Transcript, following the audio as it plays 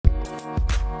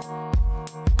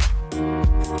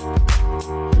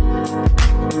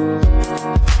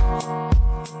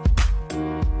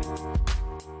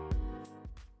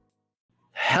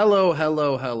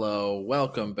Hello, hello.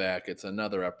 Welcome back. It's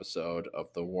another episode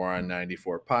of the War on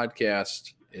 94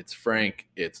 podcast. It's Frank.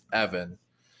 It's Evan.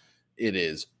 It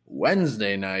is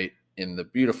Wednesday night in the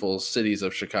beautiful cities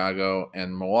of Chicago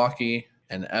and Milwaukee.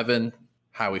 And Evan,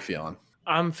 how we feeling?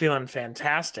 I'm feeling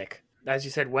fantastic. As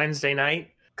you said, Wednesday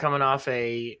night, coming off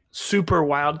a super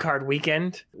wild card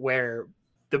weekend where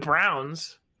the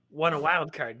Browns won a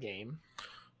wild card game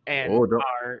and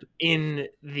are in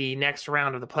the next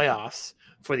round of the playoffs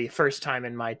for the first time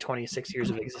in my 26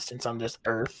 years of existence on this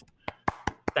earth.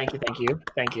 Thank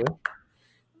you.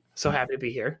 So happy to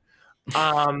be here.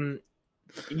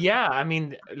 Yeah, I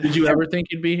mean, did you ever think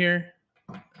you'd be here?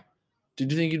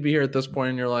 Did you think you'd be here at this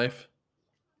point in your life?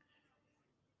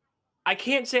 I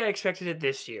can't say I expected it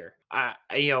this year.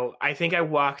 I think I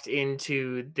walked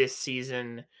into this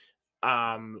season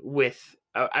with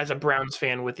as a Browns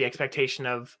fan with the expectation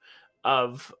of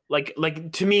like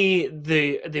to me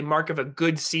the mark of a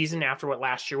good season after what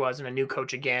last year was and a new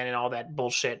coach again and all that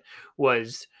bullshit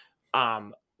was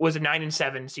a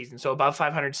 9-7 season, so above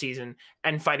 500 season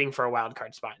and fighting for a wild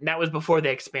card spot. And that was before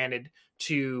they expanded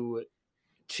to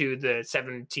the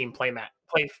 7-team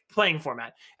playing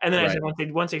format. And then I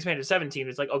said once they expanded to 17,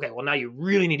 it's like, okay, well now you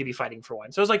really need to be fighting for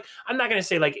one. So it's like, I'm not going to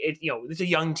say like it, it's a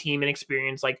young team and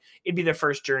experience, like it'd be their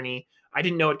first journey. I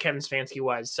didn't know what Kevin Stefanski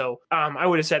was. So I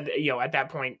would have said, at that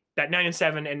point, that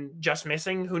 9-7 and just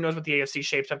missing, who knows what the AFC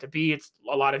shapes up to be. It's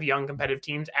a lot of young competitive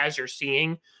teams, as you're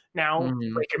seeing now.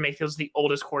 Mm-hmm. Baker Mayfield's the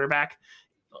oldest quarterback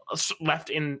left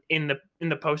in the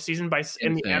postseason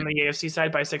on the AFC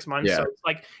side by 6 months. Yeah. So it's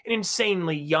like an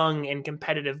insanely young and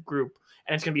competitive group,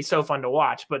 and it's going to be so fun to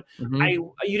watch. But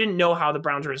you didn't know how the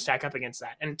Browns were going to stack up against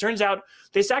that, and it turns out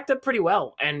they stacked up pretty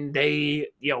well, and they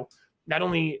not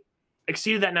only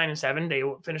exceeded that 9-7, they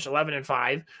finished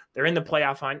 11-5. They're in the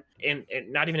playoff hunt, and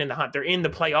not even in the hunt. They're in the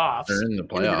playoffs. They're in the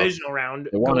divisional round.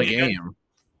 They won a game.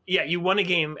 Yeah, you won a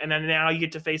game, and then now you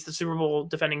get to face the Super Bowl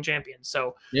defending champions.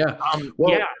 So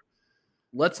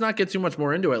let's not get too much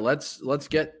more into it. Let's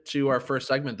get to our first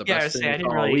segment. The best thing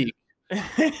all week.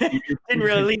 Didn't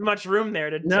really leave much room there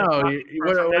to. No, what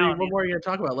more are you going to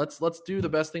talk about? Let's do the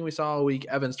best thing we saw all week.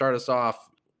 Evan, start us off.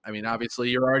 I mean, obviously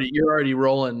you're already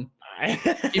rolling.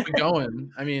 Keep it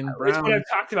going. I mean, Browns. It's what I've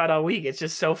talked about all week. It's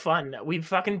just so fun. We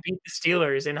fucking beat the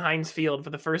Steelers in Heinz Field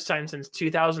for the first time since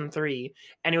 2003,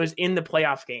 and it was in the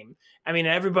playoff game. I mean,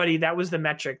 that was the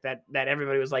metric that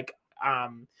everybody was like,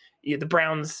 the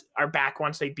Browns are back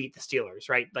once they beat the Steelers,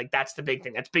 right? Like that's the big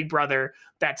thing. That's Big Brother.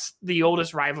 That's the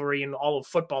oldest rivalry in all of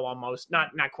football, almost. Not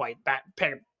quite.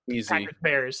 Packers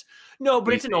Bears. No,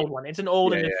 but It's an old one. It's an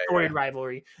old and storied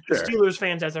rivalry. The Steelers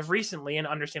fans, as of recently, and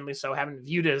understandably so, haven't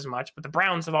viewed it as much. But the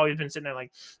Browns have always been sitting there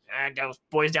like, those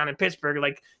boys down in Pittsburgh.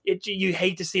 Like you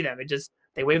hate to see them.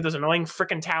 They wave those annoying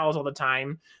freaking towels all the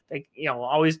time. They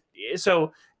always.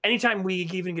 So anytime we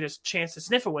even get a chance to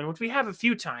sniff a win, which we have a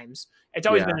few times, it's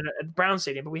always been at the Browns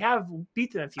Stadium, but we have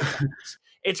beat them a few times.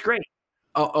 It's great.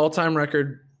 All-time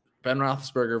record: Ben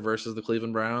Roethlisberger versus the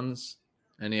Cleveland Browns.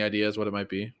 Any ideas what it might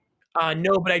be?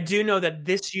 No, but I do know that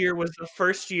this year was the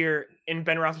first year in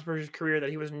Ben Roethlisberger's career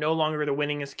that he was no longer the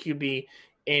winningest QB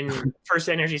in First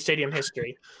Energy Stadium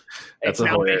history. It's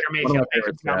now Baker Mayfield.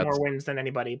 Baker's got more wins than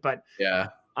anybody, but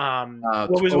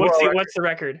what's the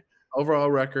record? Overall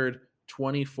record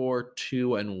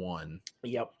 24-2-1.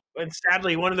 Yep. And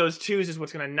sadly, one of those twos is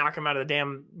what's going to knock him out of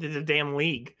the damn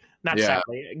league. Not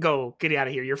sadly. Get out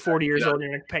of here. You're 40 years old. And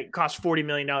you're going to cost $40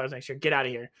 million next year. Get out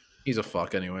of here. He's a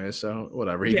fuck anyway, so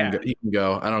whatever. He can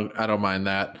go. I don't mind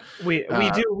that. We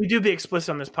do be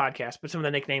explicit on this podcast, but some of the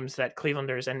nicknames that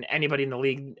Clevelanders and anybody in the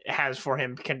league has for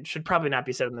him should probably not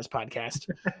be said on this podcast.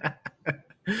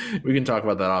 We can talk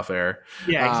about that off air.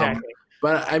 Yeah, exactly.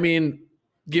 But I mean,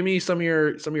 give me some of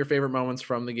your favorite moments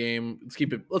from the game. Let's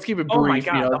keep it brief. Oh my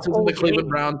God, this isn't the Cleveland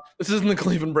Browns. This isn't the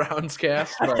Cleveland Browns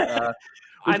cast, but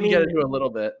we can get into it a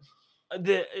little bit.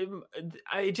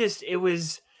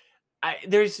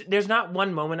 There's not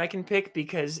one moment I can pick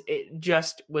because it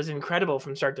just was incredible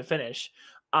from start to finish.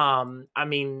 I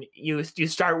mean, you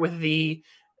start with the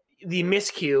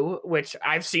miscue, which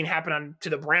I've seen happen to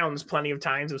the Browns plenty of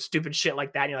times with stupid shit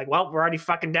like that. And you're like, well, we're already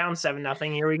fucking down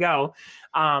 7-0. Here we go.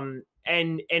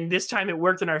 And this time it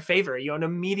worked in our favor. An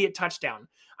immediate touchdown.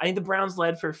 I think the Browns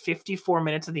led for 54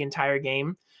 minutes of the entire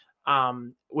game,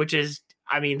 which is,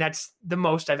 I mean, that's the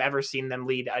most I've ever seen them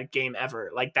lead a game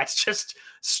ever. Like that's just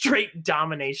straight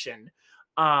domination.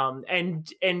 And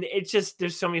it's just,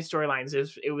 there's so many storylines.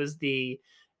 It was the,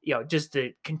 just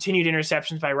the continued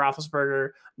interceptions by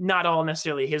Roethlisberger, not all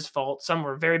necessarily his fault. Some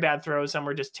were very bad throws. Some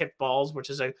were just tipped balls, which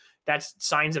is that's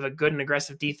signs of a good and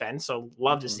aggressive defense. So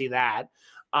love to see that.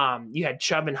 You had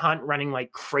Chubb and Hunt running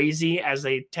like crazy as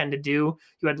they tend to do.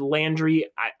 You had Landry.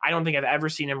 I don't think I've ever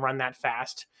seen him run that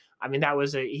fast. I mean,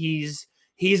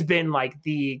 he's been like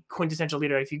the quintessential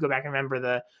leader. If you go back and remember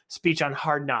the speech on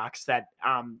Hard Knocks, that's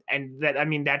the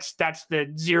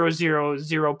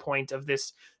 0-0-0 point of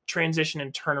this transition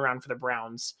and turnaround for the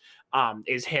Browns.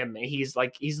 Is him. He's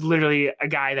literally a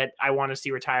guy that I want to see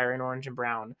retire in orange and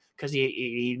brown because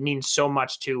he means so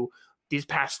much to these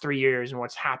past 3 years and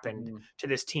what's happened to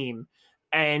this team.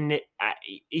 And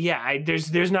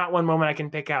there's not one moment I can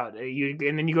pick out.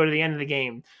 And then you go to the end of the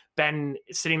game, Ben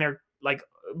sitting there like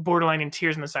borderline in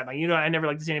tears on the sideline. I never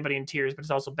like to see anybody in tears, but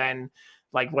it's also Ben,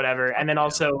 like whatever. And then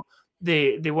also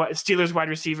the Steelers wide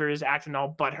receivers acting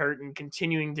all butthurt and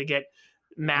continuing to get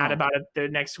mad about it the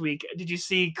next week. Did you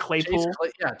see Claypool?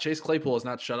 Chase Claypool is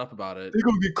not shut up about it. They're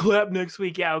gonna get clapped next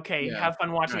week. Yeah, okay. Yeah. Have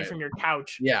fun watching it from your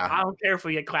couch. Yeah, I don't care if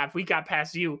we get clapped. We got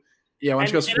past you. Yeah, why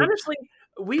don't you go honestly,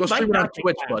 we go might not on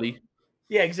Twitch, buddy.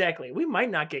 Yeah, exactly. We might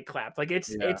not get clapped. Like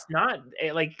it's not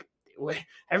like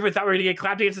everybody thought we were gonna get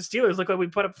clapped against the Steelers. Look like we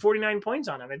put up 49 points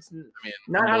on them. It's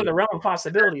not out of the realm of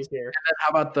possibilities here. And then how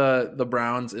about the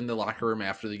Browns in the locker room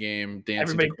after the game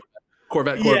dancing to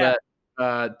Corvette.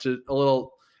 To a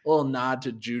little nod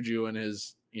to Juju and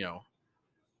his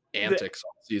antics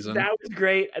all season. That was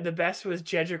great. The best was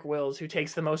Jedrick Wills, who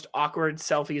takes the most awkward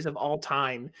selfies of all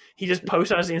time. He just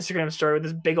posts on his Instagram story with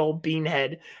this big old bean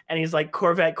head, and he's like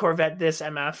Corvette this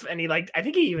MF, and I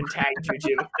think he even tagged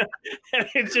Juju. And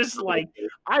it's just like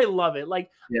I love it. Like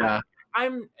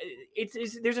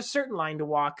there's a certain line to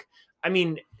walk. I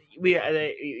mean, we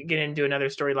get into another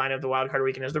storyline of the wild card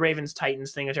weekend is the Ravens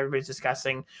Titans thing, which everybody's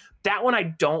discussing. That one I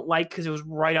don't like because it was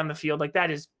right on the field. Like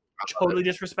that is totally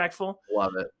disrespectful.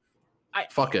 Love it.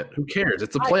 Fuck it. Who cares?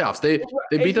 It's the playoffs. They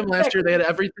beat them last year. They had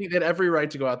everything. They had every right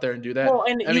to go out there and do that. Well,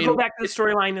 and you go back to the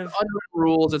storyline of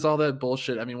rules. It's all that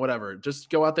bullshit. I mean, whatever.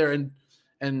 Just go out there and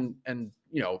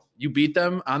you beat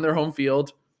them on their home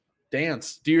field.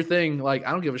 Dance. Do your thing. Like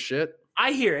I don't give a shit.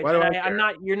 I hear it. I'm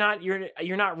not.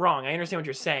 You're not wrong. I understand what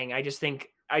you're saying. I just think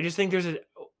there's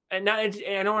and I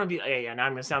don't want to be. Yeah, now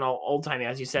I'm gonna sound all old timey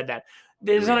as you said that.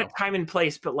 There's not a time and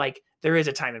place, but like there is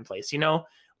a time and place.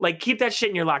 Like keep that shit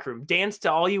in your locker room. Dance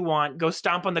to all you want. Go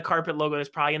stomp on the carpet logo that's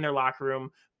probably in their locker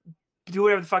room. Do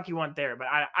whatever the fuck you want there. But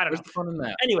I don't know. Where's the fun in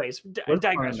that? Anyways,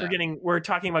 digress. We're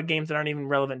talking about games that aren't even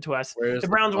relevant to us. The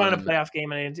Browns won a playoff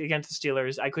game against the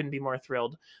Steelers. I couldn't be more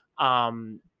thrilled.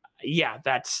 Yeah,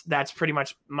 that's pretty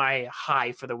much my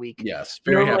high for the week. Yes,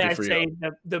 very Normally happy for I'd you. say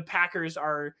the Packers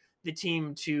are the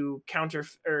team to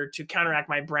counteract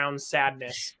my Browns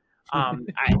sadness. I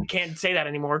can't say that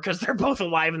anymore because they're both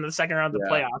alive in the second round of the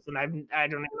playoffs, and I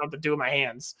don't even know what to do with my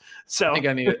hands. So I think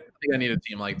I need a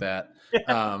team like that.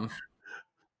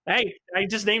 Hey, I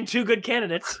just named two good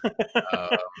candidates.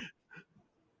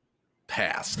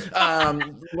 Pass. Even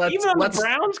on the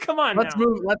Browns, come on. Let's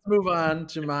move on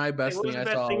to my best thing I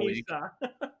saw all week.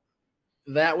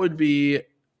 That would be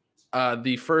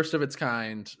the first of its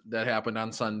kind that happened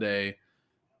on Sunday,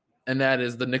 and that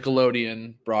is the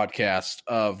Nickelodeon broadcast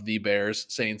of the Bears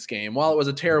Saints game. While it was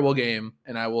a terrible game,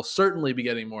 and I will certainly be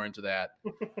getting more into that,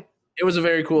 it was a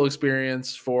very cool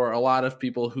experience for a lot of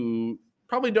people who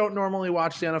probably don't normally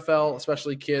watch the NFL,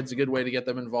 especially kids. A good way to get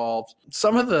them involved.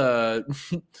 Some of the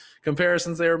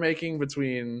comparisons they were making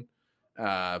between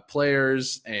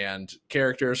players and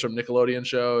characters from Nickelodeon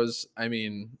shows, I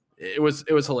mean, it was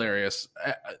hilarious.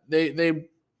 They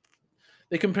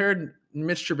compared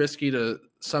Mitch Trubisky to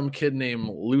some kid named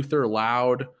Luther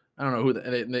Loud. I don't know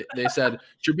who they said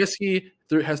Trubisky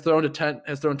has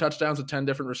thrown touchdowns to 10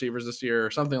 different receivers this year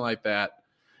or something like that.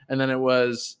 And then it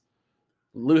was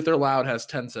Luther Loud has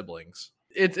 10 siblings.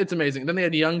 It's amazing. Then they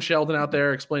had young Sheldon out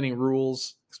there explaining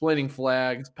rules, explaining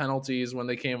flags, penalties when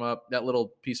they came up. That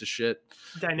little piece of shit.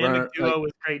 Dynamic duo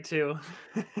was great too.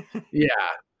 Yeah.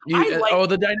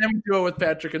 The dynamic duo with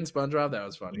Patrick and SpongeBob, that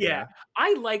was funny. Yeah.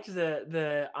 I liked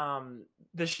the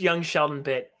young Sheldon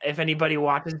bit. If anybody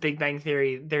watches Big Bang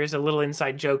Theory, there's a little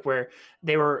inside joke where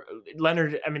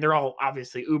Leonard, I mean, they're all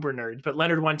obviously uber nerds, but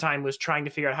Leonard one time was trying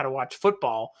to figure out how to watch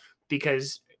football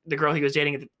because the girl he was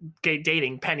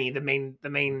dating, Penny, the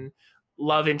main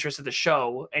love interest of the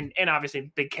show, and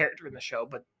obviously big character in the show,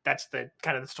 but that's the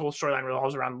kind of the whole storyline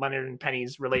revolves around Leonard and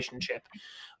Penny's relationship.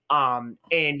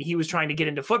 And he was trying to get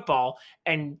into football,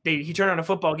 and he turned on a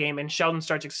football game, and Sheldon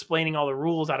starts explaining all the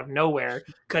rules out of nowhere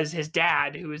because his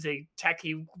dad, who is a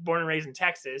techie born and raised in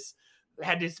Texas,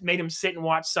 made him sit and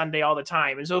watch Sunday all the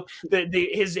time. And so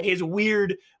his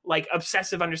weird, like,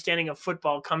 obsessive understanding of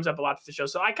football comes up a lot to the show.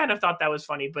 So I kind of thought that was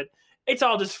funny, but it's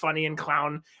all just funny and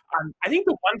clown. I think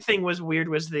the one thing was weird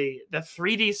was the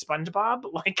 3D SpongeBob.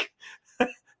 Like,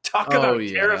 Talk about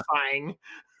terrifying.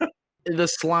 The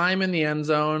slime in the end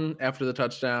zone after the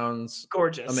touchdowns,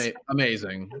 gorgeous,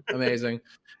 amazing.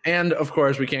 And of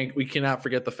course, we cannot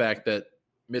forget the fact that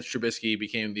Mitch Trubisky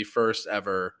became the first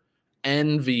ever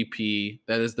MVP,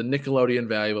 that is the Nickelodeon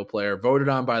Valuable Player, voted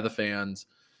on by the fans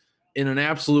in an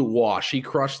absolute wash. He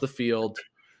crushed the field.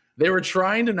 They were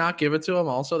trying to not give it to him.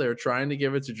 Also, they were trying to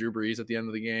give it to Drew Brees at the end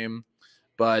of the game,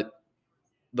 but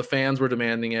the fans were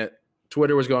demanding it.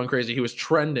 Twitter was going crazy. He was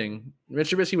trending.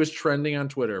 Mitch Trubisky was trending on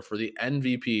Twitter for the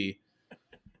MVP.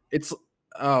 It's,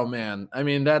 oh man. I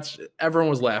mean, everyone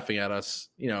was laughing at us,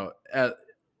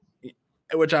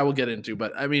 which I will get into.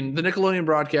 But I mean, the Nickelodeon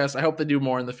broadcast, I hope they do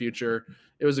more in the future.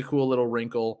 It was a cool little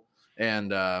wrinkle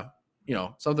and,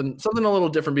 something a little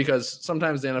different, because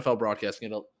sometimes the NFL broadcast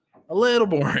get a little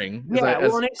boring. Yeah,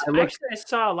 I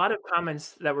saw a lot of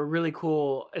comments that were really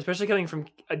cool, especially coming from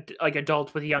like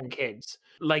adults with young kids.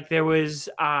 Like there was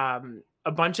a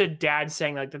bunch of dads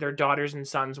saying like that their daughters and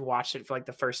sons watched it for like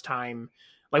the first time,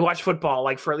 like watch football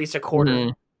like for at least a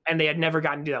quarter, and they had never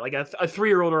gotten to do that. Like a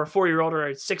 3-year-old or a 4-year-old or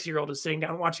a 6-year-old is sitting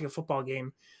down watching a football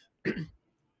game,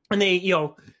 and they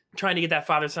trying to get that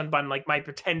father-son bond, like might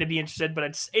pretend to be interested, but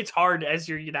it's hard as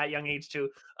you're that young age to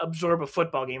absorb a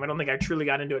football game. I don't think I truly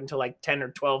got into it until like 10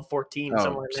 or 12, 14,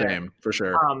 somewhere in there. Same, for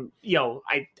sure.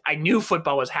 I knew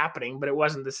football was happening, but it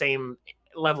wasn't the same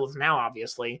level as now,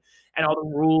 obviously. And all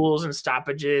the rules and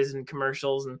stoppages and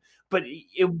commercials, but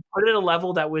it put it at a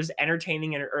level that was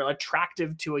entertaining or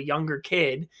attractive to a younger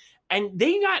kid. And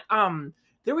they got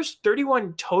there was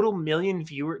 31 total million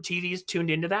TVs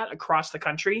tuned into that across the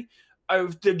country.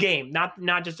 Of the game, not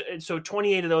just, so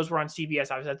 28 of those were on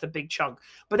CBS. Obviously, that's a big chunk,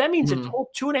 but that means a total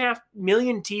 2.5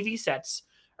 million TV sets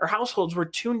or households were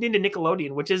tuned into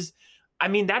Nickelodeon, which is, I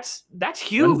mean, that's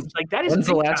huge. When's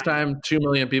the last time 2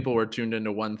 million people were tuned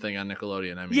into one thing on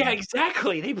Nickelodeon? I mean, yeah,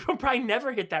 exactly. They probably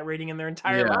never hit that rating in their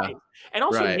entire life. And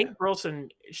also, Nate Burleson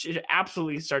should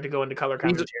absolutely start to go into color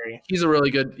commentary. He's a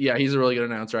really good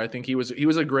announcer. I think he was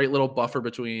a great little buffer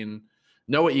between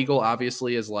Noah Eagle.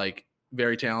 Obviously, is like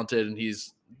very talented, and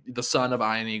he's the son of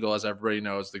Ian Eagle, as everybody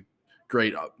knows, the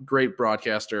great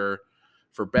broadcaster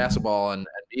for basketball and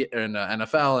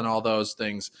NFL and all those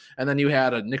things. And then you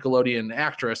had a Nickelodeon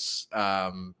actress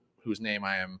whose name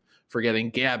I am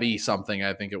forgetting, Gabby something,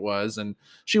 I think it was, and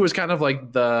she was kind of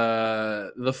like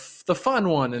the fun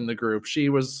one in the group. She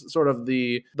was sort of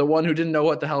the one who didn't know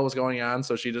what the hell was going on,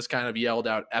 so she just kind of yelled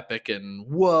out epic and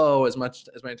whoa as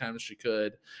many times as she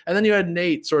could. And then you had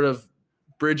Nate sort of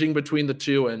bridging between the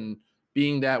two and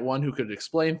being that one who could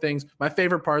explain things. My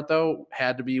favorite part, though,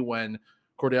 had to be when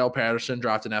Cordell Patterson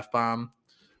dropped an F-bomb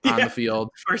on the field.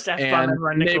 First F-bomb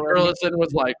ever on Nickelodeon. Nate Burleson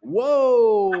was like,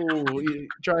 whoa,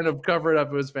 trying to cover it up.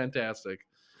 It was fantastic.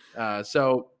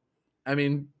 So, I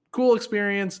mean, cool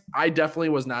experience. I definitely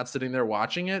was not sitting there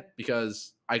watching it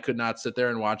because I could not sit there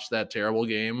and watch that terrible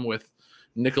game with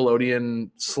Nickelodeon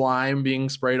slime being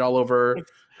sprayed all over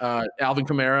Alvin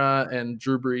Kamara and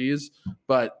Drew Brees.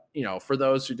 But, for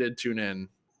those who did tune in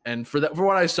and for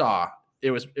what I saw,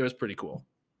 it was pretty cool.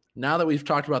 Now that we've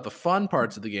talked about the fun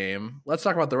parts of the game, let's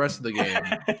talk about the rest of the game.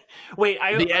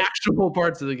 The actual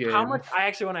parts of the game. I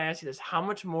actually want to ask you this. How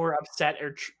much more upset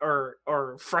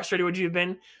or frustrated would you have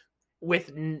been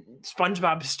with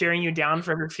SpongeBob staring you down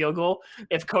for every field goal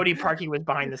if Cody Parkey was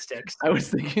behind the sticks? I was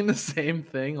thinking the same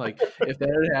thing. Like if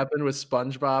that had happened with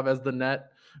SpongeBob as the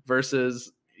net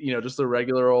versus, just the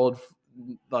regular old,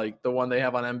 like the one they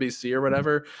have on NBC or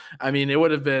whatever. I mean, it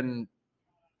would have been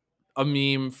a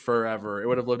meme forever. It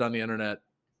would have lived on the internet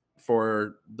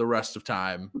for the rest of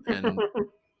time. And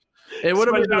it would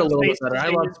have been a little bit better. I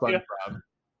love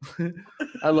SpongeBob.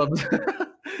 I love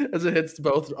as it hits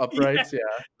both uprights. Yeah.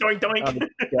 Doink, doink.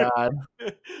 Oh, God.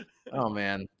 Oh,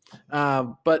 man.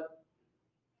 But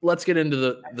let's get into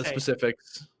the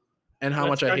specifics and how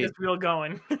much I hate this wheel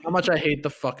going. How much I hate the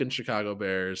fucking Chicago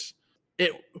Bears.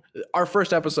 Our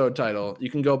first episode title, you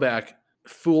can go back,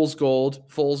 Fool's Gold.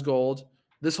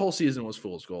 This whole season was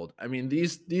Fool's Gold. I mean,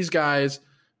 these guys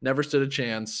never stood a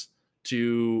chance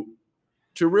to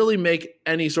really make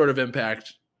any sort of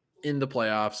impact in the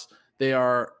playoffs. They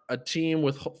are a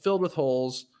team filled with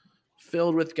holes,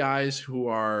 filled with guys who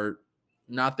are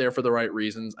not there for the right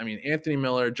reasons. I mean, Anthony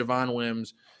Miller, Javon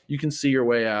Wims, you can see your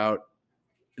way out.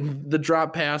 The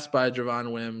drop pass by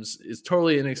Javon Wims is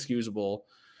totally inexcusable,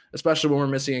 especially when we're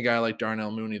missing a guy like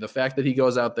Darnell Mooney. The fact that he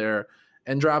goes out there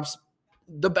and drops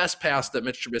the best pass that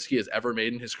Mitch Trubisky has ever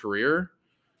made in his career,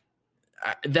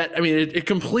 it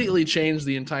completely changed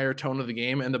the entire tone of the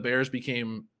game, and the Bears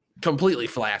became completely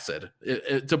flaccid.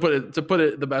 To put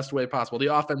it the best way possible,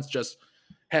 the offense just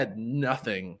had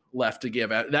nothing left to give.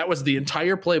 That was the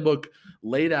entire playbook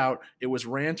laid out. It was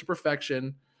ran to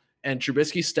perfection, and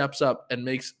Trubisky steps up and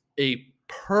makes a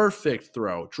perfect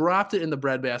throw, dropped it in the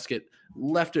breadbasket,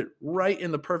 left it right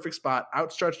in the perfect spot,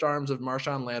 outstretched arms of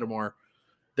Marshawn Lattimore.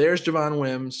 There's Javon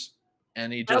Wims,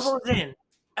 and he just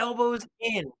elbows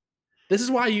in. This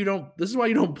is why you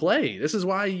don't play. This is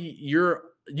why you're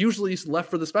usually left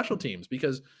for the special teams,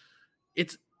 because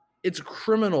it's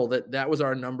criminal that was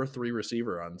our number 3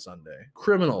 receiver on Sunday.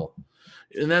 Criminal.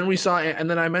 And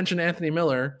then I mentioned Anthony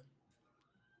Miller.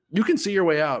 You can see your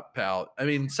way out, pal. I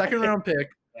mean, second round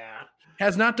pick. Yeah.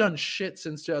 Has not done shit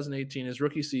since 2018, his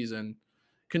rookie season,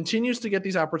 continues to get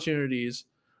these opportunities,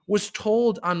 was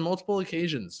told on multiple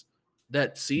occasions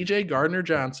that CJ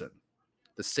Gardner-Johnson,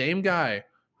 the same guy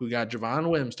who got Javon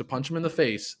Wims to punch him in the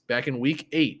face back in week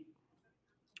 8,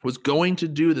 was going to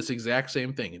do this exact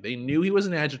same thing. They knew he was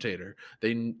an agitator.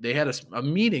 They had a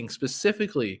meeting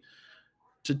specifically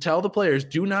to tell the players,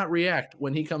 do not react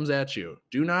when he comes at you.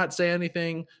 Do not say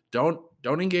anything. Don't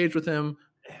engage with him.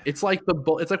 It's like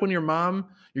when your mom,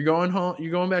 you're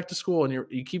going back to school and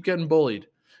you keep getting bullied,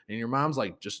 and your mom's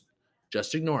like, just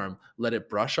ignore him, let it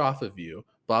brush off of you,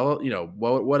 blah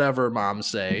blah, whatever moms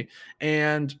say.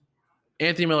 And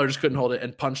Anthony Miller just couldn't hold it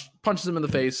and punches him in the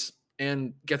face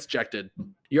and gets ejected.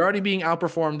 You're already being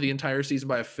outperformed the entire season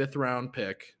by a 5th round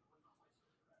pick,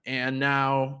 and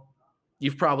now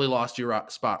you've probably lost your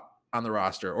spot on the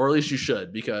roster, or at least you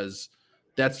should, because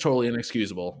that's totally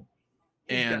inexcusable.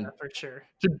 And for sure,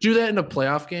 to do that in a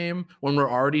playoff game when we're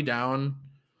already down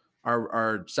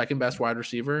our second best wide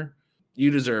receiver,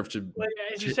 you deserve to,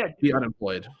 as you said, be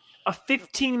unemployed. A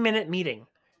 15-minute meeting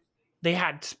they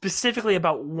had specifically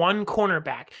about one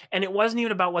cornerback, and it wasn't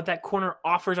even about what that corner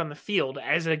offers on the field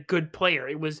as a good player.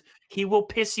 It was, he will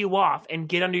piss you off and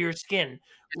get under your skin.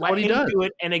 Let him do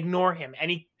it and ignore him. And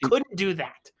he couldn't do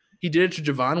that. He did it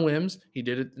to Javon Wims. He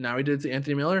did it. Now he did it to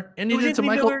Anthony Miller, and he did it to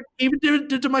Michael. He even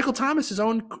did it to Michael Thomas, his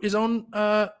own.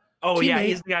 Oh yeah,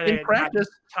 he's the guy in practice.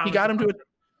 He got him to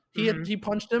it. He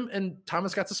punched him, and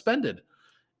Thomas got suspended.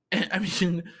 And, I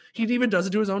mean, he even does it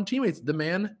to his own teammates. The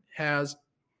man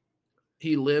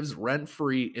he lives rent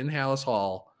free in Halas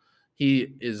Hall.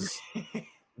 He is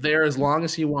there as long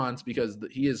as he wants because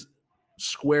he is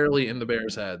squarely in the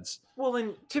Bears' heads. Well,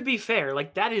 and to be fair,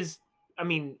 like that is. I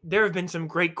mean, there have been some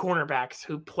great cornerbacks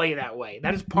who play that way.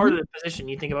 That is part of the position.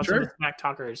 You think about some of the smack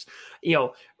talkers.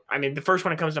 I mean, the first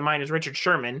one that comes to mind is Richard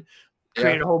Sherman.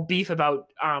 Created a whole beef about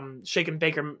shaking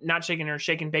Baker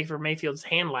Mayfield's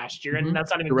hand last year, and that's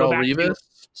not even Darrelle go back Revis. to.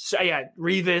 So, yeah,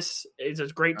 Revis is a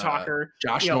great talker.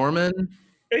 Josh Norman,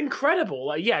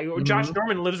 incredible. Josh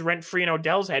Norman lives rent free in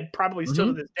Odell's head, probably still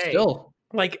to this day. Still.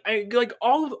 Like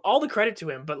all the credit to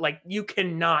him, but like you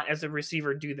cannot as a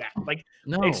receiver do that. Like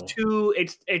no, it's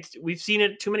we've seen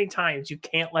it too many times. You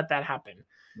can't let that happen.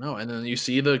 No, and then you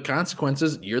see the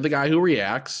consequences. You're the guy who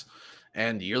reacts,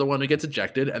 and you're the one who gets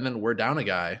ejected, and then we're down a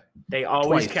guy. They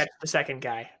always catch the second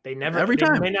guy. They never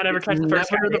may not ever catch the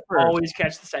first guy. They always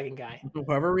catch the second guy.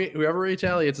 Whoever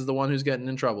retaliates is the one who's getting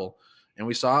in trouble. And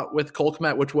we saw it with Cole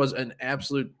Kmet, which was an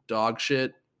absolute dog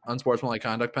shit unsportsmanlike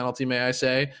conduct penalty, may I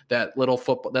say, that little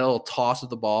toss of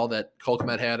the ball that Cole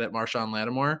Kmet had at Marshawn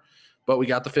Lattimore. But we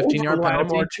got the 15-yard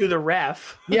penalty to the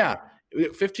ref. Yeah,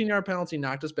 15-yard penalty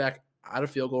knocked us back out of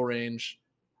field goal range.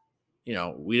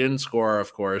 We didn't score,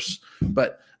 of course,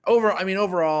 but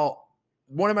overall,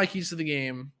 one of my keys to the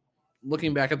game,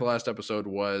 looking back at the last episode,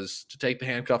 was to take the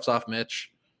handcuffs off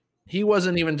Mitch. He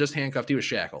wasn't even just handcuffed; he was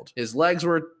shackled. His legs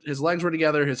were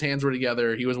together, his hands were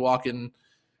together. He was walking.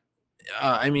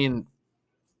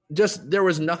 There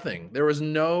was nothing. There was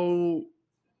no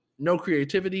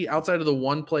creativity outside of the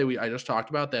one play I just talked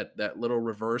about, that little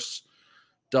reverse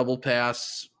double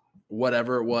pass,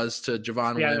 whatever it was, to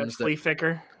Javon Wims. Flea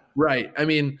Flicker. Right. I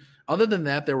mean, other than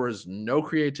that, there was no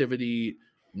creativity,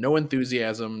 no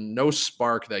enthusiasm, no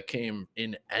spark that came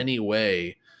in any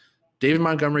way. David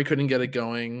Montgomery couldn't get it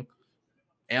going.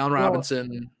 Allen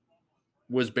Robinson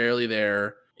was barely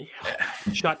there.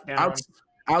 Yeah. Shut down.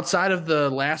 Outside of the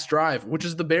last drive, which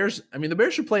is the Bears. I mean, the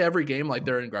Bears should play every game like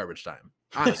they're in garbage time.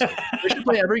 Honestly, they should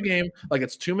play every game like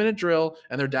it's 2-minute drill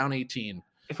and they're down 18.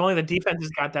 If only the defense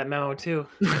has got that memo too.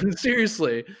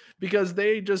 Seriously, because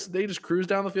they just cruise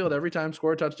down the field every time,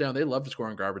 score a touchdown. They love to score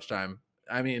in garbage time.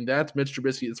 I mean, that's Mitch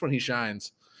Trubisky. That's when he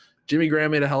shines. Jimmy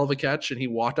Graham made a hell of a catch, and he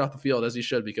walked off the field as he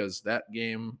should, because that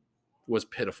game was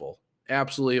pitiful,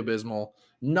 absolutely abysmal.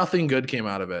 Nothing good came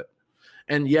out of it.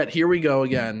 And yet here we go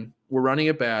again. We're running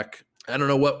it back. I don't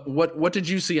know what did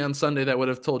you see on Sunday that would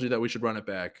have told you that we should run it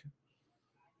back?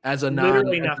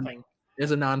 Literally nothing.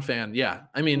 As a non-fan, yeah.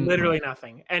 I mean, literally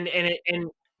nothing. And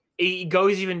it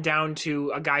goes even down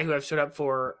to a guy who I've stood up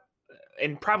for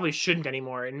and probably shouldn't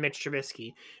anymore in Mitch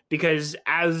Trubisky, because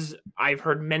as I've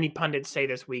heard many pundits say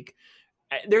this week,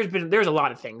 there's a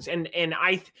lot of things, and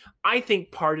I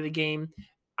think part of the game,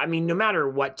 I mean, no matter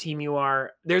what team you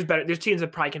are, there's teams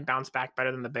that probably can bounce back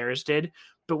better than the Bears did.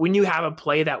 But when you have a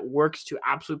play that works to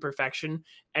absolute perfection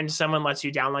and someone lets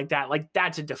you down like that, like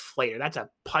that's a deflator. That's a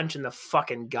punch in the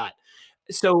fucking gut.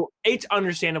 So it's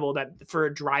understandable that for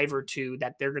a drive or two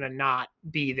that they're going to not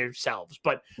be themselves,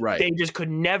 but they just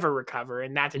could never recover.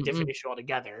 And that's a different issue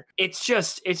altogether. It's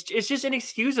just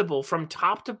inexcusable from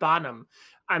top to bottom.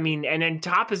 I mean, and then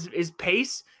top is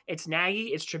Pace, it's Nagy,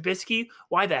 it's Trubisky.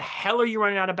 Why the hell are you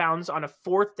running out of bounds on a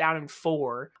 4th down and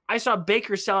 4? I saw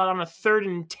Baker sell out on a 3rd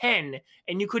and 10,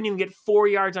 and you couldn't even get 4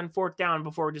 yards on 4th down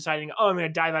before deciding, I'm going to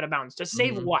dive out of bounds. To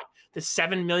save what? The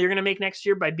 $7 million you're going to make next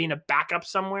year by being a backup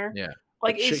somewhere? Yeah.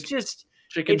 Like, it's just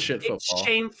chicken shit football. It's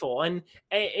shameful, and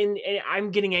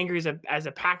I'm getting angry as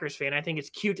a Packers fan. I think it's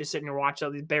cute to sit and watch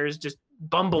all these Bears just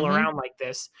bumble around like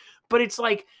this, but it's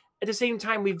like, at the same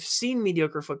time, we've seen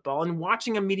mediocre football, and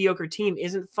watching a mediocre team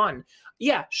isn't fun.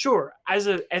 Yeah, sure. As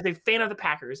a fan of the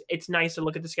Packers, it's nice to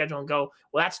look at the schedule and go,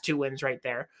 well, that's 2 wins right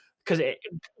there.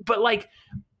 But like,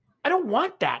 I don't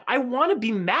want that. I want to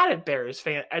be mad at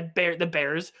the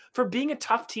Bears for being a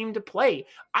tough team to play.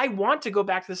 I want to go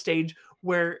back to the stage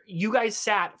where you guys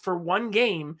sat for one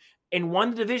game and won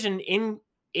the division in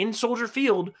Soldier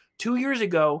Field 2 years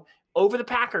ago over the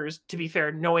Packers. To be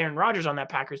fair, no Aaron Rodgers on that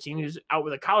Packers team, who's out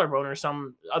with a collarbone or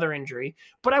some other injury.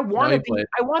 But I want I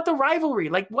want the rivalry.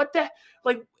 Like, I want the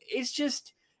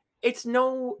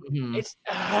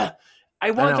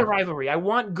rivalry. I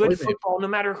want good football, no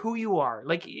matter who you are.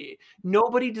 Like,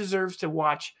 nobody deserves to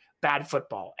watch bad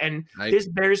football, and this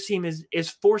Bears team is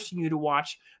forcing you to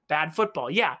watch bad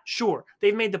football. Yeah, sure,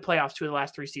 they've made the playoffs 2 of the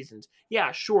last 3 seasons.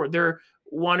 Yeah, sure, they're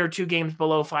 1 or 2 games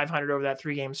below 500 over that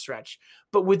 3-game stretch.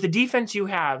 But with the defense you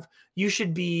have, you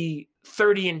should be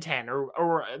 30-10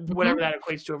 or whatever that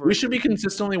equates to. We should be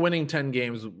consistently winning 10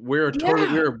 games. We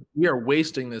are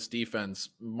wasting this defense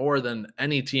more than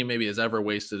any team maybe has ever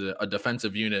wasted a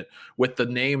defensive unit with the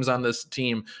names on this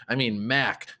team. I mean,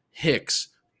 Mack, Hicks,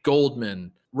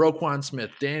 Goldman, Roquan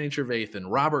Smith, Danny Trevathan,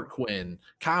 Robert Quinn,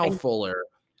 Kyle Fuller,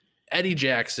 Eddie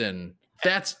Jackson.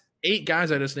 That's 8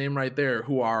 guys I just named right there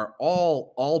who are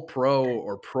all pro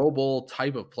or Pro Bowl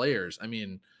type of players. I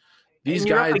mean, these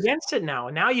guys up against it now.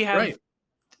 Now you have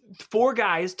 4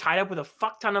 guys tied up with a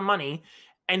fuck ton of money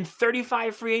and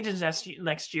 35 free agents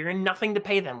next year and nothing to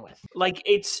pay them with. Like,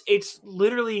 it's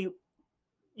literally,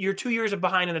 you're 2 years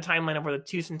behind in the timeline of where the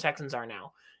Houston Texans are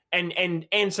now. And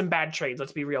some bad trades,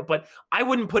 let's be real. But I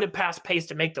wouldn't put it past Pace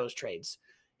to make those trades.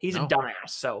 He's a dumbass.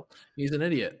 So he's an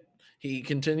idiot. He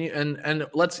continued and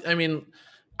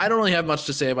I don't really have much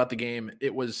to say about the game.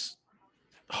 It was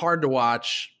hard to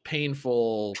watch,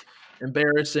 painful,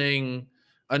 embarrassing.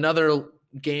 Another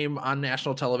game on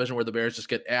national television where the Bears just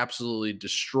get absolutely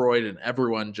destroyed and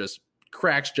everyone just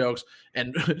cracks jokes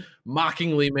and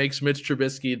mockingly makes Mitch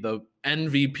Trubisky the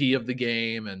MVP of the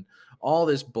game and all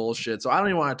this bullshit. So I don't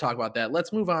even want to talk about that.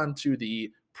 Let's move on to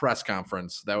the press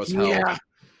conference that was held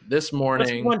this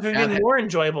morning. That's one more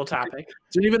enjoyable topic.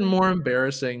 It's an even more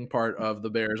embarrassing part of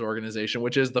the Bears organization,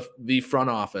 which is the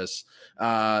front office.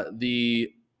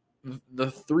 The 4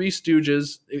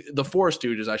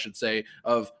 stooges, I should say,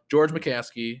 of George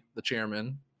McCaskey, the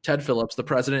chairman, Ted Phillips, the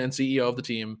president and CEO of the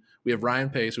team. We have Ryan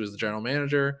Pace, who is the general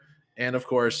manager, and of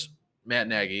course, Matt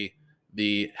Nagy,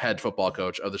 the head football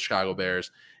coach of the Chicago Bears.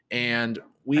 And I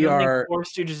don't think 4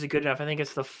 Stooges is good enough. I think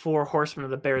it's the 4 Horsemen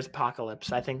of the Bears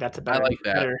apocalypse. I think that's a better. I like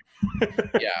that.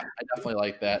 Yeah, I definitely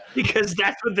like that. Because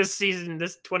that's what this season,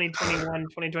 this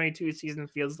 2021-2022 season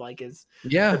feels like, is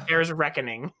the Bears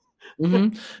reckoning.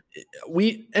 Mm-hmm.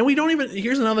 We don't even.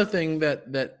 Here's another thing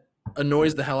that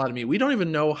annoys the hell out of me. We don't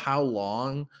even know how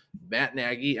long Matt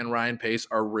Nagy and Ryan Pace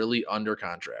are really under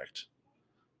contract.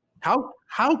 How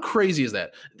crazy is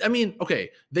that? I mean, okay,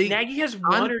 Nagy has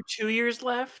 1 or 2 years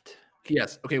left.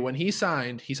 Yes. Okay. When he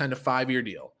signed a 5-year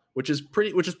deal, which is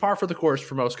par for the course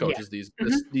for most coaches these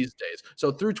days.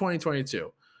 So through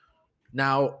 2022.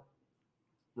 Now,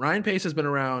 Ryan Pace has been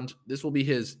around. This will be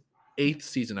his 8th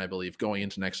season, I believe, going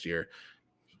into next year.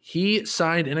 He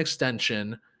signed an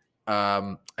extension.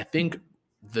 I think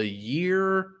the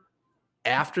year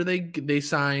after they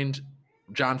signed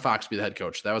John Fox to be the head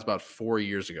coach. That was about 4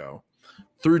 years ago.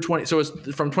 So it's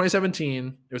from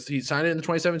 2017. He signed it in the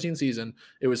 2017 season.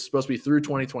 It was supposed to be through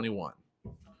 2021.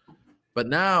 But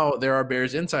now there are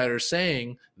Bears insiders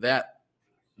saying that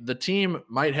the team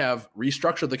might have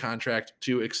restructured the contract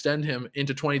to extend him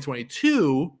into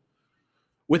 2022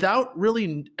 without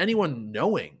really anyone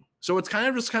knowing. So it's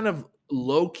kind of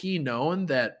low key known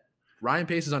that Ryan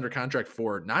Pace is under contract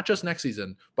for not just next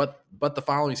season, but the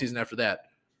following season after that.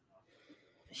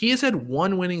 He has had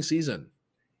one winning season,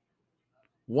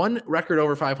 one record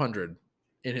over 500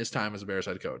 in his time as a Bears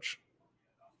head coach.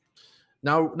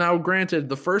 Now, granted,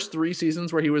 the first 3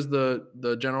 seasons where he was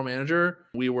the general manager,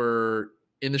 we were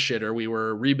in the shitter. We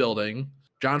were rebuilding.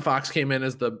 John Fox came in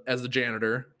as the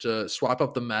janitor to swap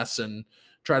up the mess and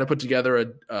try to put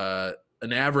together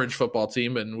an average football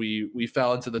team, and we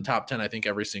fell into the top 10, I think,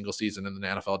 every single season in the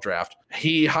NFL draft.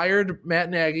 He hired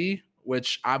Matt Nagy,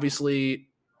 which obviously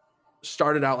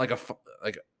started out like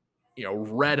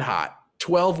red hot.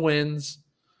 12 wins.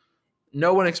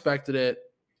 No one expected it.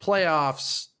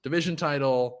 Playoffs, division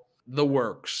title, the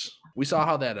works. We saw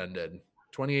how that ended.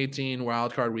 2018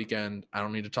 wild card weekend. I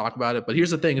don't need to talk about it, but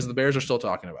here's the thing: is the Bears are still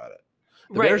talking about it.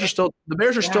 The Bears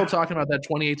are still talking about that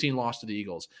 2018 loss to the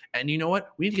Eagles. And you know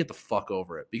what? We need to get the fuck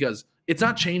over it because it's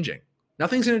not changing.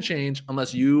 Nothing's going to change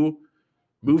unless you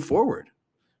move forward.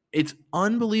 It's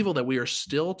unbelievable that we are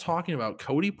still talking about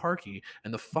Cody Parkey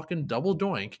and the fucking double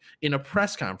doink in a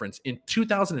press conference in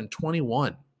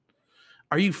 2021.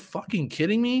 Are you fucking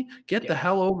kidding me? Get the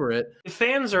hell over it. The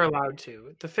fans are allowed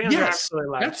to. The fans are absolutely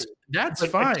allowed to. That's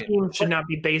fine. A team should not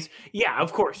be based. Yeah,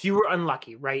 of course. You were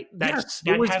unlucky, right?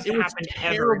 It was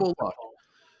terrible luck.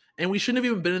 And we shouldn't have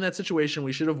even been in that situation.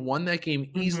 We should have won that game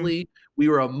easily. We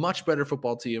were a much better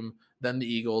football team than the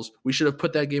Eagles. We should have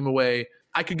put that game away.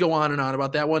 I could go on and on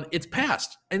about that one. It's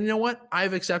past. And you know what?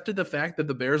 I've accepted the fact that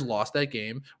the Bears lost that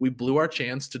game. We blew our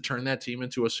chance to turn that team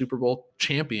into a Super Bowl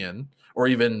champion or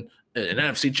even an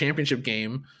NFC championship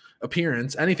game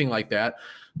appearance, anything like that.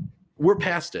 We're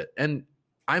past it. And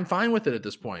I'm fine with it at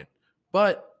this point.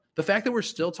 But the fact that we're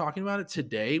still talking about it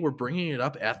today, we're bringing it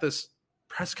up at this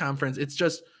press conference,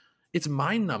 it's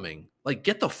mind numbing. Like,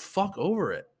 get the fuck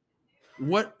over it.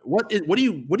 What are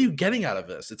you getting out of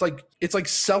this? It's like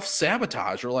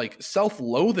self-sabotage or like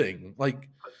self-loathing. Like,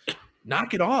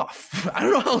 knock it off. I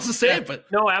don't know how else to say it, but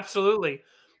no, absolutely.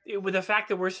 With the fact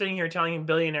that we're sitting here telling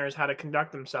billionaires how to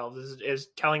conduct themselves is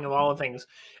telling of all the things.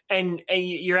 And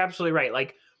you're absolutely right.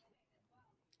 Like,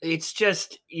 it's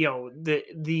just,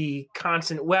 the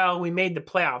constant, well, we made the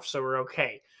playoffs, so we're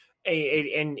okay.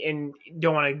 And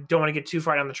don't want to get too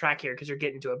far down the track here because you're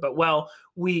getting to it. But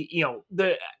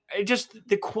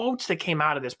the quotes that came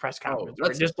out of this press conference.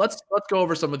 Let's go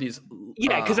over some of these.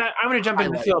 Yeah, because I'm going to jump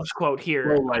into the Phillips quote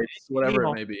here. Whatever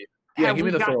it may be. Yeah, give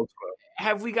me the Phillips quote.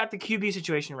 Have we got the QB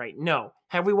situation right? No.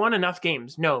 Have we won enough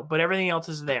games? No. But everything else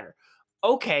is there.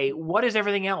 Okay, what is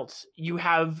everything else? You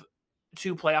have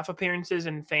 2 playoff appearances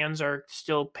and fans are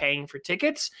still paying for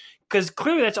tickets? Because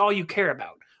clearly that's all you care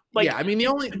about. Like, yeah, I mean, the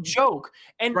only joke.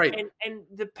 And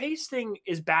the Pace thing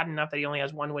is bad enough that he only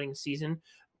has 1 winning season.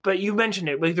 But you mentioned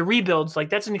it, like the rebuilds, like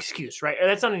that's an excuse, right? Or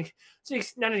that's not an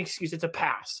excuse. It's a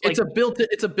pass. Like,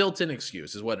 it's a built-in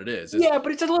excuse, is what it is. Yeah,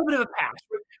 but it's a little bit of a pass.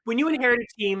 When you inherit a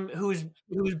team who's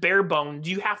bare bones,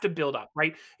 you have to build up,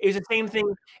 right? It was the same thing.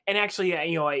 And actually,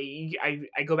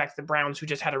 I go back to the Browns, who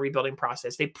just had a rebuilding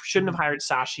process. They shouldn't have hired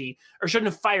Sashi or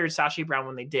shouldn't have fired Sashi Brown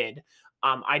when they did.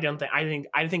 I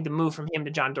think the move from him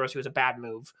to John Dorsey was a bad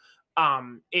move.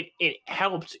 It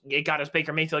helped. It got us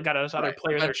Baker Mayfield, got us other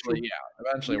players.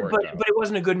 Eventually worked out. But it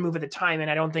wasn't a good move at the time,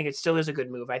 and I don't think it still is a good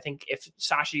move. I think if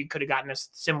Sashi could have gotten us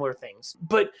similar things,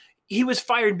 but he was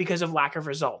fired because of lack of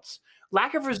results.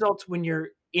 Lack of results when you're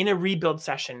in a rebuild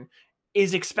session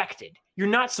is expected. You're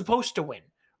not supposed to win.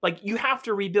 Like, you have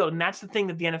to rebuild, and that's the thing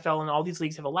that the NFL and all these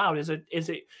leagues have allowed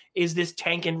is this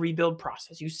tank and rebuild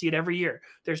process. You see it every year.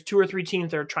 There's 2 or 3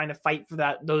 teams that are trying to fight for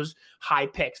those high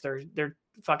picks. They're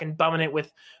fucking bumming it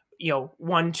with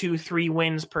 1, 2, 3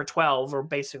 wins per 12, or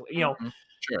basically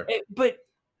Sure.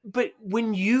 But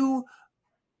when you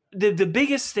the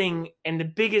biggest thing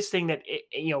that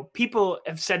people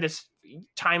have said this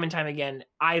time and time again.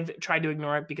 I've tried to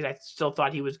ignore it because I still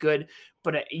thought he was good,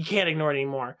 but you can't ignore it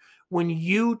anymore. When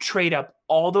you trade up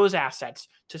all those assets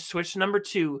to switch to number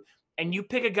 2, and you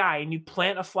pick a guy and you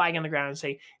plant a flag on the ground and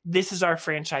say, this is our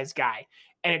franchise guy,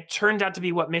 and it turns out to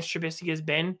be what Mitch Trubisky has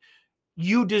been,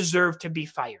 you deserve to be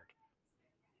fired.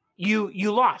 You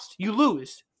lost. You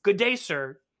lose. Good day,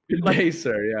 sir. Good day,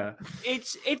 sir. Yeah.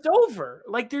 It's over.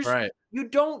 Like, you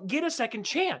don't get a second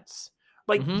chance.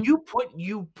 Like, you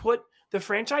put the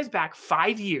franchise back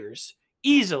 5 years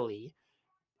easily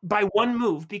by one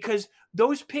move, because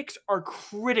those picks are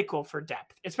critical for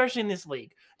depth, especially in this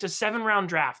league. It's a 7-round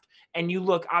draft, and you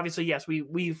look, obviously, yes,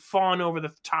 we've fallen over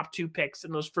the top 2 picks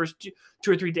in those first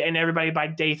 2 or 3, and everybody by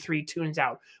day 3 tunes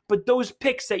out. But those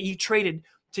picks that you traded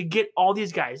to get all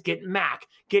these guys, get Mack,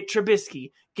 get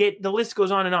Trubisky, get the list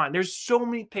goes on and on. There's so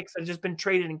many picks that have just been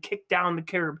traded and kicked down the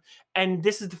curb. And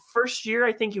this is the first year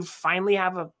I think you finally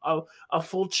have a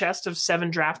full chest of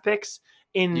 7 draft picks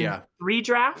in 3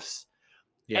 drafts.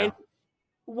 Yeah. And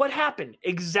what happened?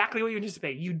 Exactly what you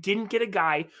anticipated. You didn't get a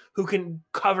guy who can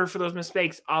cover for those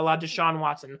mistakes, a la Deshaun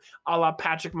Watson, a la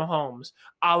Patrick Mahomes,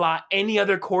 a la any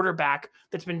other quarterback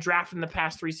that's been drafted in the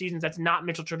past 3 seasons that's not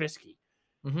Mitchell Trubisky.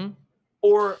 Mm-hmm.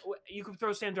 Or you could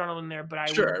throw Sam Darnold in there, but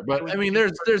I mean,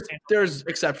 there's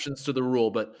exceptions to the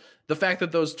rule, but the fact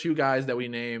that those 2 guys that we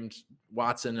named,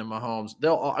 Watson and Mahomes,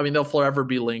 they'll forever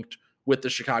be linked with the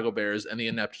Chicago Bears and the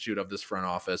ineptitude of this front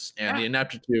office and the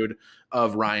ineptitude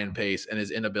of Ryan Pace and his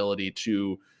inability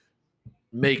to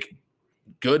make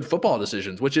good football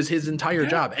decisions, which is his entire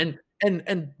job. And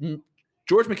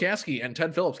George McCaskey and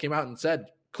Ted Phillips came out and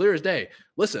said, clear as day,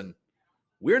 listen,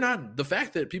 we're not, the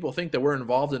fact that people think that we're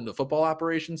involved in the football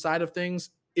operation side of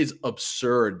things is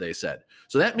absurd, they said.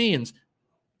 So that means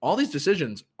all these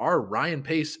decisions are Ryan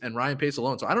Pace and Ryan Pace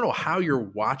alone. So I don't know how you're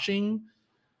watching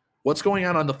what's going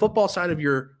on the football side of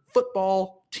your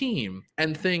football team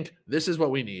and think this is what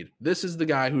we need. This is the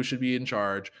guy who should be in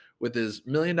charge with his $1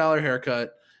 million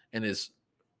haircut and his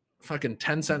fucking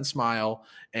 10-cent smile.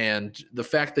 And the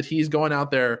fact that he's going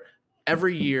out there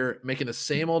every year making the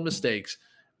same old mistakes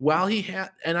while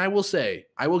and I will say,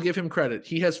 I will give him credit.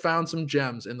 He has found some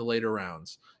gems in the later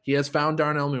rounds. He has found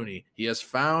Darnell Mooney. He has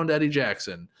found Eddie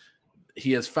Jackson.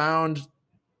 He has found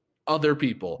other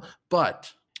people,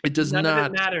 but it does None not of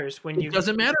it matters when it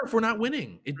doesn't matter if we're not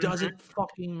winning. It doesn't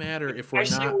fucking matter if we're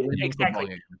not winning.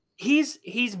 Exactly.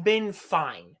 He's been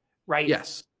fine, right?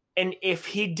 Yes. And if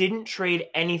he didn't trade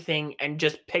anything and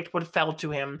just picked what fell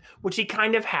to him, which he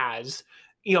kind of has,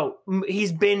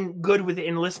 he's been good with it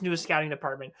and listened to his scouting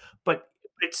department. But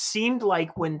it seemed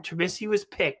like when Trubisky was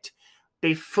picked,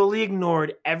 they fully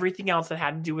ignored everything else that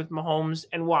had to do with Mahomes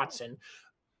and Watson.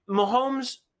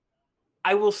 Mahomes,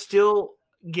 I will still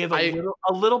give a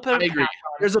little bit of pass.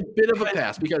 There's a bit of a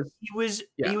pass because he was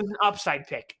an upside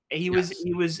pick. He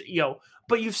was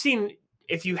but you've seen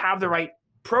if you have the right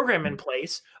program in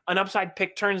place, an upside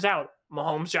pick turns out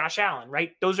Mahomes, Josh Allen,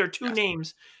 right? Those are 2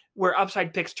 names where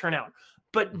upside picks turn out.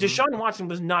 But Deshaun Watson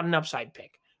was not an upside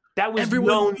pick. That was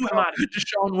known commodity.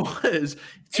 Deshaun was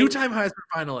 2-time Heisman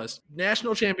finalist,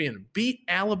 national champion, beat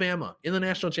Alabama in the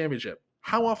national championship.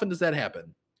 How often does that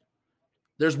happen?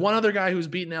 There's one other guy who's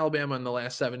beaten Alabama in the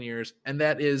last 7 years, and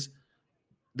that is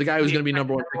the guy who's going to be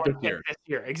number 1 pick this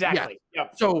year. Exactly. Yeah.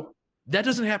 Yep. So that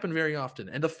doesn't happen very often.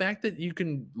 And the fact that you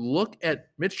can look at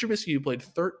Mitch Trubisky, who played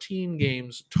 13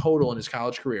 games total in his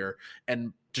college career,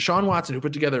 and Deshaun Watson, who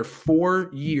put together 4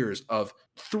 years of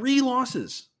 3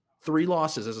 losses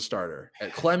as a starter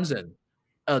at Clemson,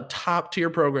 a top-tier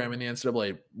program in the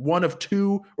NCAA, one of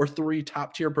 2 or 3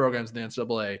 top-tier programs in the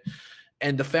NCAA.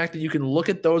 And the fact that you can look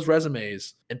at those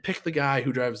resumes and pick the guy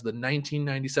who drives the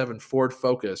 1997 Ford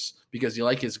Focus because you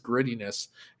like his grittiness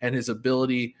and his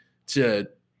ability to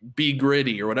be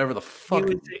gritty or whatever the fuck.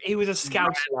 He was a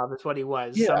scout snob. That's what he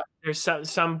was. Yeah. So there's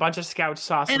some bunch of scouts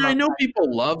saw him. And I know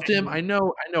people loved him. I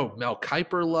know Mel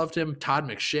Kiper loved him. Todd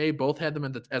McShay both had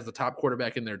them as the top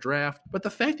quarterback in their draft. But the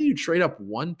fact that you trade up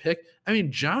 1 pick, I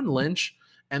mean, John Lynch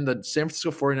and the San Francisco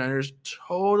 49ers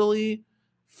totally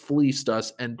fleeced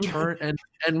us and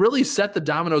and really set the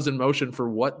dominoes in motion for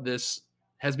what this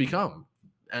has become.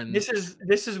 And this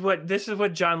is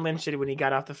what John Lynch did when he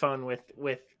got off the phone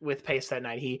with Pace that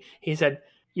night. He said,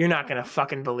 "You're not gonna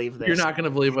fucking believe this. You're not gonna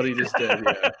believe what he just did."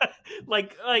 Yeah.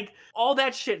 like all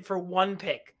that shit for 1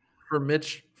 pick for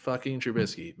Mitch fucking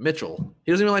Trubisky. Mitchell.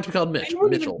 He doesn't even like to be called Mitch.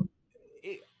 Mitchell.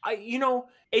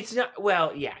 It's not.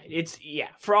 Well, yeah,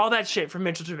 for all that shit for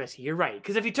Mitchell Trubisky. You're right.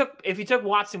 Because if he took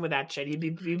Watson with that shit, he'd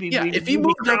be if he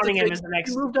moved up him as the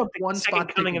next moved up 1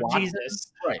 spot coming of Watson,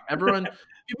 Jesus. Right.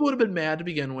 People would have been mad to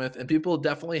begin with, and people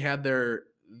definitely had their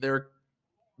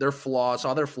flaws,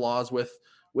 saw their flaws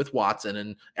with Watson,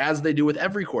 and as they do with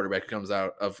every quarterback who comes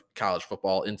out of college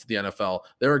football into the NFL,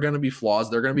 there are going to be flaws,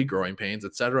 there are going to be growing pains,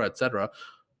 et cetera, et cetera.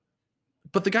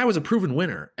 But the guy was a proven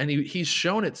winner, and he's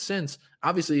shown it since.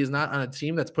 Obviously, he's not on a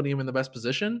team that's putting him in the best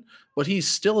position, but he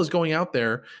still is going out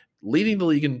there, leading the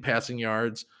league in passing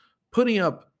yards, putting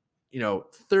up,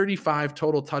 35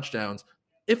 total touchdowns.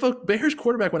 If a Bears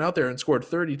quarterback went out there and scored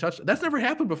 30 touchdowns, that's never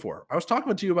happened before. I was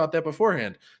talking to you about that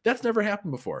beforehand. That's never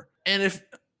happened before. And if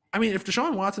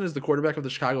Deshaun Watson is the quarterback of the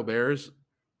Chicago Bears,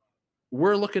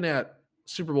 we're looking at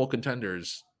Super Bowl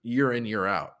contenders year in, year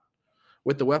out.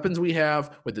 With the weapons we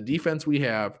have, with the defense we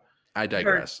have, I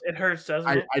digress. It hurts,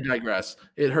 doesn't it? I digress.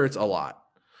 It hurts a lot.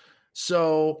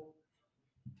 So,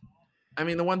 I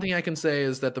mean, the one thing I can say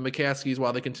is that the McCaskies,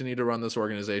 while they continue to run this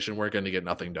organization, we're going to get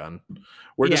nothing done.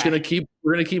 We're just going to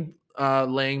keep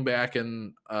laying back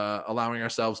and allowing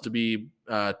ourselves to be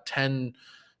 10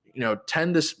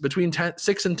 to between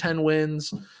 6 and 10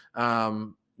 wins.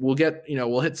 We'll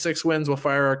hit 6 wins. We'll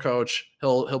fire our coach.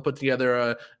 He'll put together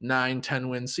a 9-10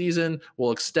 win season.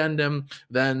 We'll extend him.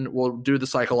 Then we'll do the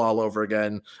cycle all over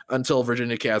again until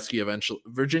Virginia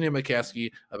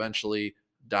McCaskey eventually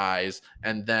dies,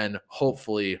 and then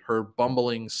hopefully her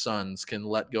bumbling sons can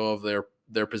let go of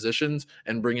their positions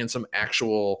and bring in some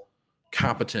actual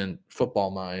competent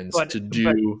football minds to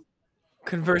do.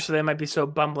 Conversely, they might be so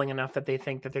bumbling enough that they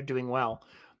think that they're doing well,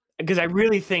 because I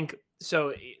really think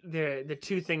so. The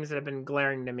two things that have been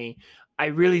glaring to me, I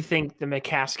really think the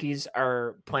McCaskies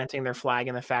are planting their flag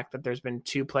in the fact that there's been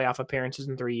 2 playoff appearances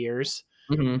in 3 years.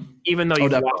 Mm-hmm. Even though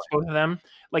you've lost both of them,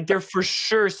 like they're for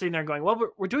sure sitting there going, well,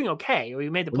 we're doing okay. We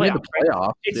made the playoffs.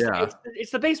 Right?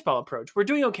 It's the baseball approach. We're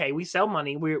doing okay. We sell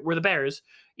money. We're the Bears.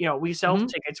 We sell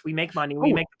tickets. We make money.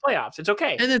 We make the playoffs. It's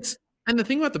okay. And the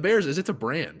thing about the Bears is it's a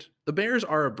brand. The Bears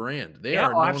are a brand. They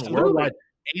are known absolutely. Worldwide.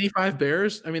 85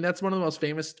 Bears. I mean, that's one of the most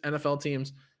famous NFL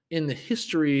teams in the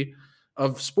history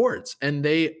of sports, and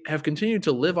they have continued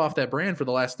to live off that brand for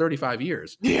the last 35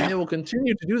 years. Yeah. And they will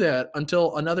continue to do that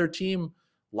until another team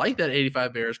like that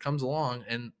 85 Bears comes along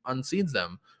and unseats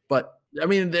them. But I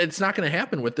mean, it's not going to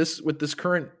happen with this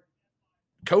current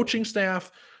coaching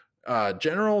staff,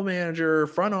 general manager,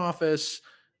 front office,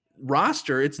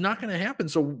 roster. It's not going to happen.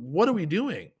 So what are we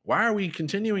doing? Why are we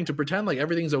continuing to pretend like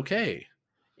everything's okay?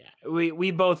 Yeah,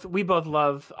 we both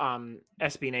love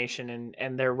SB Nation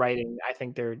and their writing. I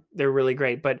think they're really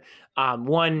great. But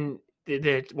one of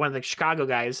the Chicago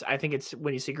guys, I think it's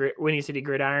Windy City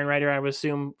Gridiron writer, I would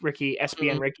assume Ricky,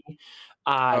 SBN Ricky,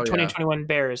 2021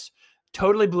 Bears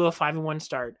totally blew a 5-1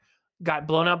 start, got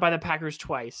blown out by the Packers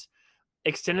twice,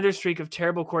 extended their streak of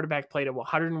terrible quarterback play to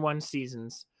 101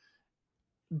 seasons,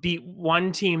 beat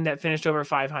one team that finished over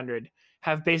 500,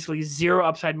 have basically zero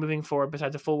upside moving forward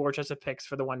besides a full war chest of picks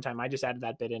for the one time. I just added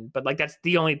that bit in, but like that's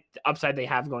the only upside they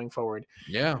have going forward.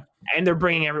 Yeah. And they're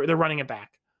running it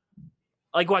back.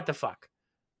 Like, what the fuck?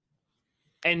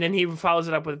 And then he follows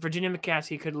it up with Virginia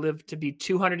McCaskey could live to be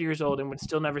 200 years old and would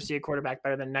still never see a quarterback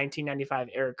better than 1995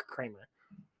 Eric Kramer.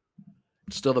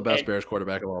 Still the best Bears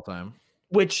quarterback of all time.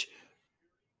 Which,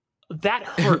 that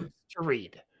hurts to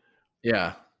read.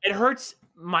 Yeah. It hurts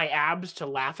my abs to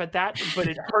laugh at that, but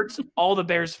it hurts all the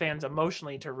Bears fans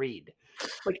emotionally to read.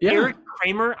 Like, Eric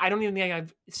Kramer, I don't even think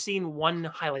I've seen one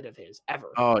highlight of his ever.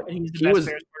 Oh, and he's the best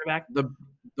Bears quarterback.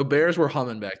 The Bears were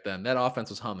humming back then. That offense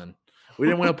was humming. We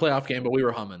didn't win a playoff game, but we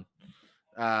were humming.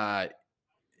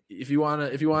 If you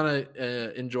wanna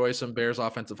enjoy some Bears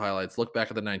offensive highlights, look back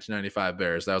at the 1995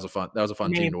 Bears. That was a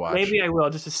fun team to watch. Maybe I will,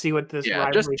 just to see what this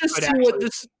rivalry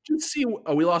see.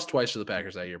 Oh, we lost twice to the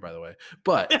Packers that year, by the way.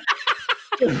 But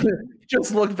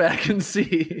just look back and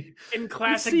see in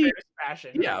classic Bears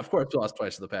fashion. Yeah, of course, we lost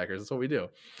twice to the Packers. That's what we do.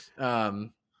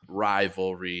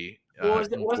 Rivalry.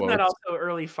 Wasn't that also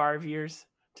early Favre years?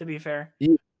 To be fair.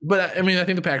 Yeah. But I mean, I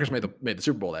think the Packers made the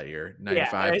Super Bowl that year,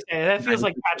 95. Yeah, that feels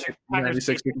like Packers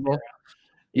 96 Super Bowl.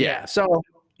 Yeah, so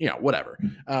whatever.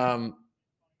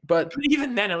 But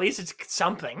even then, at least it's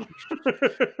something.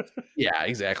 Yeah,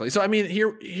 exactly. So I mean,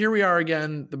 here we are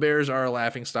again. The Bears are a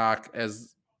laughing stock,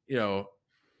 as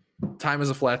time is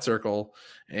a flat circle,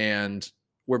 and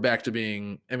we're back to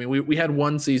being. I mean, we had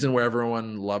one season where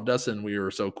everyone loved us, and we were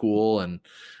so cool, and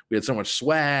we had so much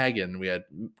swag, and we had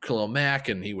Khalil Mack,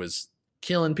 and he was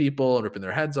killing people and ripping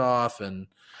their heads off. And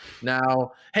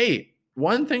now, hey,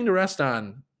 one thing to rest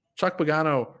on: Chuck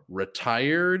Pagano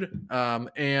retired,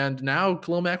 and now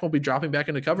Khalil Mack won't be dropping back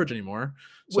into coverage anymore.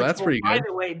 So which that's pretty good. By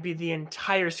the way, be the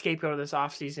entire scapegoat of this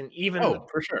offseason,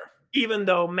 for sure. Even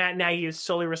though Matt Nagy is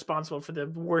solely responsible for the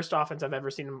worst offense I've ever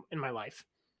seen in my life.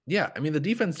 Yeah, I mean, the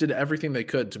defense did everything they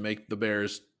could to make the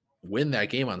Bears win that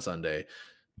game on Sunday.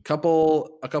 A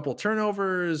couple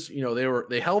turnovers.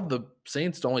 They held the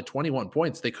Saints to only 21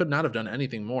 points. They could not have done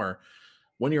anything more.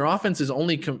 When your offense is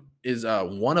only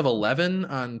 1 of 11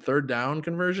 on third down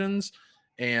conversions,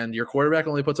 and your quarterback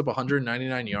only puts up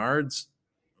 199 yards,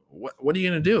 what are you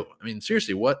going to do? I mean,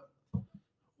 seriously,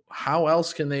 how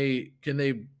else can they?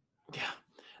 Yeah,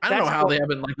 I don't know how they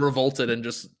haven't revolted and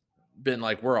just been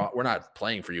like, we're not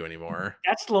playing for you anymore.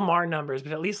 That's Lamar numbers,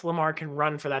 but at least Lamar can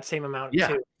run for that same amount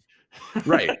too.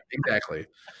 Right, exactly.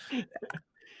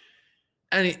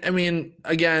 And I mean,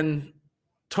 again,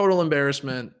 total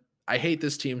embarrassment. I hate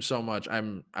this team so much.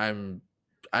 I'm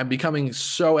becoming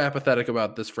so apathetic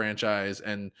about this franchise,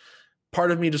 and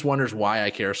part of me just wonders why I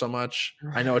care so much.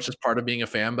 I know it's just part of being a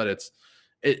fan, but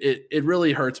it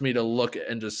really hurts me to look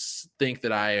and just think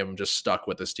that I am just stuck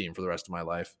with this team for the rest of my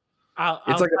life.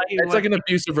 It's like an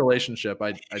abusive relationship.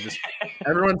 I just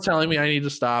everyone's telling me I need to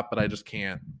stop, but I just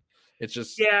can't. It's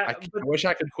just I wish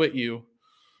I could quit you.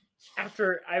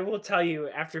 I will tell you,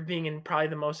 after being in probably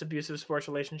the most abusive sports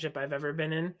relationship I've ever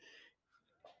been in,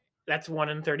 that's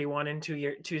 1-31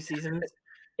 in 2 seasons.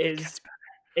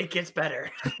 It gets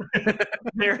better.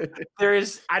 there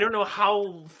is, I don't know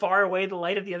how far away the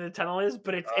light at the end of the tunnel is,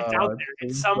 but it's out there.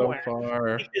 It's somewhere.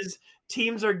 So because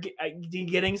teams are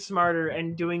getting smarter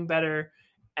and doing better.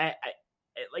 And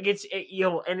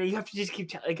you have to just keep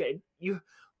the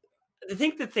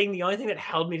only thing that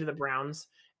held me to the Browns,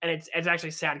 and it's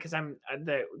actually sad because I'm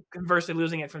conversely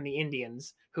losing it from the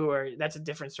Indians, that's a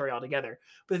different story altogether.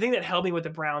 But the thing that held me with the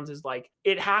Browns is like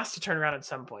it has to turn around at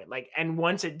some point. Like, and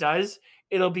once it does,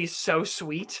 it'll be so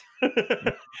sweet.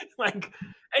 Like,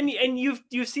 and you've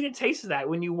seen a taste of that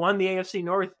when you won the AFC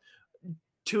North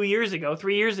 3 years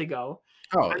ago.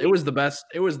 Oh, it was the best.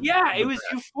 It was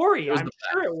euphoria. I'm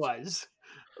sure it was.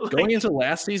 Going into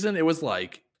last season, it was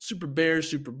like Super Bears,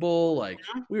 Super Bowl. Like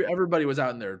everybody was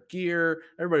out in their gear.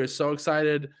 Everybody was so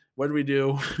excited. What did we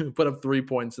do? Put up 3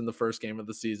 points in the first game of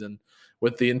the season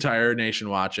with the entire nation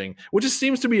watching, which just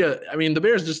seems to be the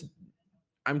Bears just,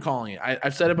 I'm calling it.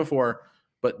 I've said it before,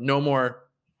 but no more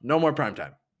prime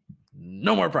time.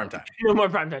 No more prime time. No more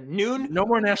prime time. Noon. No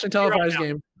more nationally televised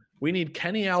game. We need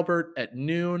Kenny Albert at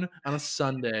noon on a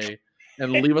Sunday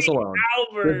and leave us alone.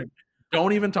 Albert.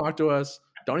 Don't even talk to us.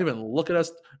 Don't even look at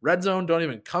us. Red Zone, don't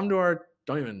even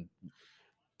don't even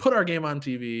put our game on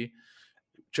TV.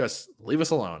 Just leave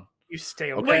us alone. You stay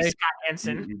away, Scott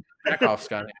Hansen. You back off,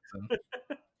 Scott Hansen.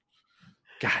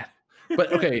 God.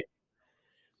 But okay,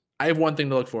 I have one thing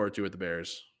to look forward to with the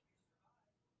Bears.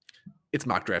 It's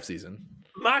mock draft season.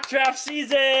 Mock draft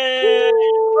season!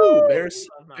 Woo! Bears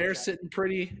sitting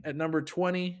pretty at number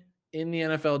 20 in the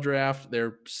NFL draft.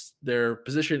 Their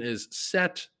position is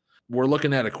set. We're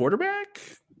looking at a quarterback.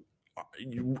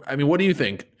 I mean, what do you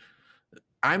think?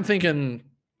 I'm thinking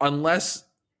unless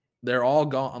they're all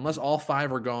gone, unless all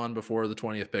 5 are gone before the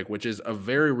 20th pick, which is a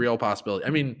very real possibility. I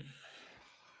mean,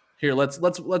 here, let's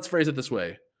phrase it this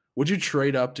way. Would you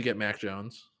trade up to get Mac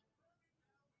Jones?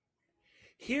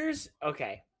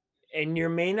 Okay. And you're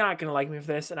not going to like me for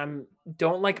this, and I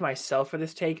don't like myself for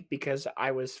this take because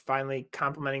I was finally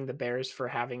complimenting the Bears for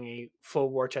having a full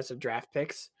war chest of draft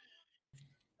picks.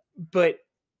 But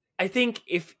I think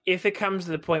if it comes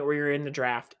to the point where you're in the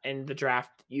draft and the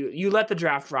draft, you let the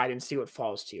draft ride and see what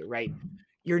falls to you, right?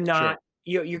 You're not,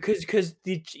 sure. You're because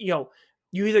you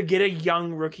either get a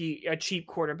young rookie, a cheap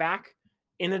quarterback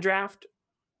in the draft,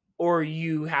 or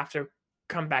you have to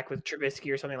come back with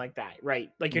Trubisky or something like that, right?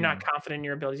 Like you're not confident in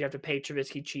your abilities. You have to pay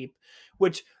Trubisky cheap,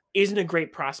 which isn't a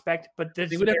great prospect. But I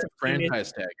think we'd have to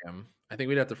franchise tag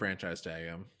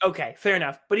him. Okay, fair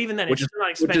enough. But even then, it's still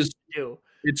not expensive to do.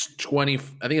 It's 20.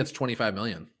 I think it's $25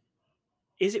 million.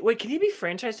 Is it? Wait, can he be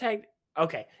franchise tagged?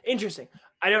 Okay, interesting.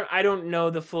 I don't know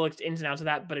the full ins and outs of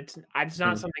that, but it's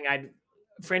not something I'd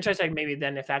franchise tag. Maybe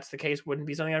then, if that's the case, wouldn't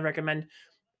be something I'd recommend.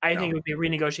 I think it would be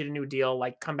renegotiate a new deal,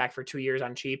 like come back for 2 years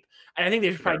on cheap. And I think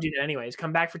they should probably do that anyways.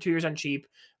 Come back for 2 years on cheap.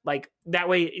 Like that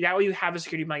way you have a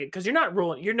security blanket because you're not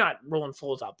rolling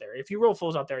Foles out there. If you roll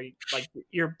Foles out there, like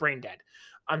you're brain dead.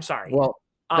 I'm sorry. Well,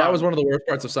 that was one of the worst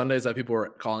parts of Sundays that people were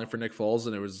calling for Nick Foles,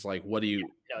 and it was like, what do you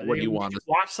want?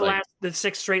 Watch the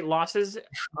 6 straight losses.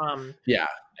 Yeah,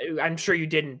 I'm sure you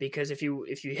didn't because if you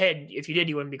did,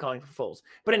 you wouldn't be calling for Foles.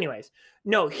 But anyways,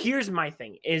 no. Here's my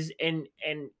thing: is and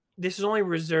this is only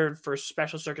reserved for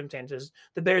special circumstances.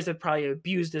 The Bears have probably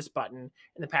abused this button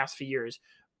in the past few years.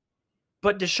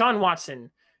 But Deshaun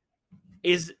Watson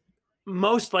is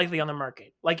most likely on the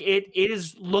market. Like it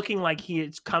is looking like he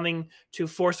is coming to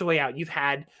force a way out. You've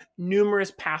had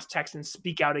numerous past Texans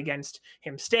speak out against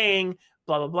him staying,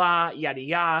 blah, blah, blah, yada,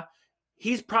 yada.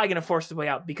 He's probably going to force his way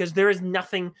out because there is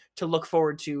nothing to look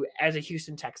forward to as a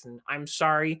Houston Texan. I'm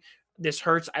sorry. This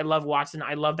hurts. I love Watson.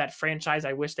 I love that franchise.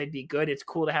 I wish they'd be good. It's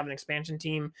cool to have an expansion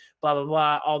team, blah, blah,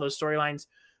 blah, all those storylines.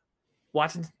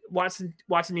 Watson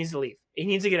needs to leave. He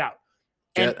needs to get out.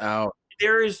 Get out.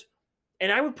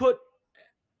 And I would put,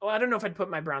 I don't know if I'd put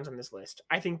my Browns on this list.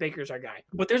 I think Baker's our guy.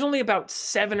 But there's only about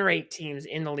 7 or 8 teams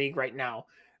in the league right now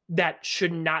that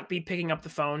should not be picking up the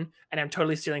phone. And I'm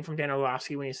totally stealing from Dan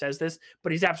Orlovsky when he says this,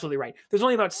 but he's absolutely right. There's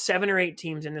only about 7 or 8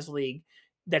 teams in this league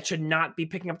that should not be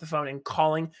picking up the phone and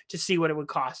calling to see what it would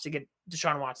cost to get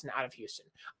Deshaun Watson out of Houston.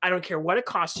 I don't care what it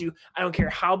costs you. I don't care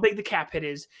how big the cap hit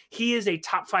is. He is a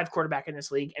top 5 quarterback in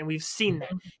this league, and we've seen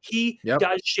that. He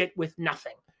does shit with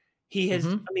nothing. He has,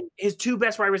 I mean, his two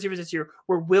best wide receivers this year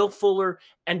were Will Fuller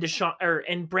and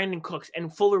and Brandon Cooks,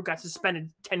 and Fuller got suspended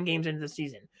 10 games into the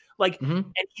season. Like,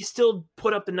 and he still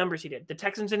put up the numbers he did. The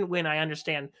Texans didn't win, I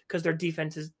understand, because their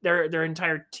defense is their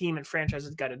entire team and franchise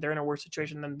is gutted. They're in a worse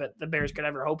situation than the Bears could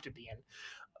ever hope to be in.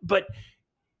 But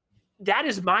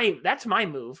that's my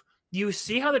move. You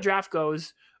see how the draft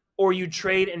goes, or you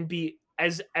trade and be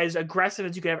as aggressive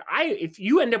as you can have. If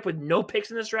you end up with no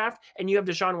picks in this draft and you have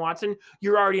Deshaun Watson,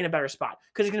 you're already in a better spot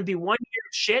because it's going to be 1 year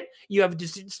of shit. You have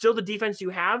still the defense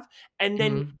you have, and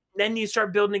then you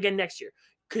start building again next year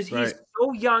because he's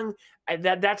so young.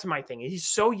 That's my thing. He's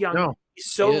so young. No, he's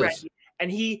so ready,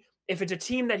 and if it's a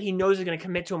team that he knows is going to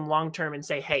commit to him long term and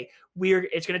say, hey,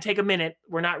 it's going to take a minute.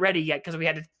 We're not ready yet because we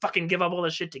had to fucking give up all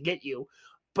this shit to get you.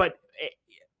 But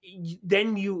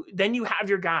then you have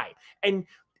your guy. And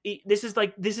this is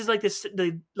like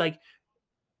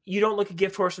you don't look a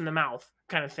gift horse in the mouth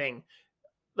kind of thing.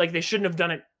 Like they shouldn't have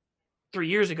done it 3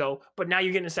 years ago, but now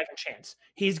you're getting a second chance.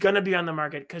 He's going to be on the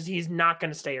market because he's not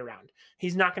going to stay around.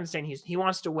 He's not going to stay in Houston. He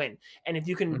wants to win. And if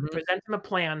you can present him a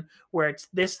plan where it's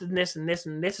this and this and this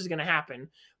and this is going to happen,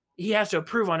 he has to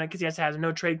approve on it because he has to have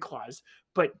no trade clause.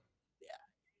 But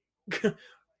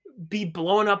be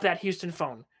blowing up that Houston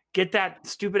phone. Get that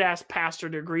stupid ass pastor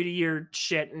to agree to your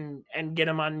shit and get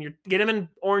him in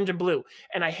orange and blue.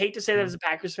 And I hate to say that as a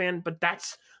Packers fan, but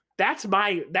that's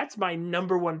my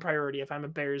number one priority if I'm a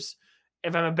Bears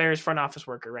front office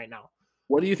worker right now.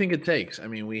 What do you think it takes? I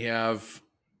mean, we have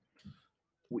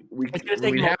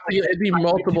it'd be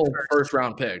multiple first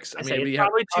round picks. I mean, we have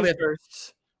probably two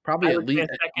firsts, probably at least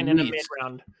a second and a mid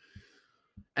round.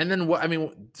 And then what? I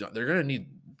mean, they're gonna need.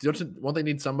 Won't they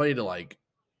need somebody to like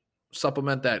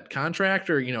supplement that contract,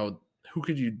 or who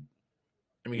could you?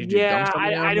 I mean, could you dump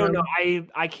somebody I don't know.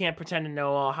 I can't pretend to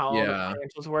know how all the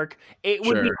financials work. It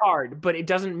would be hard, but it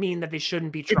doesn't mean that they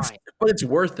shouldn't be trying. But it's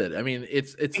worth it. I mean,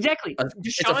 it's exactly.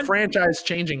 It's a franchise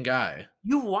changing guy.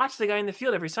 You watch the guy in the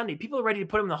field every Sunday. People are ready to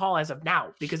put him in the hall as of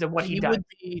now because of what he does.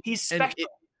 He's special.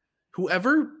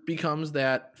 Whoever becomes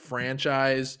that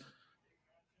franchise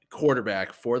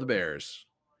quarterback for the Bears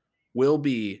will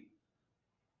be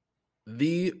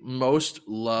the most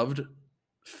loved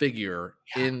figure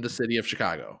in the city of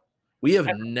Chicago. We have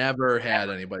never had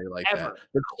anybody like that.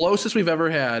 The closest we've ever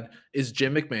had is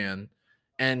Jim McMahon,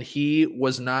 and he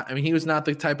was not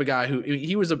the type of guy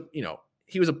he was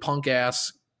a punk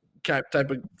ass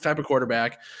type of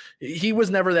quarterback. He was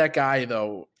never that guy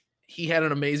though. He had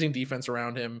an amazing defense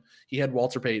around him. He had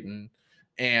Walter Payton,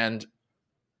 and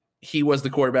he was the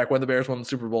quarterback when the Bears won the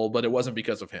Super Bowl, but it wasn't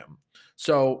because of him.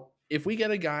 So if we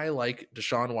get a guy like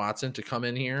Deshaun Watson to come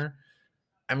in here,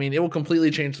 I mean, it will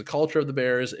completely change the culture of the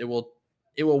Bears. It will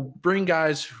bring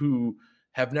guys who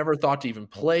have never thought to even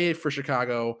play for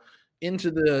Chicago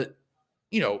into the,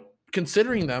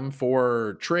 considering them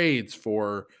for trades,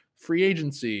 for free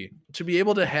agency, to be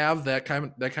able to have that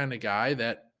kind of guy,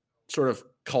 that sort of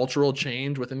cultural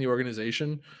change within the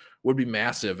organization would be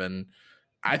massive. And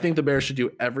I think the Bears should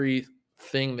do everything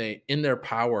in their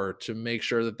power to make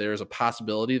sure that there's a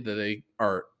possibility that they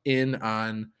are in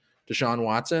on Deshaun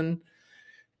Watson,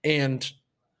 and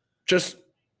just,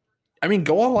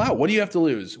 go all out. What do you have to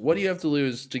lose? What do you have to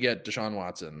lose to get Deshaun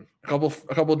Watson? A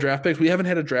couple draft picks. We haven't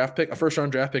had a first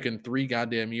round draft pick in 3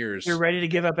 goddamn years. You're ready to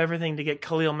give up everything to get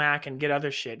Khalil Mack and get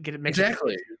other shit.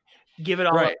 Exactly. Give it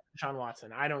all up to Deshaun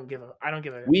Watson. I don't give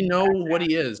a. We know what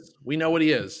he is. We know what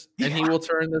he is, and he will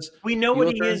turn this. We know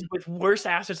what he is with worse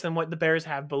assets than what the Bears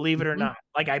have. Believe it or not.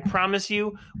 Like, I promise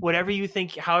you, whatever you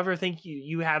think, however think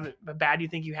you have it, but bad you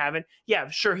think you have it. Yeah,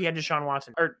 sure. He had Deshaun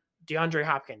Watson or DeAndre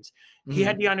Hopkins. He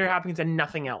had DeAndre Hopkins and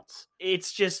nothing else.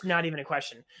 It's just not even a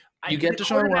question. You get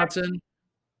Deshaun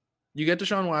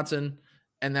Watson,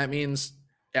 and that means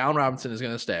Allen Robinson is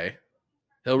going to stay.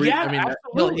 He's going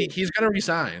to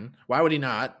resign. Why would he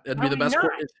not? It'd be the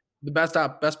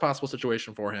best possible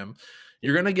situation for him.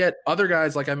 You're going to get other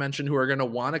guys, like I mentioned, who are going to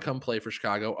want to come play for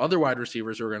Chicago, other wide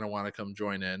receivers who are going to want to come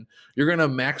join in. You're going to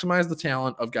maximize the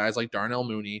talent of guys like Darnell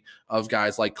Mooney, of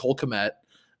guys like Cole Kmet,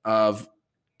 of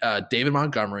David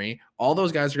Montgomery. All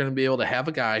those guys are going to be able to have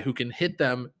a guy who can hit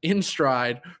them in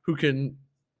stride, who can,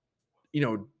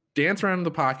 dance around in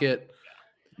the pocket,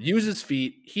 use his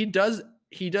feet. He does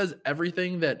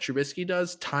everything that Trubisky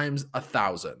does times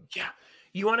 1,000. Yeah.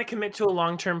 You want to commit to a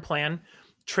long-term plan,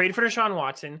 trade for Deshaun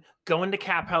Watson, go into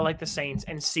cap hell like the Saints,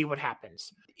 and see what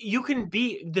happens.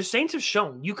 The Saints have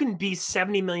shown you can be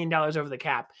 $70 million over the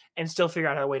cap and still figure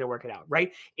out a way to work it out,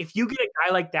 right? If you get a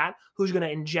guy like that who's going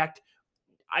to inject,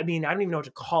 I don't even know what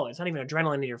to call it. It's not even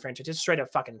adrenaline into your franchise. It's straight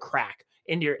up fucking crack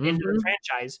into your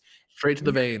franchise. Straight to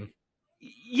the vein.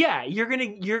 Yeah. You're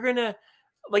going to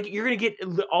like you're gonna get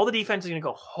all the defense is gonna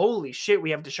go, holy shit,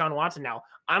 we have Deshaun Watson now.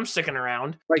 I'm sticking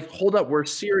around. Like, hold up, we're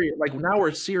serious. Like now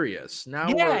we're serious. Now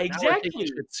we're taking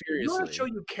shit seriously. You want to show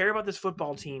you care about this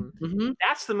football team. Mm-hmm.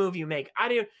 That's the move you make.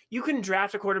 You can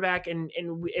draft a quarterback, and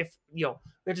if we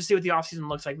have to see what the offseason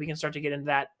looks like. We can start to get into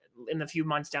that in the few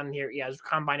months down here. Yeah, as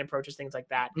combine approaches, things like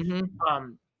that.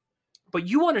 Mm-hmm. But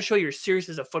you want to show you're serious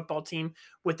as a football team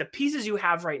with the pieces you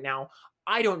have right now.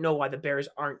 I don't know why the Bears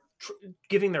aren't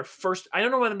giving their first. I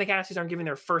don't know why the McCaskies aren't giving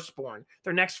their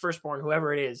next firstborn,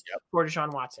 whoever it is, for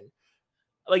Deshaun Watson.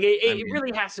 Like it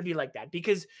really has to be like that,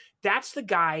 because that's the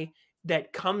guy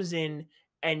that comes in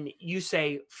and you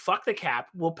say, "Fuck the cap,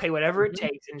 we'll pay whatever it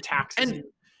takes in taxes." And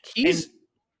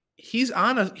he's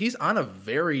on a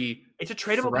very it's a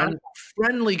tradable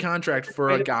friendly contract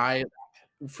for a guy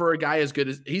as good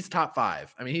as he's top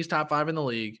 5. I mean, he's top 5 in the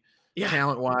league,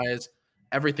 talent wise.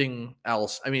 Everything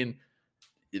else. I mean,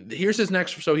 here's his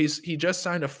next. So he just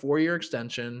signed a 4-year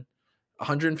extension,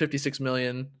 $156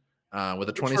 million, with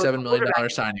a $27 million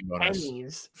signing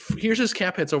bonus. Here's his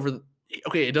cap hits over.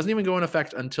 Okay, it doesn't even go in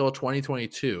effect until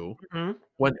 2022,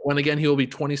 when again he will be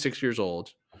 26 years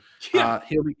old. Yeah.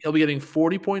 He'll be getting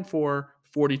 40.4,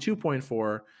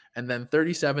 42.4, and then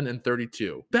 37 and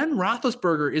 32. Ben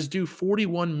Roethlisberger is due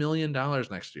 $41 million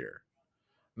next year.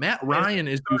 Matt Ryan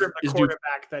is due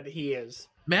quarterback that he is.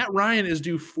 Matt Ryan is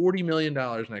due $40 million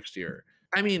next year.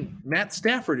 I mean, Matt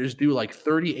Stafford is due like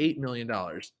 $38 million.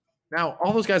 Now,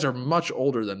 all those guys are much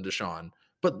older than Deshaun,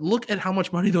 but look at how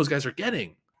much money those guys are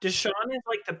getting. Deshaun is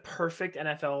like the perfect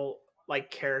NFL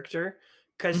like character,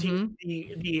 because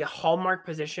he's the hallmark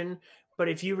position. But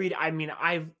if you read, I mean,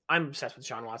 I'm obsessed with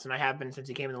Deshaun Watson. I have been since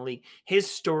he came in the league.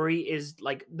 His story is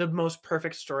like the most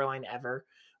perfect storyline ever.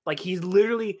 Like he's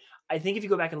literally, I think if you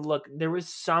go back and look, there was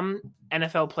some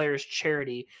NFL player's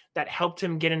charity that helped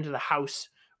him get into the house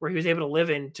where he was able to live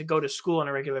in to go to school on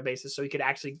a regular basis so he could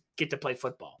actually get to play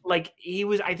football. Like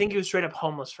I think he was straight up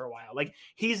homeless for a while. Like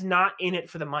he's not in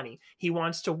it for the money. He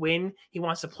wants to win. He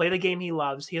wants to play the game he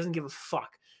loves. He doesn't give a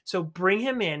fuck. So bring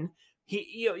him in.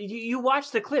 You watch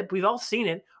the clip. We've all seen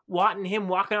it. Watt and him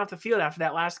walking off the field after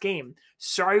that last game.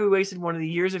 Sorry we wasted one of the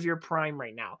years of your prime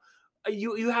right now.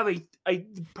 You have a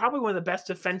probably one of the best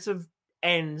defensive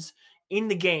ends in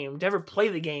the game to ever play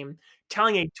the game,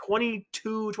 telling a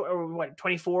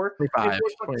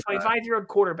 25-year-old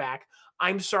quarterback,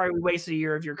 "I'm sorry we wasted a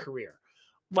year of your career."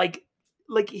 Like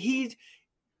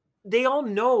they all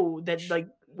know that like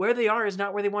where they are is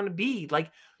not where they want to be. Like,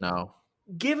 no,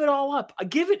 give it all up.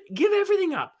 Give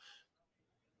everything up.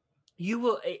 You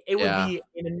will. It would be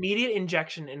an immediate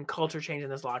injection and culture change in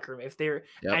this locker room if they're.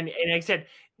 And like I said,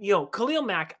 Khalil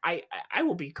Mack. I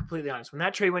will be completely honest. When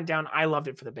that trade went down, I loved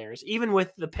it for the Bears, even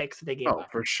with the picks that they gave up. Oh,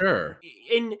 for sure.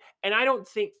 And I don't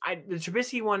think the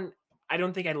Trubisky one. I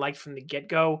don't think I liked from the get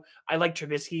go. I liked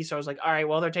Trubisky, so I was like, all right,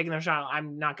 well, they're taking their shot.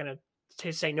 I'm not gonna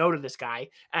say no to this guy.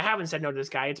 I haven't said no to this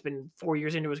guy. It's been 4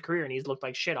 years into his career, and he's looked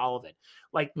like shit all of it.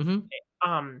 Like,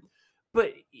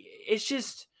 but it's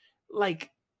just like.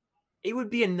 It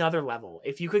would be another level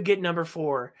if you could get number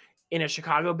 4 in a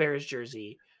Chicago Bears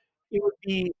jersey.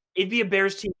 It'd be a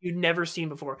Bears team you'd never seen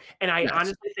before, and I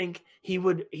honestly think he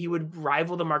would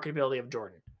rival the marketability of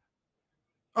Jordan.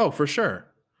 Oh, for sure,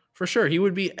 he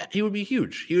would be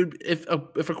huge. He would if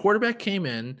a quarterback came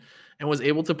in and was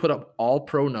able to put up all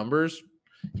pro numbers,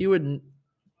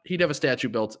 he'd have a statue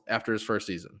built after his first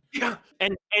season. Yeah,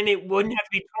 and it wouldn't have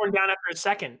to be torn down after a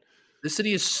second. The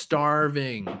city is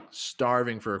starving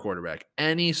for a quarterback.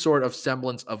 Any sort of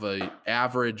semblance of a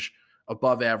average,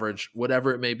 above average,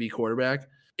 whatever it may be quarterback.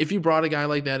 If you brought a guy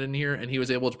like that in here and he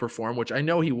was able to perform, which I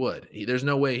know he would, there's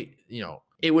no way,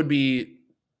 it would be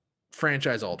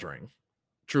franchise altering,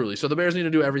 truly. So the Bears need to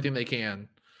do everything they can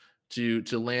to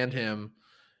land him.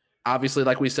 Obviously,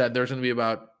 like we said, there's going to be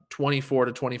about 24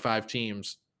 to 25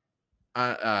 teams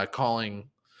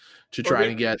calling to try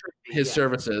to get his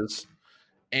services.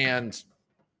 And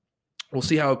we'll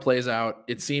see how it plays out.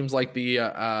 It seems like the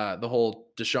whole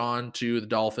Deshaun to the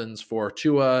Dolphins for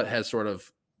Tua has sort of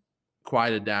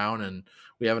quieted down, and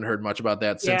we haven't heard much about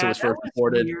that since it was first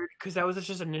reported. Because that was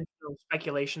just an initial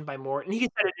speculation by Morton. He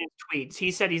said it in his tweets.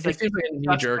 He said he's like, seems like a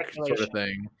knee-jerk sort of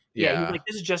thing. Yeah, he's like,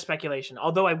 this is just speculation.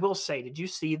 Although I will say, did you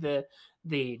see the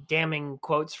damning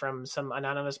quotes from some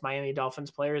anonymous Miami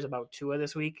Dolphins players about Tua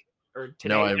this week or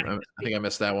today? No, I think I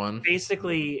missed that one.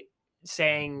 Basically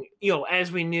saying,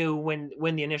 as we knew when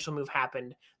the initial move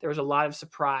happened, there was a lot of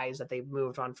surprise that they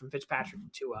moved on from Fitzpatrick to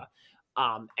Tua.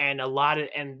 And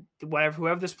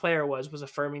whoever this player was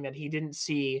affirming that he didn't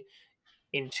see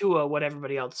in Tua what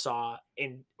everybody else saw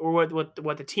or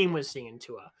what the team was seeing in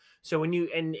Tua. So when you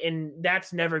and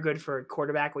that's never good for a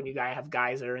quarterback when you have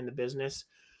guys that are in the business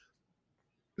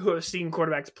who have seen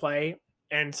quarterbacks play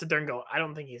and sit there and go, I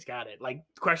don't think he's got it. Like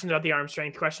questions about the arm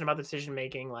strength, question about the decision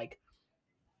making, like.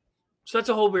 So that's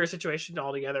a whole weird situation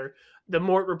altogether. The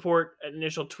Mort report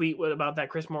initial tweet about that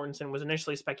Chris Mortensen was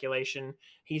initially speculation.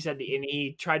 He said, and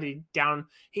he tried to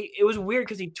it was weird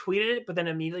because he tweeted it, but then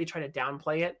immediately tried to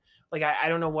downplay it. Like, I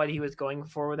don't know what he was going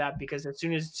for with that, because as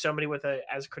soon as somebody with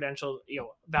as credentials,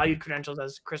 valued credentials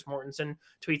as Chris Mortensen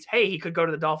tweets, hey, he could go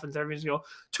to the Dolphins, everybody's going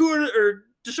to go, or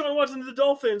Deshaun Watson to the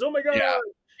Dolphins. Oh my God. Yeah,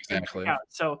 exactly.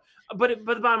 So, but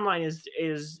the bottom line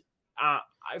is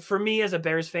for me as a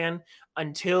Bears fan,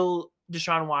 until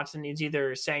Deshaun Watson is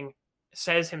either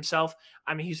says himself,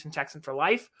 I'm a Houston Texan for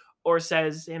life, or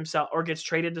says himself, or gets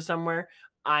traded to somewhere,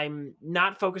 I'm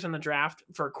not focused on the draft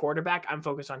for a quarterback. I'm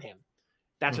focused on him.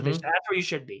 That's what that's where you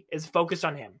should be, is focused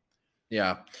on him.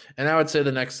 Yeah. And I would say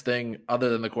the next thing other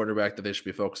than the quarterback that they should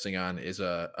be focusing on is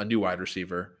a new wide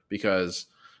receiver, because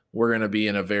we're going to be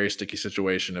in a very sticky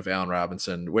situation if Allen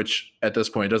Robinson, which at this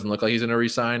point doesn't look like he's going to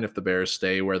resign if the Bears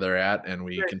stay where they're at and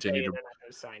we continue to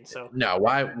resign. So no,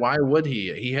 why would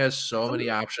he? He has so many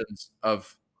options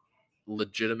of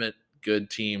legitimate good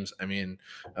teams. I mean,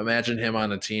 imagine him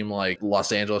on a team like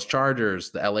Los Angeles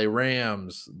Chargers, the LA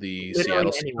Rams, the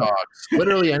Seattle Seahawks,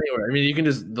 literally anywhere. I mean,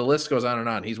 the list goes on and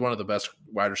on. He's one of the best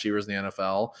wide receivers in the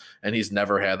NFL, and he's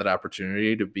never had that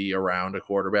opportunity to be around a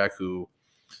quarterback who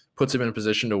puts him in a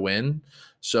position to win.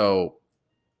 So,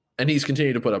 and he's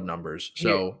continued to put up numbers.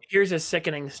 So here's a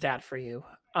sickening stat for you.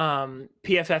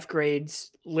 PFF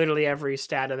grades literally every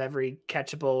stat of every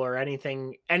catchable or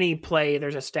anything, any play.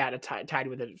 There's a stat tied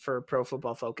with it for Pro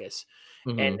Football Focus.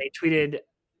 And they tweeted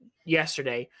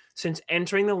yesterday, since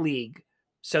entering the league,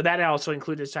 so that also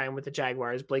included his time with the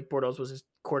Jaguars. Blake Bortles was his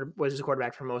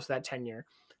quarterback for most of that tenure.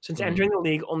 Since entering the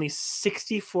league, only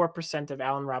 64% of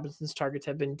Allen Robinson's targets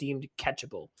have been deemed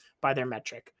catchable by their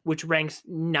metric, which ranks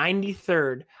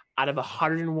 93rd out of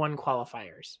 101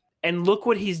 qualifiers. And look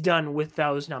what he's done with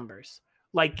those numbers.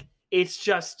 Like, it's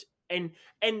just he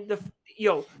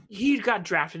got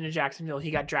drafted into Jacksonville.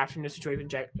 He got drafted into a situation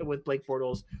with Blake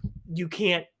Bortles. You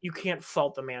can't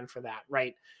fault the man for that,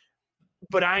 right?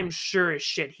 But I'm sure as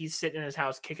shit he's sitting in his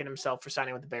house kicking himself for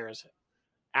signing with the Bears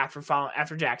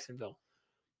after Jacksonville.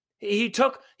 He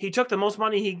took the most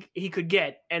money he could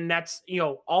get, and that's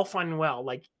all fine and well.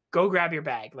 Like, go grab your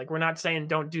bag. Like, we're not saying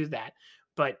don't do that,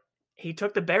 but he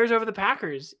took the Bears over the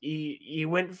Packers. He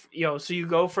went, so you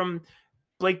go from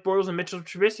Blake Bortles and Mitchell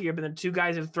Trubisky have been the two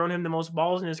guys who have thrown him the most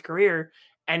balls in his career,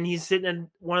 and he's sitting in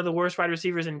one of the worst wide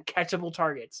receivers in catchable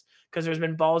targets, because there's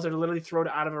been balls that are literally thrown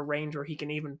out of a range where he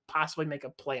can even possibly make a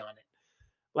play on it.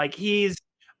 Like,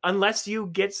 unless you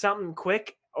get something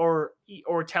quick or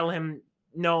tell him,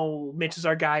 no, Mitch is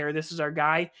our guy or this is our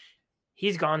guy,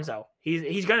 he's gonzo.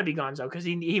 He's going to be gonzo because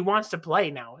he wants to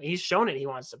play now. He's shown it. He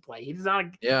wants to play. He's not.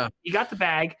 Yeah. He got the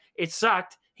bag. It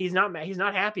sucked. He's not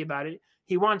happy about it.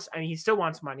 He still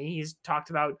wants money. He's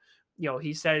talked about,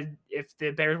 he said if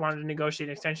the Bears wanted to negotiate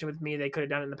an extension with me, they could have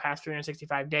done it in the past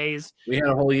 365 days. We had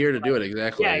a whole year to do it.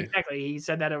 Exactly. Yeah, exactly. He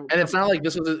said that. And it's not like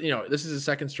this was, this is his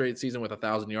second straight season with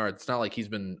 1,000 yards. It's not like he's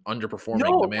been underperforming.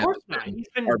 No, the man, of course not. He's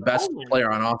been our best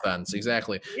player on offense.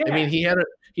 Exactly. Yeah. I mean, he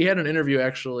had an interview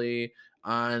actually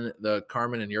on the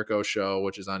Carmen and Yurko show,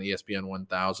 which is on ESPN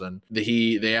 1000.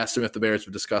 They asked him if the Bears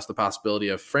would discuss the possibility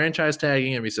of franchise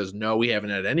tagging him. He says, no, we haven't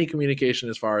had any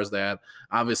communication as far as that.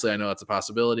 Obviously, I know that's a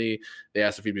possibility. They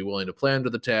asked if he'd be willing to play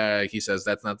under the tag. He says,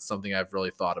 that's not something I've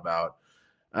really thought about.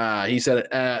 He said,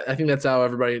 I think that's how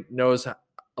everybody knows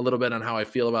a little bit on how I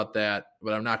feel about that,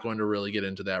 but I'm not going to really get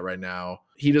into that right now.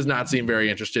 He does not seem very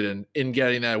interested in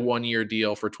getting that 1-year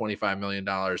deal for $25 million.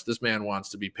 This man wants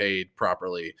to be paid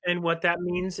properly. And what that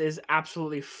means is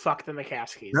absolutely fuck the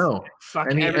McCaskies. No. Fuck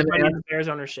everybody in the Bears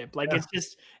ownership. Like,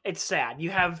 it's sad. You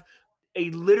have a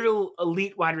literal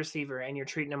elite wide receiver and you're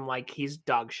treating him like he's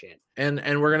dog shit. And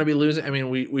we're going to be losing. I mean,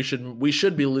 we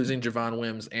should be losing Javon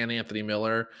Wims and Anthony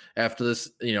Miller after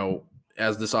this,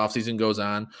 as this offseason goes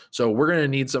on. So we're going to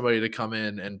need somebody to come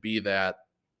in and be that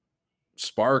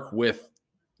spark with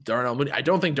Darnell Mooney. I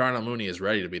don't think Darnell Mooney is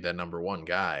ready to be that number one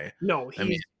guy. No,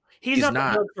 he's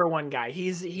not built for one guy.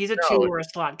 He's a two or a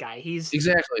slot guy.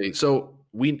 Exactly. So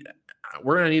we're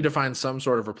going to need to find some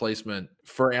sort of replacement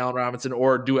for Allen Robinson,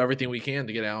 or do everything we can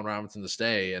to get Allen Robinson to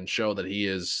stay and show that he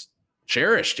is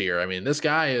cherished here. I mean, this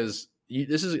is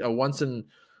a once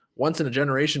in a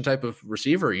generation type of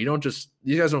receiver.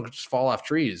 These guys don't just fall off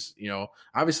trees.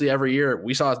 Obviously every year,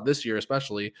 we saw this year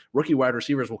especially, rookie wide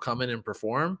receivers will come in and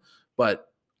perform, but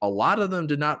a lot of them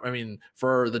did not. I mean,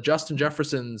 for the Justin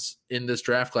Jeffersons in this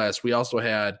draft class, we also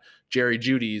had Jerry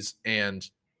Jeudy's and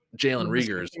Jalen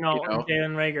Reagor's.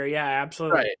 Jalen Reagor, yeah,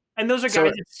 absolutely. Right. And those are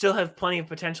guys that still have plenty of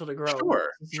potential to grow.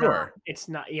 Sure. It's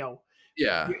not,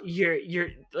 yeah. You're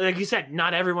like you said,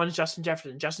 not everyone's Justin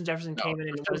Jefferson. Justin Jefferson came in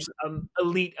and was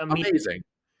elite.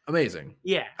 Amazing.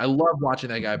 Yeah. I love watching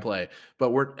that guy play.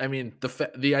 But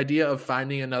the idea of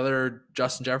finding another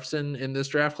Justin Jefferson in this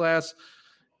draft class,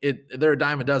 they're a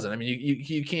dime a dozen. I mean,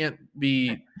 you can't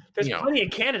be. There's plenty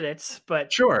of candidates,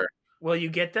 but sure. Will you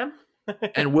get them?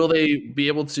 And will they be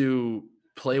able to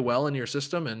play well in your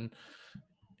system? And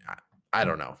I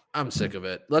don't know. I'm sick of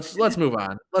it. Let's move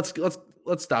on. Let's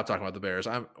stop talking about the Bears.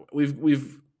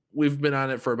 We've been on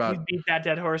it for about. We beat that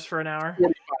dead horse for an hour.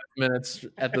 45 minutes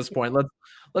at this point.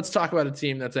 Let's talk about a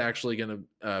team that's actually going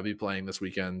to be playing this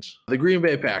weekend. The Green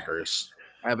Bay Packers.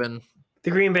 Evan. The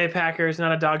Green Bay Packers,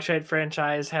 not a dog shit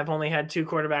franchise, have only had 2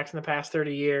 quarterbacks in the past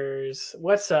 30 years.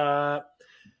 What's up?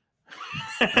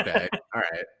 Okay. All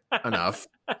right. Enough.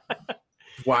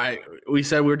 Why? We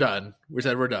said we're done.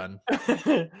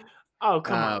 Oh,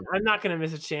 come on. I'm not going to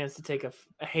miss a chance to take a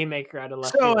haymaker out of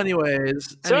left field.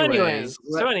 Anyways,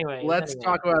 let's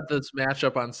talk about this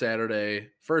matchup on Saturday.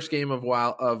 First game of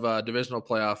divisional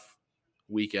playoff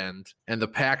weekend. And the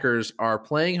Packers are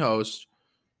playing host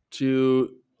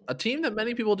to a team that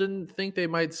many people didn't think they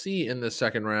might see in this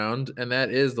second round, and that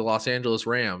is the Los Angeles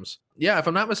Rams. Yeah, if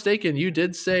I'm not mistaken, you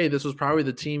did say this was probably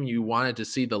the team you wanted to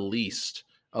see the least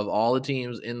of all the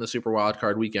teams in the Super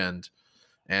Wildcard weekend.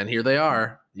 And here they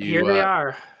are. They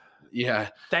are. Yeah.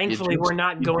 Thankfully, we're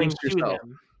not going to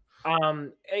them.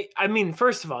 I mean,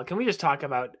 first of all, can we just talk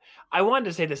about – I wanted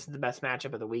to say this is the best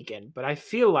matchup of the weekend, but I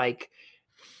feel like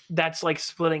that's like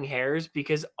splitting hairs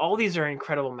because all these are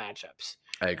incredible matchups.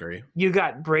 I agree. You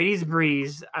got Brady's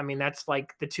Breeze. I mean, that's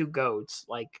like the 2 GOATs.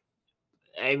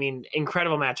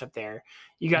 Incredible matchup there.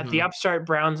 You got the upstart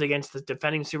Browns against the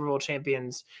defending Super Bowl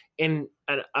champions in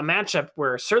a matchup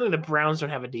where certainly the Browns don't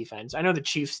have a defense. I know the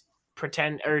Chiefs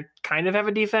pretend or kind of have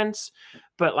a defense,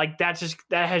 but like that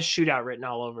has shootout written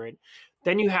all over it.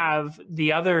 Then you have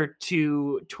the other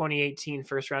 2 2018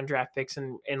 first round draft picks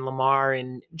in Lamar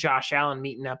and Josh Allen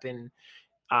meeting up in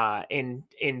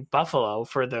Buffalo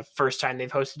for the first time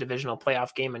they've hosted a divisional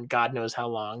playoff game in God knows how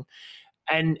long.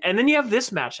 And then you have this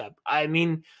matchup. I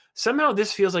mean, somehow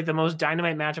this feels like the most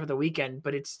dynamite matchup of the weekend,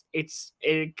 but it's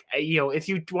if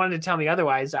you wanted to tell me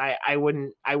otherwise, I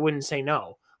wouldn't say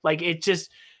no. Like the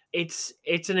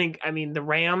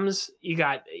Rams, you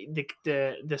got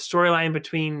the storyline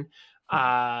between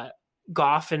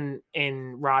Goff and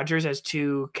Rodgers as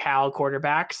 2 Cal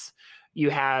quarterbacks. You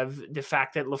have the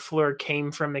fact that LaFleur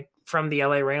came from the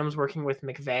LA Rams working with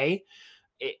McVay.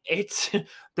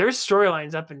 There's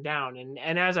storylines up and down,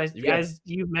 and as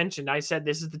you mentioned, I said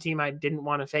this is the team I didn't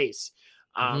want to face.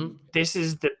 This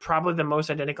is probably the most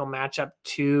identical matchup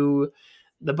to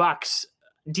the Bucs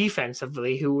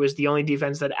defensively, who was the only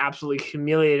defense that absolutely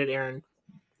humiliated Aaron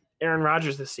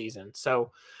Rodgers this season.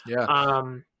 So yeah.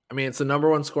 I mean, it's the number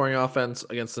 1 scoring offense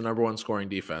against the number 1 scoring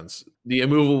defense. The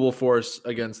immovable force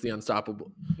against the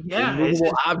unstoppable. Yeah, the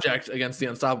immovable object against the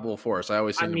unstoppable force. I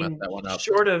always seem to mess that one up.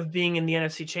 Short of being in the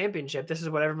NFC Championship, this is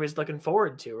what everybody's looking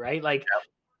forward to, right? Like,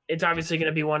 It's obviously going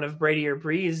to be one of Brady or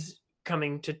Breeze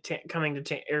coming to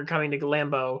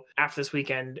Lambeau after this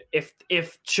weekend. If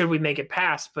should we make it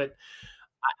past, but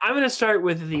I'm going to start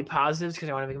with the positives because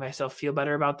I want to make myself feel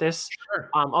better about this. Sure.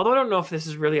 Although I don't know if this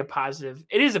is really a positive.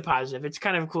 It is a positive. It's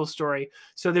kind of a cool story.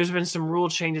 So there's been some rule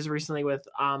changes recently with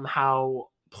how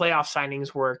playoff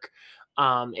signings work.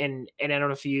 And I don't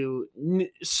know if you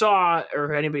saw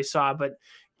or anybody saw, but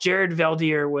Jared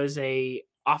Veldheer was a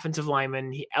offensive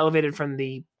lineman. He elevated from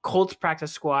the Colts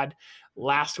practice squad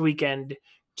last weekend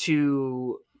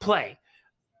to play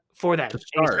for them. And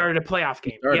he started a playoff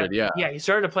game. He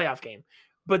started a playoff game.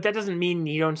 But that doesn't mean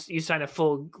you sign a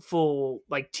full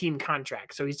like team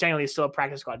contract. So he's technically still a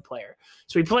practice squad player.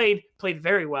 So he played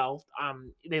very well.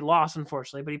 They lost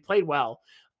unfortunately, but he played well.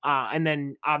 And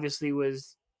then obviously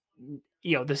was,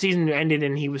 the season ended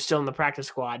and he was still in the practice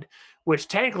squad, which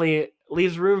technically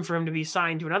leaves room for him to be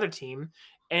signed to another team.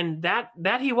 And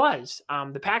that he was.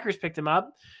 The Packers picked him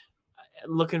up,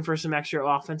 looking for some extra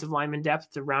offensive lineman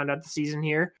depth to round out the season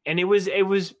here. And it was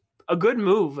a good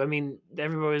move. I mean,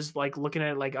 everybody was like looking at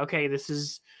it like, okay, this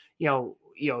is, you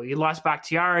lost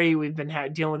Bakhtiari. We've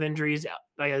been dealing with injuries.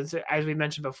 Like as we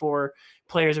mentioned before,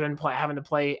 players have been having to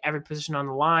play every position on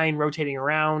the line, rotating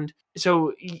around.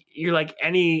 So you're like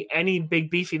any big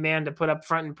beefy man to put up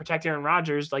front and protect Aaron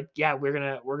Rodgers. Like, yeah, we're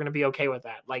gonna be okay with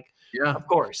that. Like, yeah, of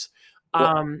course. Well,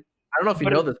 I don't know if you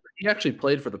know this, but he actually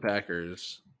played for the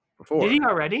Packers before. Did he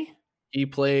already? He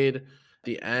played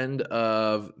the end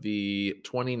of the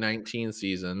 2019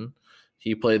 season.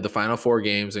 He played the final 4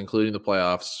 games, including the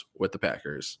playoffs with the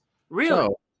Packers. Really?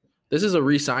 So this is a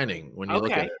re-signing when you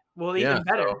look at it. Well, even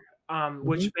better.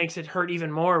 Which makes it hurt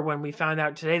even more when we found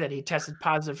out today that he tested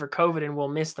positive for COVID and will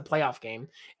miss the playoff game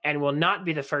and will not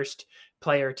be the first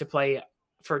player to play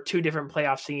for 2 different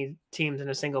playoff teams in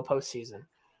a single postseason.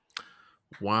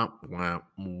 Wow.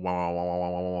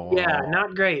 Yeah,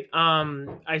 not great.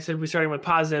 I said we're starting with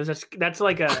positives. That's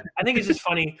like I think it's just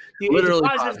funny. Literally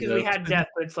it's positive because we had death,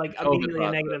 but it's like immediately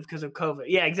a negative because of COVID.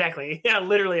 Yeah, exactly. Yeah,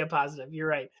 literally a positive. You're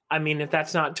right. I mean, if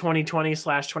that's not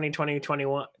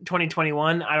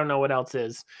 2020/2021, I don't know what else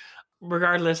is.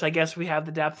 Regardless, I guess we have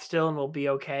the depth still and we'll be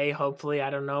okay. Hopefully, I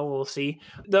don't know. We'll see.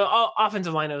 The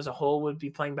offensive line as a whole would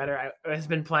be playing better. Has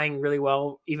been playing really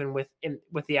well, even with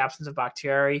the absence of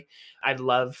Bakhtiari. I'd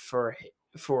love for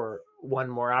one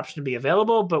more option to be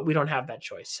available, but we don't have that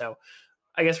choice. So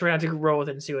I guess we're going to have to roll with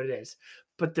it and see what it is.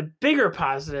 But the bigger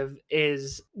positive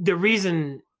is the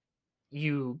reason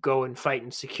you go and fight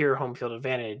and secure home field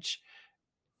advantage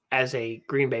as a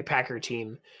Green Bay Packer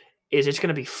team is it's going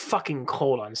to be fucking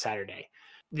cold on Saturday.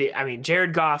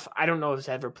 Jared Goff, I don't know if he's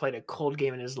ever played a cold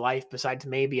game in his life besides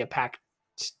maybe a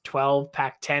Pac-12,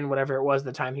 Pac-10, whatever it was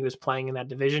the time he was playing in that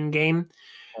division game.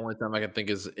 Only time I can think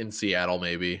is in Seattle,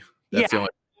 maybe. That's the only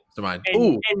to mind.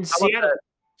 And Seattle.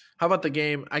 How about the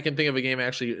game? I can think of a game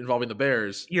actually involving the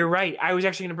Bears. You're right. I was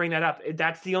actually going to bring that up.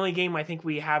 That's the only game I think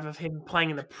we have of him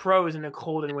playing in the pros in a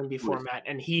cold and windy format,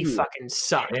 and he fucking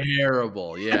sucked.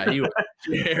 Terrible. Yeah, he was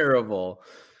terrible.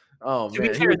 Oh, to be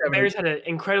fair, the Bears had an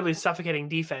incredibly suffocating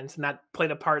defense, and that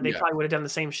played a part. They probably would have done the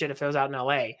same shit if it was out in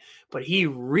LA, but he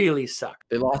really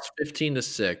sucked. They lost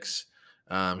 15-6.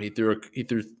 He threw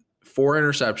 4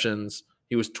 interceptions.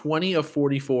 He was 20 of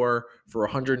 44 for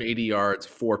 180 yards,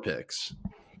 4 picks.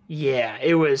 Yeah,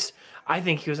 it was. I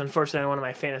think he was unfortunately on one of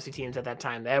my fantasy teams at that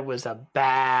time. That was a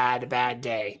bad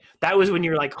day. That was when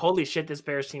you're like, holy shit, this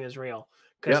Bears team is real.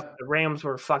 Because the Rams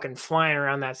were fucking flying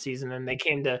around that season, and they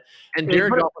came to – and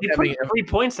Jared Goff put 3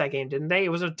 points that game, didn't they? It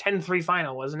was a 10-3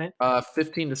 final, wasn't it?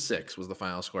 15-6 was the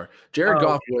final score. Jared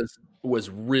Goff was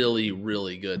really,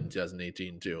 really good in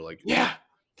 2018 too.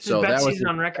 So that was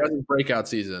on record. That was his breakout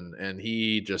season, and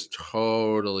he just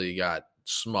totally got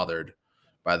smothered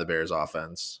by the Bears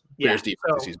offense. Bears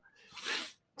defense.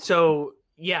 So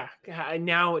yeah,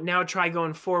 now try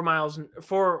going 4 hours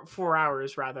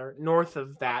rather north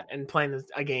of that and playing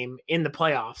a game in the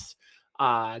playoffs.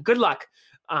 Good luck.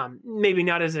 Maybe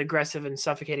not as aggressive and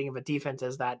suffocating of a defense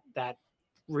as that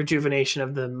rejuvenation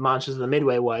of the Monsters of the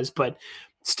Midway was, but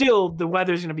still the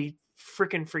weather's going to be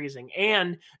freaking freezing.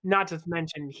 And not to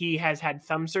mention he has had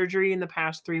thumb surgery in the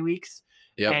past 3 weeks.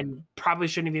 Yep. And probably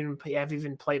shouldn't have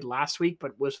even played last week,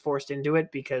 but was forced into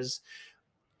it because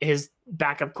his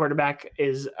backup quarterback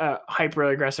is a hyper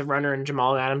aggressive runner and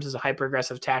Jamal Adams is a hyper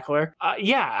aggressive tackler. I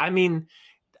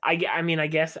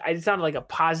guess it's not like a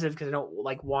positive because I don't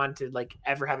want to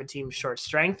ever have a team short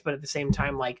strength, but at the same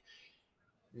time,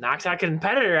 knocks out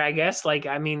competitor, I guess.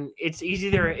 It's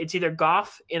either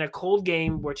Goff in a cold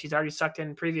game, which he's already sucked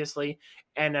in previously,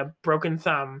 and a broken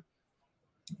thumb,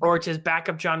 or it's his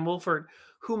backup John Wolford,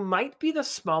 who might be the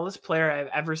smallest player I've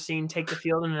ever seen take the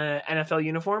field in an NFL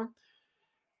uniform.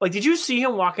 Did you see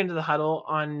him walk into the huddle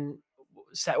on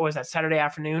Saturday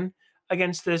afternoon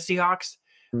against the Seahawks?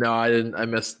 No, I didn't. I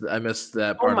missed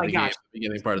that part of the game, the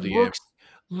beginning part of the game.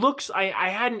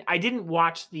 I didn't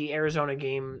watch the Arizona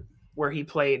game where he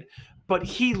played, but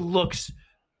he's listed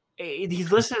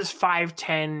as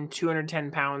 5'10",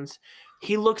 210 pounds.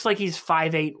 He looks like he's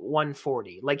 5'8",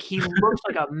 140. He looks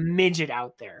like a midget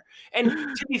out there. And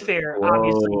to be fair,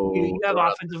 obviously, you have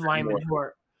offensive linemen who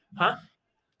are – huh?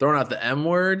 Throwing out the M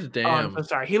word? Damn. Oh, I'm so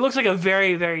sorry. He looks like a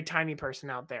very, very tiny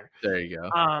person out there. There you go.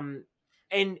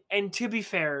 And to be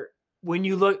fair, when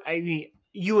you look –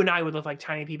 you and I would look like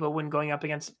tiny people when going up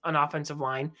against an offensive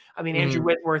line. Andrew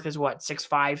Whitworth is what,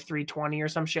 6'5", 320 or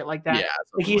some shit like that. Yeah,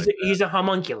 he's a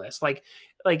homunculus.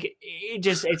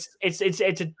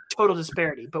 It's a total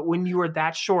disparity. But when you are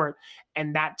that short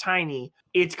and that tiny,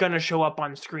 it's gonna show up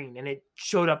on screen, and it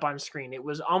showed up on screen. It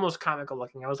was almost comical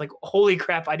looking. I was like, holy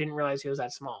crap! I didn't realize he was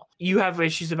that small. You have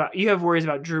worries about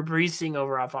Drew Brees seeing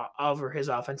over his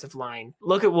offensive line.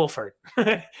 Look at Wolford.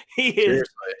 He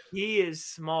is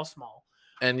small.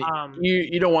 And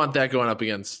you don't want that going up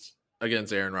against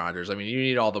Aaron Rodgers. You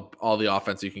need all the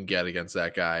offense you can get against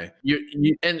that guy.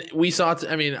 And we saw it.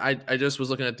 I just was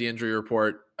looking at the injury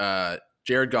report.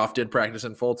 Jared Goff did practice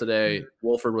in full today.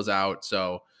 Wolford was out,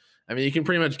 so I mean, you can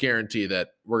pretty much guarantee that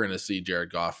we're going to see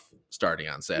Jared Goff starting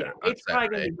on Saturday. Yeah, it's probably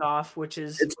going to be Goff, which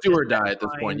is it's do or die at this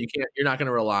point. You're not going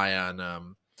to rely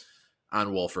on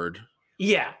Wolford.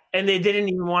 Yeah, and they didn't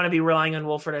even want to be relying on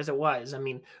Wolford as it was. I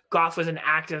mean, Goff was an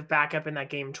active backup in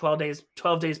that game 12 days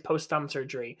post thumb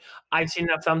surgery. I've seen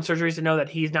enough thumb surgeries to know that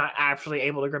he's not actually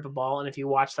able to grip a ball, and if you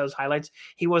watch those highlights,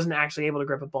 he wasn't actually able to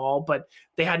grip a ball, but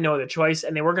they had no other choice,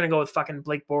 and they were going to go with fucking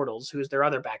Blake Bortles, who's their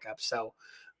other backup. So,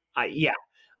 yeah.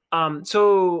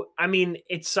 So, I mean,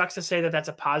 it sucks to say that that's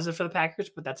a positive for the Packers,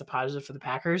 but that's a positive for the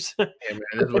Packers. Yeah, man,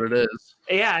 it is what it is.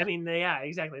 Yeah, I mean, yeah,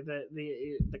 exactly.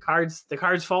 The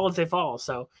cards fall as they fall.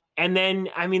 So, and then,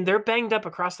 I mean, they're banged up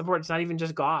across the board. It's not even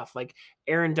just Goff. Like,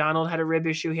 Aaron Donald had a rib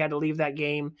issue. He had to leave that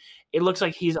game. It looks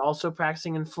like he's also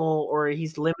practicing in full, or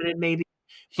he's limited maybe.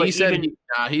 He said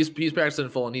he's practicing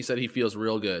in full, and he said he feels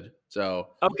real good. So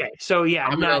okay, so yeah,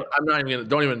 I'm not even gonna.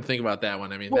 Don't even think about that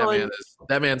one. I mean,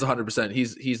 that man's 100%.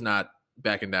 He's not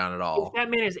backing down at all. If that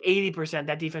man is 80%,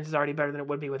 that defense is already better than it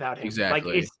would be without him.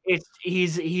 Exactly. Like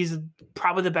he's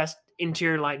probably the best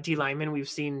interior D lineman we've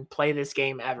seen play this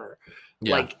game ever.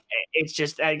 Yeah. Like it's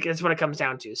just that's what it comes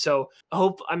down to. So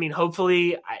hopefully,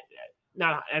 hopefully.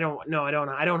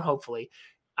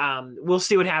 We'll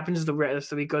see what happens as the rest of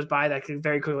the week goes by. That could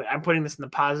very quickly, I'm putting this in the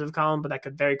positive column, but that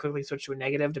could very quickly switch to a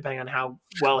negative depending on how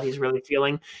well he's really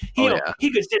feeling. He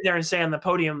could sit there and say on the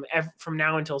podium from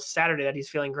now until Saturday that he's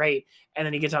feeling great, and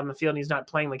then he gets out on the field and he's not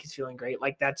playing like he's feeling great.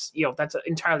 Like that's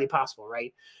entirely possible,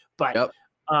 right? But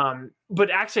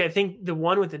but actually, I think the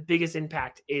one with the biggest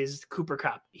impact is Cooper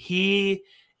Kupp. He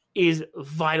is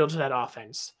vital to that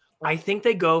offense. I think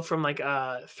they go from like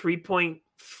a 3.5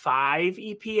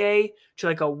 EPA to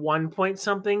like a 1 point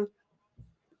something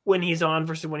when he's on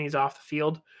versus when he's off the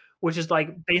field, which is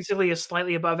like basically a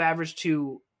slightly above average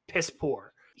to piss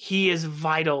poor. He is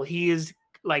vital. He is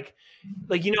like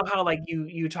you know how like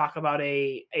you talk about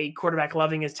a quarterback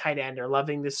loving his tight end or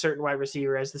loving this certain wide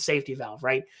receiver as the safety valve,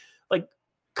 right? Like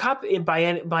Kupp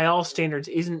by all standards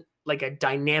isn't like a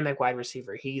dynamic wide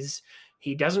receiver. He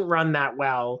doesn't run that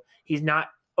well. He's not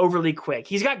overly quick.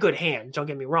 He's got good hands, don't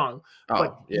get me wrong.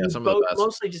 But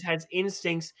mostly just has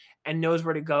instincts and knows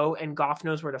where to go, and Goff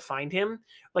knows where to find him.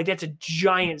 Like that's a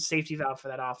giant safety valve for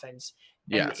that offense.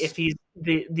 And if he's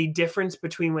the difference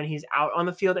between when he's out on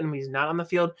the field and when he's not on the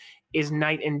field is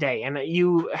night and day. And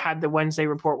you had the Wednesday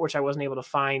report, which I wasn't able to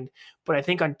find, but I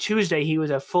think on Tuesday he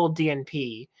was a full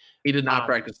DNP. He did not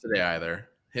practice today either.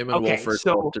 Him and Wolford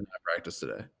did not practice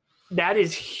today. That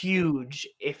is huge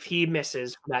if he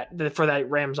misses for that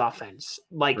Rams offense.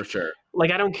 Like for sure.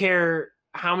 Like I don't care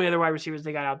how many other wide receivers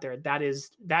they got out there. That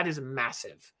is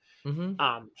massive.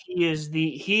 Mm-hmm. He is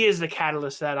the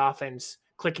catalyst to that offense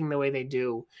clicking the way they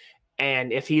do.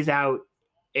 And if he's out,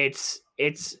 it's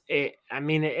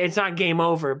not game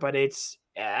over, but it's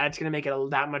going to make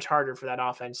it that much harder for that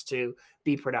offense to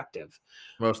be productive.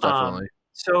 Most definitely.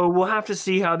 So we'll have to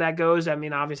see how that goes. I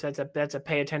mean, obviously that's a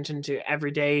pay attention to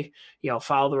every day,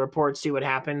 follow the reports, see what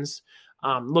happens.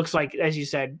 Looks like, as you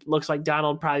said,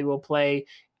 Donald probably will play.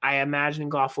 I imagine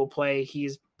Goff will play.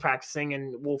 He's practicing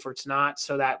and Wolford's not.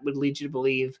 So that would lead you to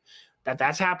believe that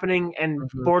that's happening. And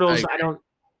Bortles,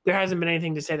 there hasn't been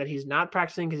anything to say that he's not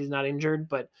practicing because he's not injured,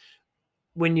 but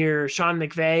when you're Sean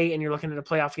McVay and you're looking at a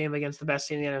playoff game against the best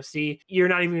team in the NFC, you're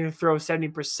not even going to throw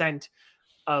 70%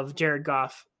 of Jared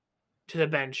Goff to the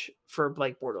bench for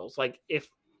Blake Bortles. Like if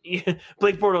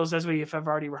Blake Bortles, as I've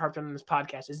already harped on this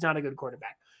podcast, is not a good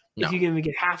quarterback. No. If you can even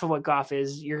get half of what Goff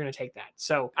is, you're going to take that.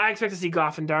 So I expect to see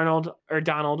Goff and Donald,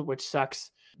 which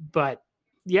sucks. But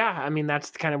yeah, I mean, that's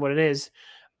kind of what it is.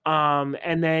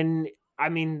 And then, I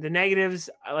mean, the negatives,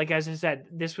 like, as I said,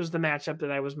 this was the matchup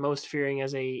that I was most fearing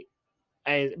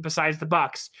besides the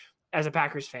Bucs as a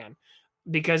Packers fan,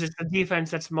 because it's the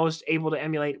defense that's most able to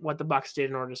emulate what the Bucs did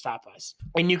in order to stop us.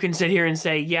 And you can sit here and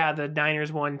say, yeah, the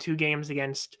Niners won 2 games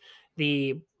against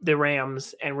the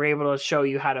Rams and were able to show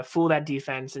you how to fool that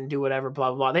defense and do whatever,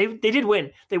 blah, blah, blah. They did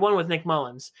win. They won with Nick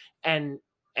Mullins, and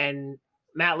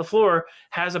Matt LaFleur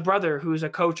has a brother who's a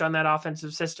coach on that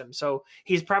offensive system. So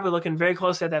he's probably looking very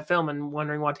closely at that film and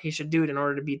wondering what he should do in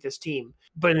order to beat this team.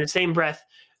 But in the same breath,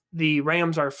 the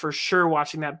Rams are for sure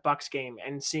watching that Bucs game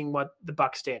and seeing what the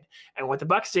Bucs did. And what the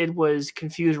Bucs did was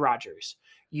confuse Rodgers.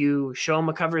 You show him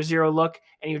a cover 0 look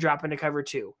and you drop into cover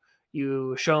 2.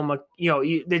 You show him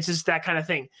it's just that kind of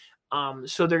thing.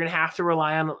 So they're going to have to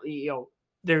rely on,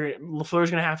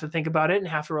 LaFleur's going to have to think about it and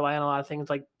have to rely on a lot of things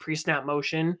like pre-snap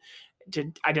motion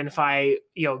to identify,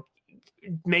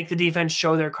 make the defense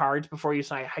show their cards before you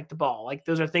hike the ball. Like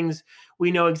those are things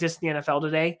we know exist in the NFL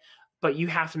today. but you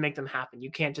have to make them happen.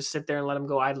 You can't just sit there and let them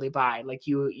go idly by. Like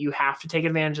you have to take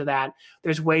advantage of that.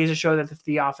 There's ways to show that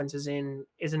the offense is in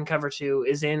cover 2,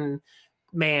 is in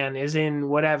man, is in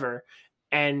whatever,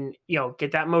 and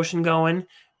get that motion going.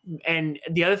 And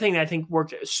the other thing that I think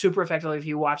worked super effectively, if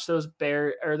you watch those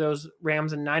those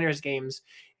Rams and Niners games,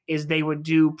 is they would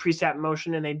do pre-snap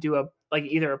motion, and they do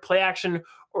either a play action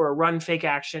or a run fake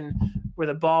action where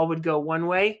the ball would go one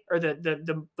way, or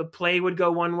the play would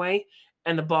go one way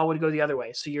and the ball would go the other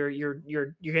way. So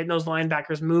you're getting those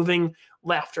linebackers moving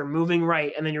left or moving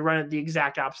right, and then you're running the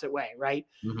exact opposite way, right?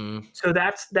 Mm-hmm. So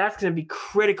that's going to be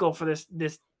critical for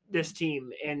this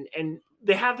team, and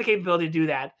they have the capability to do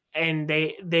that, and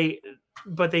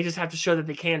but they just have to show that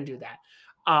they can do that.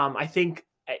 I think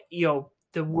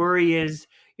the worry is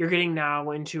you're getting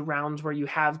now into rounds where you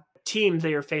have teams that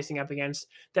you're facing up against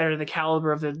that are the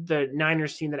caliber of the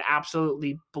Niners team that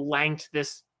absolutely blanked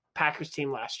this Packers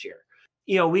team last year.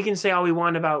 We can say all we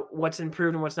want about what's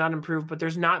improved and what's not improved, but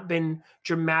there's not been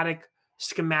dramatic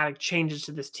schematic changes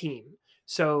to this team.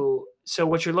 So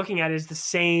what you're looking at is the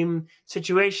same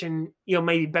situation,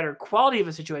 maybe better quality of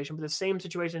a situation, but the same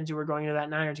situation as you were going into that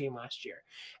Niner team last year.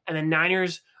 And the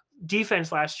Niners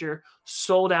defense last year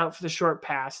sold out for the short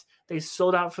pass. They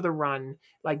sold out for the run.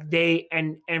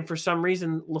 And for some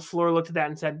reason, LaFleur looked at that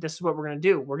and said, this is what we're going to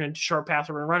do. We're going to short pass,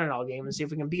 we're going to run it all game and see if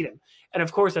we can beat him. And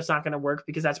of course, that's not going to work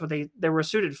because that's what they were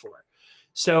suited for.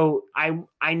 So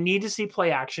I need to see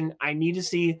play action. I need to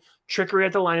see trickery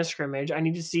at the line of scrimmage. I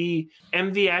need to see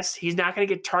MVS. He's not going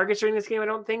to get targets during this game, I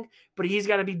don't think, but he's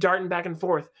got to be darting back and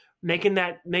forth, making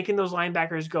those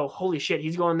linebackers go, holy shit,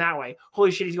 he's going that way.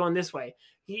 Holy shit, he's going this way.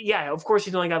 Of course,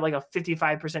 he's only got like a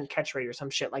 55% catch rate or some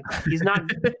shit like that. He's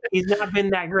not been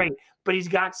that great, but he's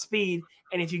got speed.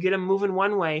 And if you get him moving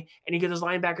one way and you get those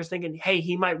linebackers thinking, hey,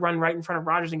 he might run right in front of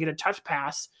Rodgers and get a touch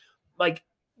pass,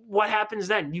 what happens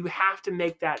then? You have to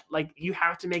make that, you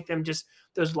have to make them just,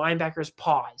 those linebackers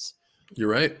pause. You're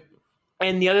right.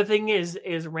 And the other thing is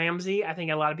Ramsey. I think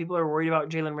a lot of people are worried about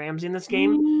Jalen Ramsey in this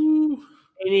game. Ooh.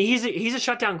 And he's a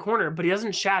shutdown corner, but he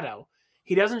doesn't shadow.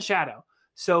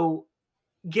 So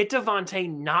get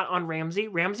Devontae not on Ramsey.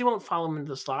 Ramsey won't follow him into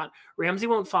the slot. Ramsey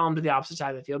won't follow him to the opposite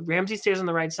side of the field. Ramsey stays on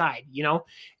the right side,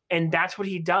 and that's what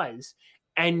he does.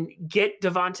 And get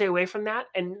Devontae away from that.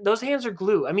 And those hands are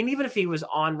glue. I mean, even if he was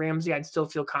on Ramsey, I'd still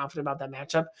feel confident about that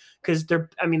matchup because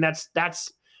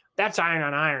that's iron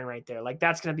on iron right there.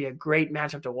 That's going to be a great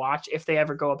matchup to watch if they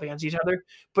ever go up against each other.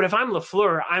 But if I'm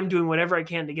LaFleur, I'm doing whatever I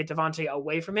can to get Devontae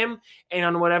away from him and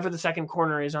on whatever the second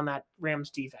corner is on that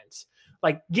Rams defense.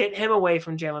 Get him away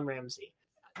from Jalen Ramsey.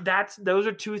 Those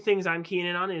are two things I'm keying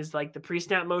in on is the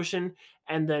pre-snap motion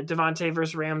and the Devontae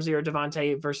versus Ramsey or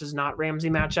Devontae versus not Ramsey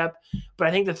matchup. But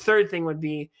I think the third thing would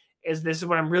be is this is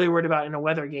what I'm really worried about in a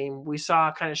weather game. We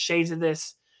saw kind of shades of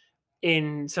this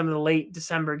in some of the late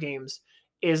December games.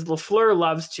 Is LaFleur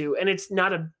loves to, and it's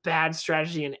not a bad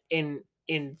strategy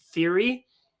in theory.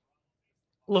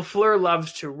 LaFleur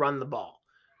loves to run the ball,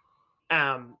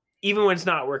 even when it's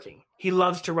not working. He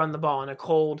loves to run the ball in a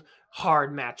cold,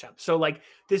 hard matchup. So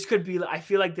this could be, I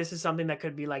feel like this is something that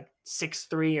could be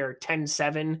 6-3 or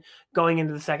 10-7 going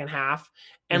into the second half.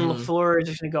 And LaFleur is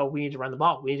just going to go, we need to run the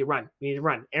ball. We need to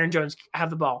run. Aaron Jones, have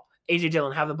the ball. A.J.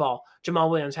 Dillon, have the ball. Jamal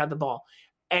Williams, have the ball.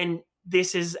 And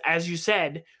this is, as you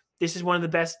said, this is one of the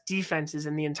best defenses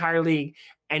in the entire league.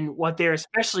 And what they're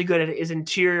especially good at is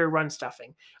interior run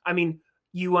stuffing. I mean,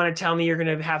 you want to tell me you're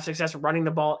going to have success running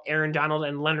the ball, Aaron Donald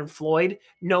and Leonard Floyd?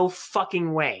 No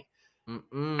fucking way.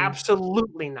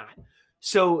 Absolutely not.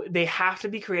 So they have to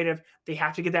be creative. They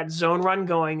have to get that zone run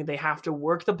going. They have to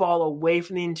work the ball away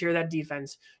from the interior of that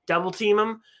defense. Double team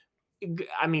them.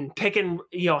 I mean,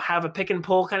 have a pick and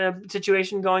pull kind of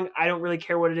situation going. I don't really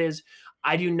care what it is.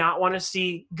 I do not want to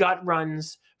see gut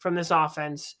runs from this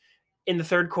offense in the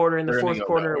third quarter, in the fourth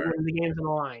quarter, when the game's on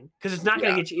the line. Because it's not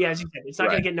going to get you, as you said, it's not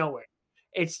going to get nowhere.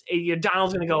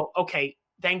 Donald's going to go, okay,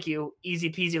 thank you, easy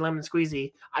peasy lemon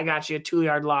squeezy. I got you a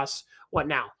 2-yard loss. What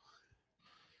now?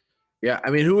 Yeah,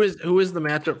 I mean, who is the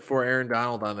matchup for Aaron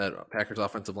Donald on that Packers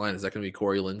offensive line? Is that going to be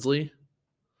Corey Linsley?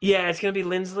 Yeah, it's going to be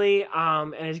Linsley,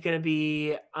 and it's going to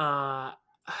be. I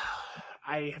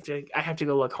have to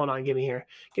go look. Hold on, give me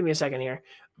a second here.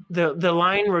 The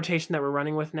line rotation that we're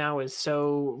running with now is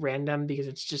so random because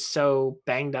it's just so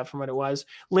banged up from what it was.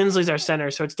 Linsley's our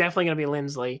center, so it's definitely going to be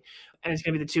Linsley, and it's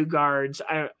going to be the two guards.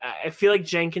 I feel like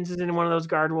Jenkins is in one of those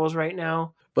guard roles right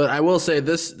now. But I will say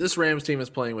this Rams team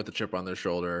is playing with a chip on their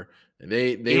shoulder.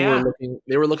 They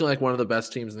were looking like one of the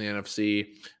best teams in the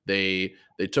NFC. They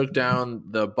took down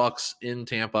the Bucs in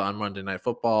Tampa on Monday Night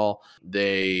Football.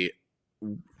 They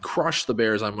crushed the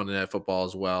Bears on Monday Night Football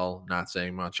as well. Not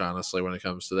saying much, honestly, when it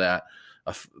comes to that.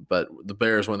 But the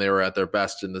Bears, when they were at their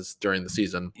best during the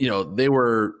season, they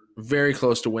were very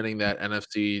close to winning that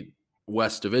NFC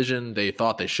West division. They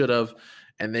thought they should have,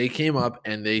 and they came up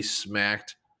and they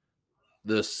smacked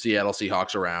the Seattle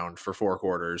Seahawks around for 4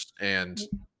 quarters. And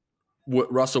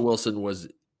Russell Wilson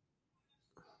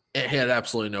had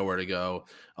absolutely nowhere to go.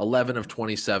 11 of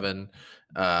 27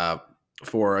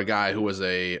 for a guy who was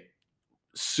a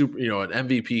super, an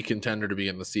MVP contender to be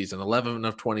in the season. 11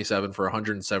 of 27 for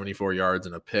 174 yards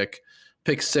and a pick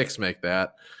 6 make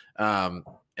that. I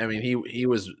mean, he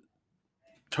was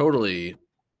totally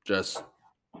just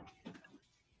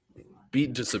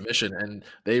beaten to submission, and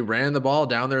they ran the ball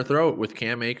down their throat with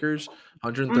Cam Akers,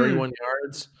 131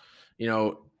 yards.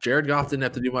 Jared Goff didn't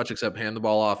have to do much except hand the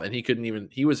ball off, and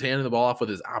he was handing the ball off with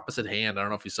his opposite hand. I don't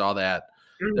know if you saw that.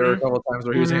 There were a couple of times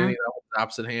where he was handing it off with his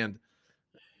opposite hand.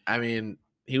 I mean,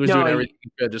 he was doing everything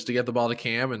he could just to get the ball to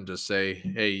Cam and just say,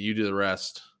 "Hey, you do the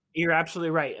rest." You're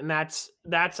absolutely right, and that's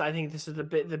I think this is the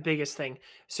biggest thing.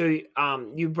 So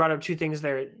you brought up 2 things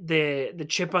there. The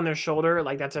chip on their shoulder,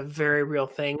 like that's a very real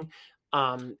thing.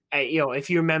 If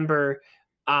you remember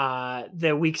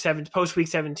the post week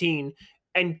 17,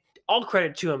 and all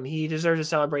credit to him, he deserves to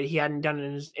celebrate. He hadn't done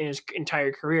it in his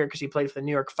entire career because he played for the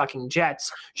New York fucking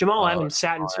Jets. Jamal Adams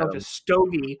sat and smoked a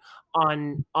stogie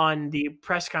on the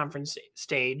press conference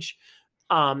stage,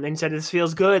 and said, "This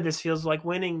feels good. This feels like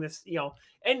winning. This,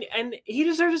 and he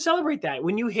deserves to celebrate that.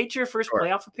 When you hit your first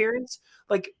playoff appearance,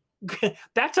 like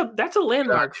that's a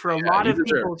landmark for a lot of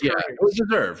people. Yeah, it was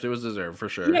deserved. It was deserved for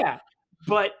sure. Yeah,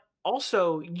 but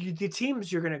also the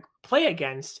teams you're going to play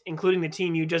against, including the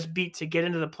team you just beat to get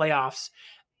into the playoffs,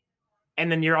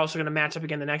 and then you're also going to match up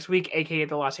again the next week, aka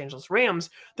the Los Angeles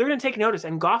Rams. They're going to take notice,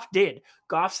 and Goff did.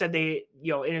 Goff said they,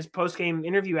 in his post-game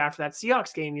interview after that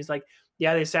Seahawks game, he's like,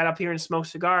 "Yeah, they sat up here and smoked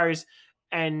cigars,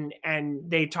 and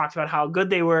they talked about how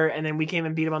good they were, and then we came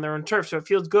and beat them on their own turf. So it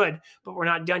feels good, but we're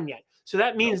not done yet." So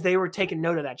that means they were taking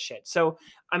note of that shit. So,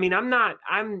 I mean,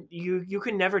 you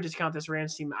can never discount this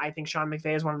Rams team. I think Sean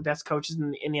McVay is one of the best coaches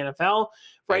in the NFL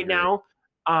right now.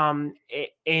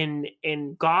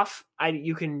 In Goff,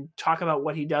 you can talk about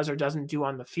what he does or doesn't do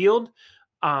on the field.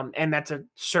 And that's a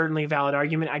certainly valid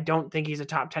argument. I don't think he's a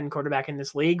top 10 quarterback in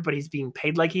this league, but he's being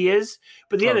paid like he is.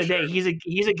 But at the end of the day, he's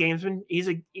a gamesman.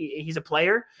 He's a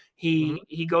player.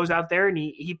 He goes out there and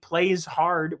he plays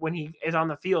hard when he is on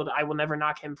the field. I will never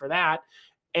knock him for that.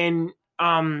 And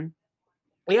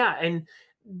and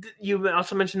you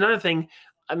also mentioned another thing.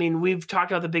 I mean, we've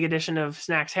talked about the big addition of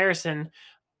Snacks Harrison,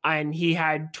 and he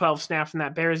had 12 snaps in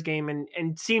that Bears game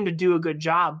and seemed to do a good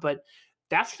job, but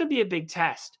that's going to be a big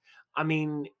test. I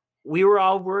mean, we were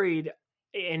all worried,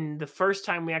 and the first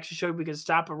time we actually showed we could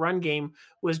stop a run game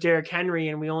was Derrick Henry,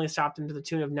 and we only stopped him to the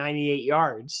tune of 98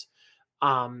 yards.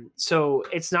 So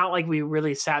it's not like we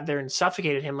really sat there and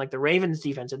suffocated him like the Ravens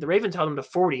defense did. The Ravens held him to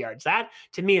 40 yards. That,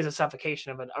 to me, is a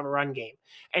suffocation of a run game.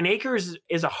 And Akers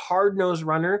is a hard-nosed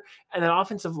runner, and that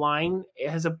offensive line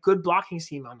has a good blocking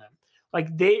scheme on them.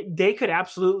 Like, they could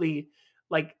absolutely,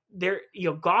 like,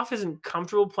 Goff isn't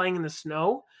comfortable playing in the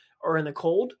snow or in the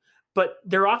cold, but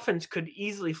their offense could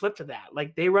easily flip to that.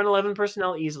 Like, they run 11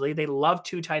 personnel easily. They love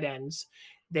 2 tight ends.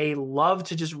 They love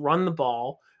to just run the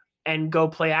ball and go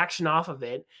play action off of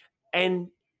it. And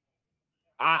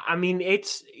I mean,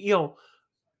 it's, it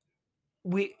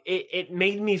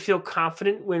made me feel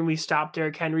confident when we stopped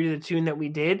Derrick Henry to the tune that we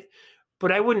did,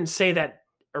 but I wouldn't say that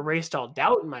erased all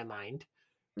doubt in my mind.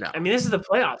 No. I mean, this is the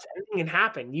playoffs. Anything can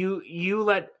happen. You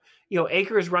let,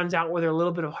 Akers runs out with a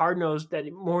little bit of hard nose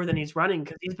that more than he's running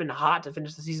because he's been hot to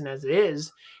finish the season as it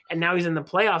is. And now he's in the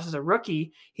playoffs as a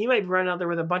rookie. He might run out there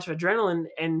with a bunch of adrenaline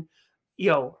and,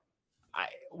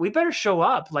 we better show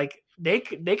up. Like they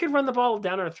could run the ball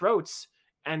down our throats,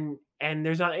 and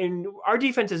there's not. And our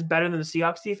defense is better than the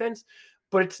Seahawks defense,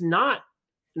 but it's not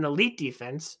an elite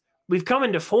defense. We've come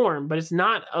into form, but it's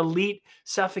not elite,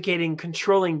 suffocating,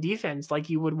 controlling defense like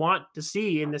you would want to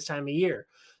see in this time of year.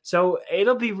 So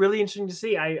it'll be really interesting to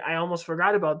see. I almost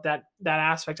forgot about that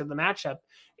aspect of the matchup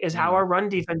is how our run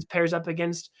defense pairs up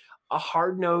against a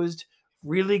hard-nosed,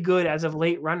 really good as of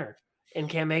late runner in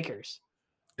Cam Akers.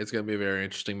 It's going to be a very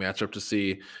interesting matchup to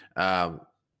see. I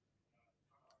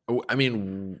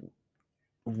mean,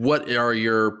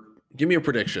 give me a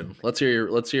prediction. Let's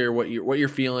hear what you're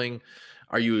feeling.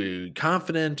 Are you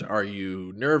confident? Are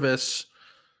you nervous?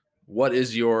 What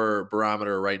is your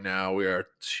barometer right now? We are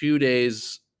 2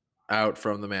 days out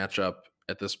from the matchup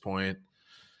at this point.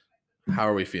 How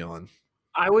are we feeling?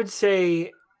 I would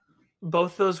say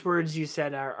Both those words you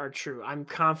said are true. I'm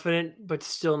confident, but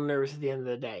still nervous at the end of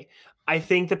the day. I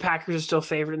think the Packers are still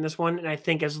favored in this one, and I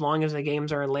think as long as the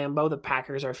games are in Lambeau, the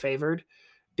Packers are favored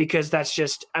because that's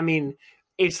just, I mean,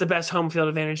 it's the best home field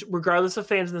advantage, regardless of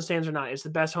fans in the stands or not. It's the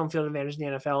best home field advantage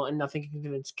in the NFL, and nothing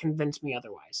can convince me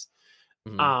otherwise.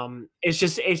 Mm-hmm. It's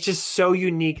just so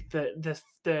unique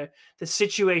the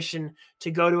situation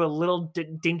to go to a little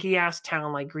dinky ass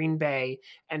town like Green Bay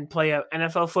and play a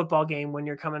NFL football game when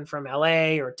you're coming from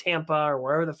LA or Tampa or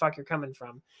wherever the fuck you're coming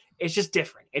from. It's just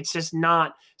different. It's just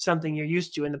not something you're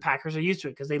used to, and the Packers are used to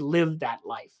it because they live that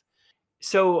life.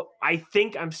 So I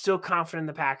think I'm still confident in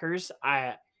the Packers.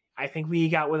 I think we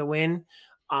got with a win.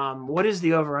 What is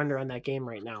the over-under on that game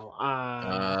right now?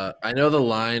 I know the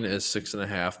line is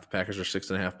 6.5. The Packers are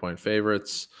 6.5 point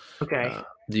favorites. Okay.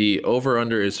 The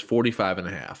over-under is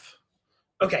 45.5.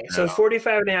 Okay, so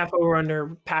 45.5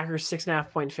 over-under. Packers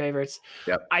 6.5 point favorites.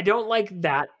 Yep. I don't like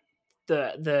that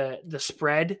the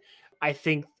spread. I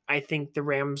think the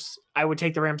Rams. I would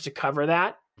take the Rams to cover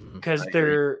that because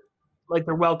they're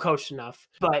well coached enough.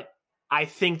 But I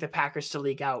think the Packers still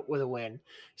leak out with a win.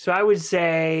 So I would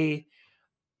say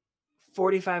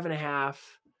 45.5.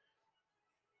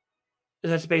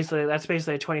 That's basically a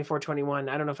 24-21.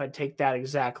 I don't know if I'd take that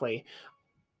exactly.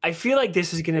 I feel like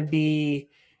this is going to be,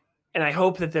 and I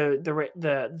hope that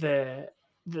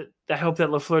I hope that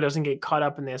LaFleur doesn't get caught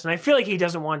up in this. And I feel like he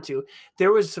doesn't want to.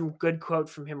 There was some good quote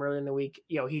from him earlier in the week.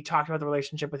 He talked about the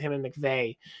relationship with him and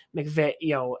McVay,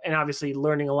 and obviously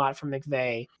learning a lot from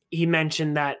McVay. He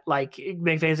mentioned that like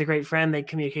McVay is a great friend. They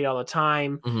communicate all the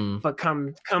time, but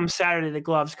come Saturday, the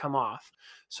gloves come off.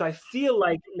 So I feel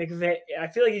like McVay,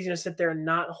 he's going to sit there and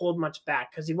not hold much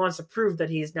back because he wants to prove that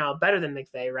he's now better than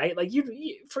McVay, right? Like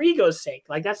you for ego's sake,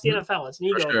 like that's the NFL. It's an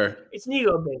ego. Sure. It's an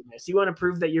ego business. You want to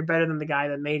prove that you're better than the guy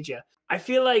that made you. I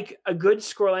feel like a good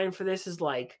scoreline for this is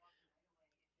like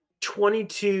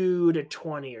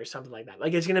 22-20 or something like that.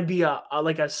 Like it's going to be a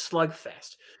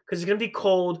slugfest because it's going to be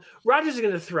cold. Rodgers is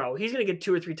going to throw. He's going to get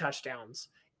 2 or 3 touchdowns,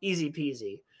 easy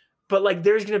peasy. But like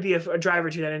there's going to be a drive or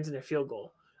two that ends in a field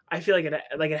goal. I feel like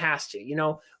it has to,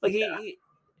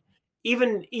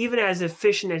 even as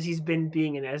efficient as he's been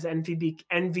being and as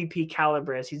MVP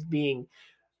caliber as he's being,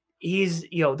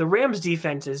 the Rams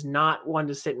defense is not one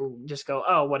to sit and just go,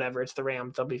 oh, whatever, it's the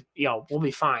Rams. They'll be, we'll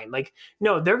be fine. Like,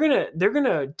 no, they're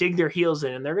gonna dig their heels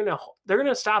in and they're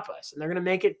gonna stop us and they're gonna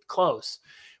make it close.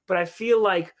 But I feel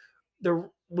like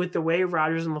with the way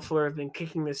Rodgers and LaFleur have been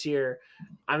kicking this year,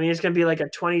 I mean, it's going to be like a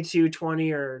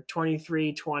 22-20 or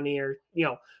 23-20 or,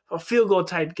 a field goal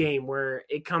type game where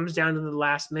it comes down to the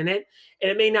last minute.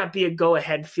 And it may not be a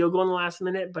go-ahead field goal in the last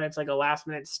minute, but it's like a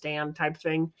last-minute stand type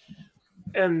thing.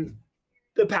 And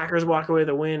the Packers walk away with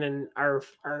a win and are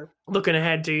looking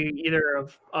ahead to either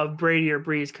of Brady or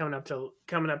Breeze coming up to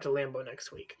Lambeau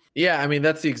next week. Yeah, I mean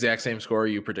that's the exact same score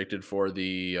you predicted for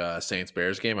the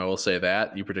Saints-Bears game. I will say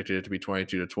that you predicted it to be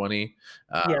 22-20.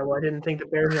 Yeah, well, I didn't think the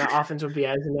Bears' offense would be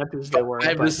as inept as they were.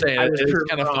 I'm just saying it's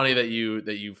kind of funny that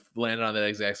you've landed on that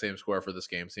exact same score for this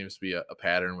game. Seems to be a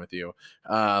pattern with you.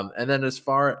 And then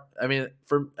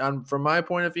from my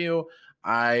point of view,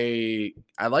 I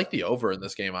like the over in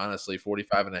this game. Honestly,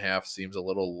 45.5 seems a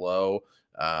little low.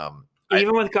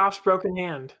 Even with Goff's broken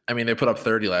hand. I mean, they put up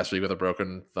 30 last week with a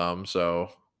broken thumb, so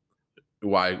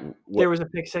why? There was a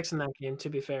pick 6 in that game, to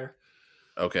be fair.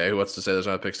 Okay, what's to say there's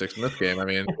not a pick 6 in this game? I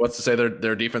mean, what's to say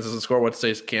their defense doesn't score? What's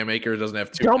to say Cam Akers doesn't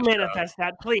have 2? Don't manifest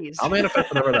that, please. I'll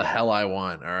manifest whatever the hell I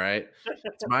want, all right?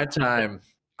 It's my time.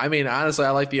 I mean, honestly,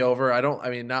 I like the over.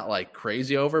 Not like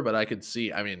crazy over, but I could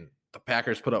see, the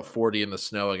Packers put up 40 in the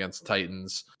snow against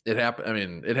Titans. It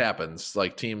happened. It happens.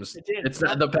 Like teams,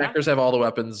 the Packers have all the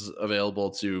weapons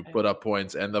available to put up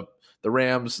points, and the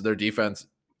Rams, their defense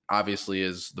obviously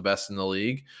is the best in the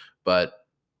league. But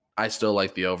I still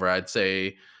like the over. I'd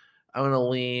say I'm going to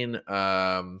lean.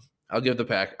 I'll give it to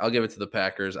the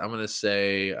Packers. I'm going to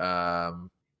say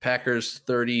Packers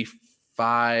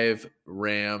 35,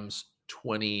 Rams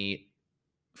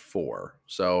 24.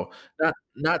 So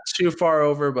not too far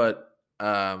over, but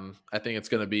I think it's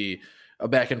going to be a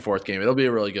back and forth game. It'll be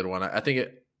a really good one. I think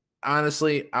it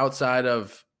honestly, outside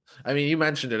of, you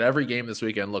mentioned it, every game this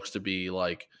weekend looks to be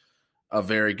like a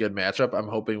very good matchup. I'm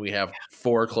hoping we have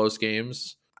 4 close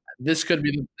games. This could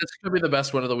be the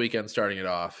best one of the weekend starting it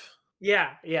off. Yeah.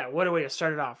 What a way to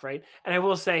start it off, right? And I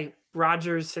will say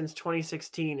Rodgers since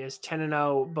 2016 is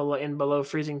 10-0 below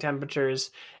freezing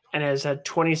temperatures and has a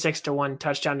 26-1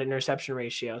 touchdown to interception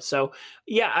ratio. So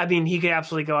yeah, he could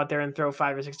absolutely go out there and throw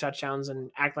 5 or 6 touchdowns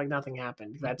and act like nothing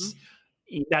happened.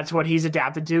 That's what he's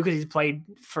adapted to because he's played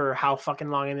for how fucking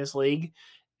long in this league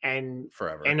and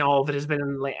forever. And all of it has been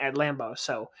at Lambeau.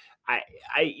 So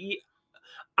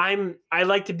I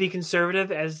like to be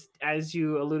conservative as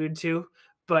you alluded to,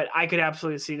 but I could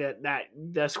absolutely see that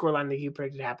the scoreline that you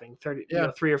predicted happening 30,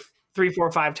 Yeah. 3,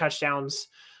 4, 5 touchdowns,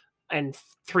 and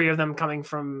 3 of them coming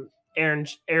from Aaron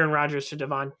Rodgers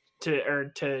to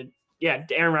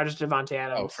Aaron Rodgers to Davante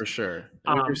Adams. Oh, for sure.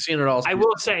 We've seen it all. I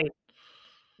will say,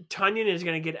 Tonyan is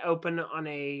going to get open on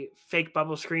a fake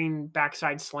bubble screen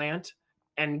backside slant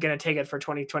and going to take it for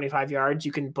 20, 25 yards.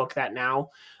 You can book that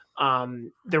now.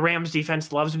 The Rams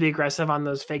defense loves to be aggressive on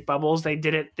those fake bubbles. They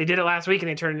did it last week, and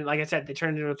they turned it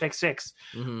into a pick 6.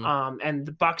 Mm-hmm. And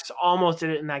the Bucs almost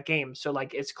did it in that game. So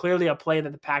like, it's clearly a play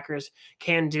that the Packers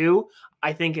can do.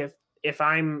 I think if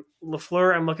I'm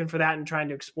LaFleur, I'm looking for that and trying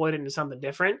to exploit it into something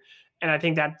different. And I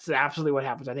think that's absolutely what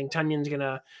happens. I think Tunyan's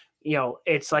gonna,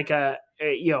 it's like a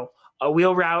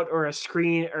wheel route or a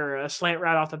screen or a slant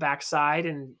route off the backside,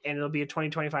 and it'll be a 20,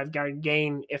 25 yard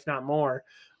gain, if not more.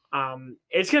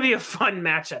 It's going to be a fun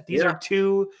matchup. These are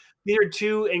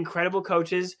two incredible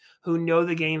coaches who know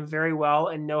the game very well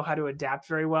and know how to adapt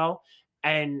very well.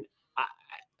 And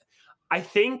I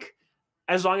think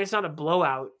as long as it's not a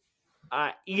blowout,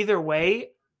 either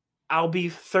way, I'll be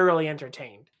thoroughly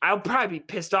entertained. I'll probably be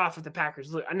pissed off if the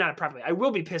Packers lose. I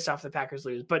will be pissed off if the Packers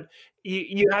lose, but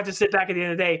you have to sit back at the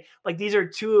end of the day. Like, these are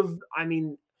two of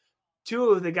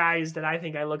the guys that I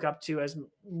think I look up to as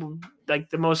like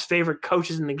the most favorite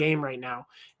coaches in the game right now.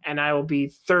 And I will be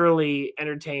thoroughly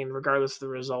entertained regardless of the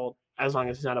result, as long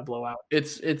as it's not a blowout.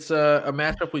 It's a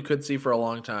matchup we could see for a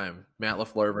long time. Matt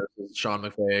LaFleur versus Sean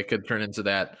McVay. It could turn into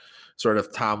that sort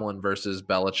of Tomlin versus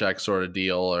Belichick sort of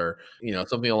deal, or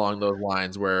something along those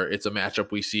lines, where it's a matchup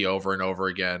we see over and over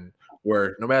again,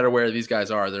 where no matter where these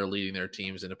guys are, they're leading their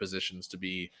teams into positions to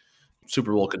be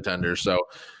Super Bowl contenders. So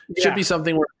it should be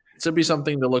something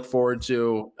to look forward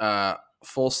to.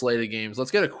 Full slate of games.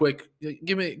 Let's get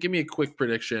give me a quick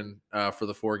prediction for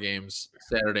the 4 games,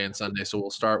 Saturday and Sunday. So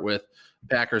we'll start with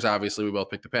Packers. Obviously, we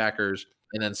both picked the Packers,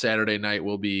 and then Saturday night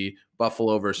will be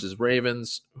Buffalo versus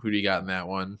Ravens. Who do you got in that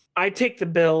one? I take the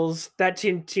Bills. That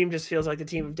team just feels like the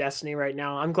team of destiny right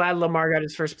now. I'm glad Lamar got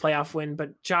his first playoff win,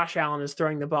 but Josh Allen is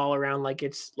throwing the ball around like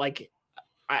it's like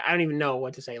I don't even know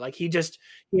what to say. Like, he has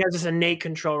this innate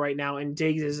control right now, and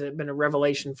Diggs has been a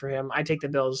revelation for him. I take the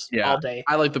Bills all day.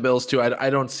 I like the Bills too. I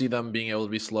don't see them being able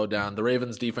to be slowed down. The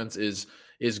Ravens defense is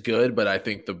good, but I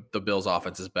think the Bills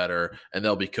offense is better, and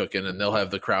they'll be cooking, and they'll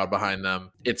have the crowd behind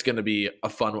them. It's going to be I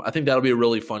think that'll be a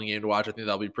really fun game to watch. I think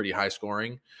that'll be pretty high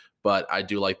scoring, but I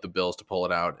do like the Bills to pull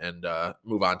it out and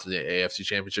move on to the AFC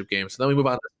Championship game. So then we move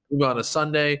on to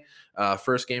Sunday.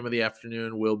 First game of the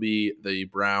afternoon will be the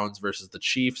Browns versus the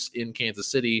Chiefs in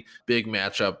Kansas City. Big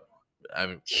matchup. I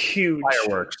mean, huge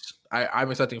fireworks.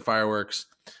 I'm expecting fireworks.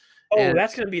 Oh,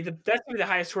 that's gonna be the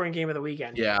highest scoring game of the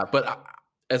weekend. Yeah, but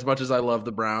as much as I love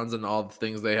the Browns and all the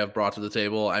things they have brought to the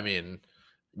table, I mean,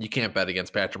 you can't bet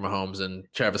against Patrick Mahomes and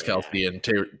Travis Kelce and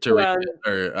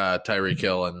Tyreek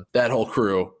Hill and that whole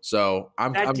crew. So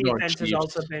I'm going Chiefs. That defense has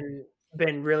also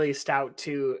been really stout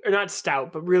too, or not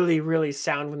stout, but really, really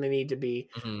sound when they need to be.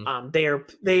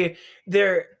 Mm-hmm.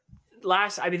 They're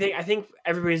last. I think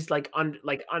everybody's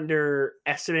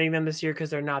underestimating them this year because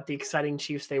they're not the exciting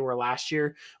Chiefs they were last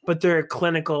year, but they're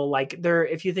clinical. Like,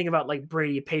 if you think about like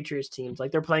Brady Patriots teams,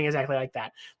 like, they're playing exactly like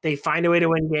that. They find a way to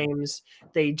win games.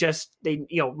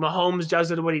 Mahomes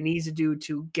does what he needs to do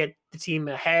to get the team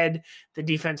ahead. The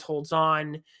defense holds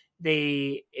on.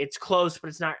 It's close, but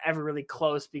it's not ever really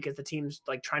close because the team's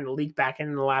like trying to leak back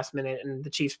in the last minute, and the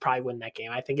Chiefs probably win that game.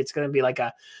 I think it's going to be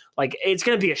it's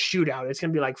going to be a shootout. It's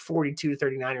going to be like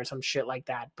 42-39 or some shit like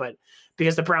that. But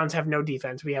because the Browns have no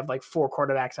defense, we have like 4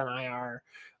 quarterbacks on IR,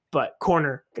 but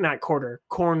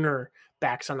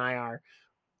cornerbacks on IR.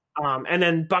 And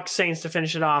then Bucs Saints to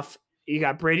finish it off. You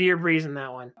got Brady or Breeze in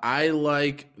that one? I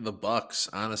like the Bucs,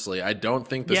 honestly. I don't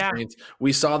think the Saints.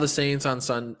 We saw the Saints on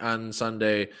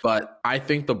Sunday, but I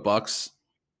think the Bucs.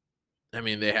 I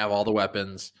mean, they have all the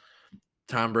weapons.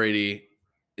 Tom Brady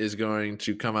is going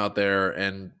to come out there,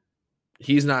 and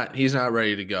he's not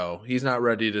ready to go. He's not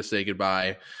ready to say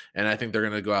goodbye. And I think they're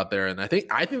going to go out there, and I think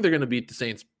they're going to beat the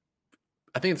Saints.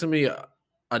 I think it's going to be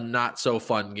a not so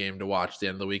fun game to watch at the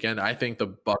end of the weekend. I think the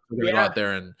Bucs are going to go out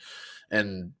there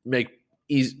and make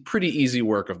pretty easy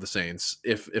work of the Saints.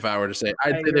 If I were to say,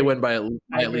 I'd say they win by at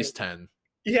least 10.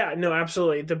 Yeah, no,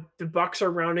 absolutely. The Bucs are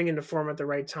rounding into form at the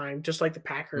right time, just like the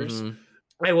Packers.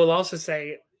 Mm-hmm. I will also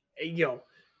say,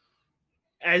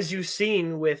 as you've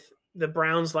seen with the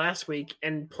Browns last week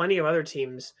and plenty of other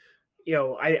teams,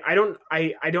 I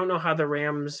don't know how the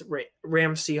Rams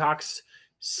Seahawks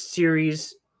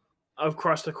series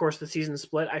across the course of the season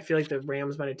split. I feel like the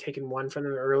Rams might have taken one from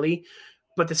them early.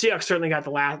 but the Seahawks certainly got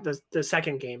the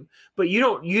second game. But you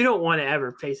don't want to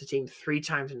ever face a team 3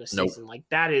 times in a season. Like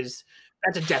that's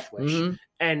a death wish,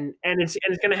 and it's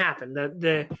going to happen.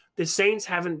 The Saints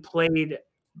haven't played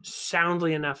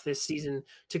soundly enough this season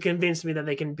to convince me that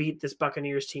they can beat this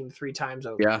Buccaneers team 3 times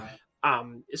over. Yeah.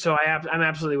 So I'm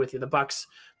absolutely with you. The Bucks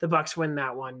win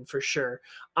that one for sure.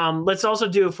 Let's also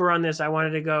do, if we're on this, I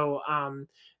wanted to go.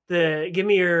 Give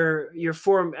me your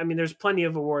 4. I mean, there's plenty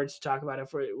of awards to talk about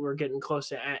if we're getting close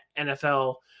to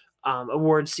NFL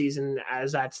awards season,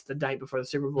 as that's the night before the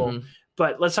Super Bowl. Mm-hmm.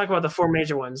 But let's talk about the 4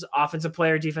 major ones: offensive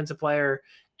player, defensive player,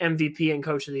 MVP, and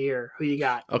coach of the year. Who you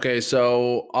got? Okay,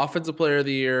 so offensive player of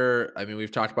the year. I mean,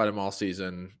 we've talked about him all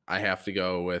season. I have to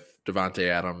go with Davante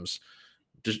Adams.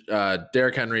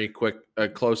 Derrick Henry,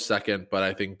 close second, but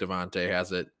I think Davante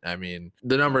has it. I mean,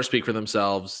 the numbers speak for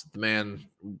themselves. The man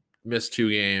missed 2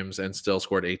 games and still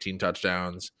scored 18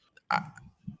 touchdowns.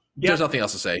 There's nothing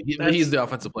else to say. He's the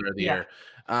offensive player of the year.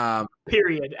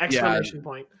 Period. Exclamation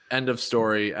point. End of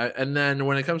story. And then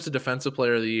when it comes to defensive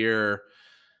player of the year,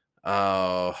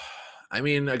 I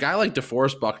mean, a guy like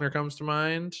DeForest Buckner comes to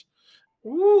mind.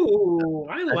 Ooh,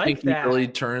 I think that. He really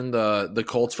turned the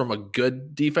Colts from a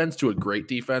good defense to a great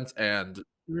defense and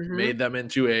made them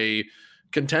into a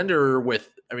contender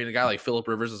with, I mean, a guy like Phillip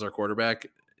Rivers as our quarterback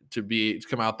to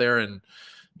come out there and,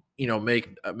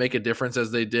 make a difference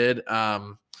as they did.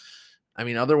 I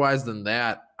mean, otherwise than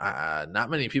that,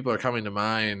 not many people are coming to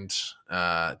mind.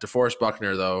 DeForest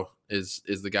Buckner, though, is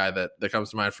the guy that comes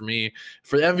to mind for me.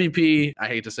 For the MVP, I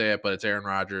hate to say it, but it's Aaron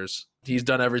Rodgers. He's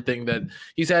done everything that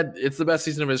he's had. It's the best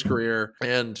season of his career,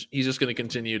 and he's just going to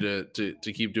continue to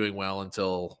keep doing well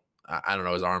until I don't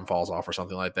know, his arm falls off or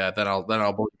something like that. Then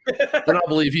I'll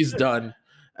believe he's done.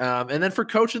 And then for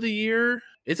coach of the year,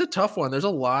 it's a tough one. There's a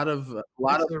lot of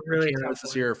really candidates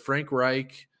this year. Frank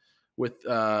Reich with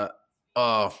you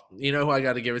know who I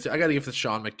got to give it to? I got to give it to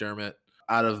Sean McDermott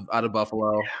out of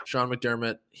Buffalo. Yeah. Sean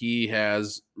McDermott, he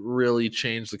has really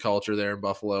changed the culture there in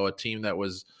Buffalo, a team that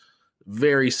was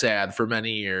very sad for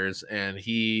many years, and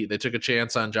they took a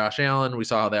chance on Josh Allen. We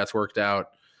saw how that's worked out.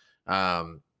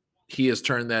 He has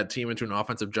turned that team into an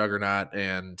offensive juggernaut,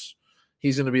 and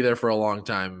he's going to be there for a long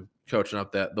time coaching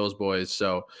up those boys.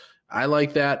 So I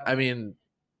like that. I mean,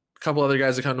 a couple other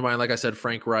guys that come to mind, like I said,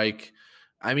 Frank Reich.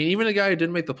 I mean, even a guy who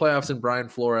didn't make the playoffs in Brian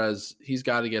Flores, he's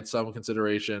got to get some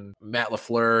consideration. Matt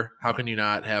LaFleur, how can you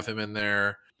not have him in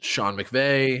there? Sean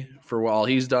McVay, for all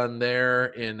he's done there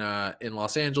in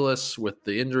Los Angeles with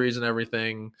the injuries and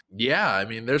everything. Yeah, I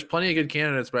mean, there's plenty of good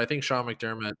candidates, but I think Sean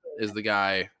McDermott is the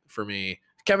guy for me.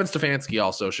 Kevin Stefanski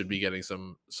also should be getting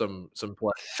some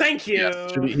play. Thank you.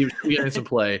 Yes, he should be getting some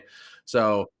play.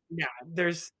 So yeah,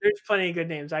 there's plenty of good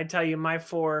names. I'd tell you my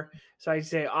 4. So I'd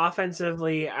say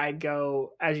offensively, I'd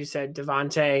go, as you said,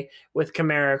 Davante with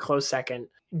Kamara close second.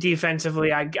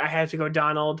 Defensively, I have to go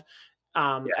Donald.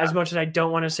 As much as I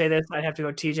don't want to say this, I'd have to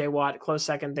go TJ Watt close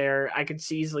second there. I could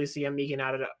easily see him eking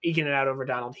it out over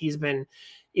Donald. He's been,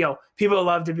 people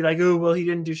love to be like, oh, well, he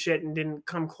didn't do shit and didn't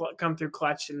come through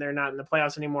clutch and they're not in the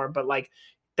playoffs anymore. But like,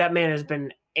 that man has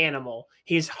been animal.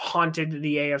 He's haunted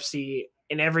the AFC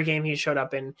in every game he showed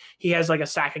up in. He has like a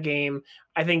sack a game.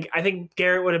 I think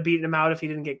Garrett would have beaten him out if he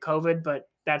didn't get COVID, but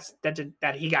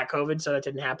that he got COVID, so that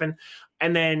didn't happen.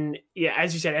 And then, yeah,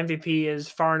 as you said, MVP is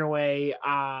far and away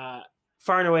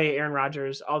Aaron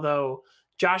Rodgers, although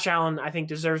Josh Allen, I think,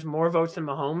 deserves more votes than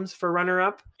Mahomes for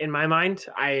runner-up, in my mind.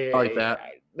 I like that.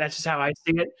 That's just how I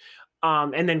see it.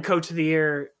 And then coach of the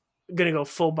year, going to go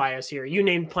full bias here. You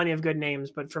named plenty of good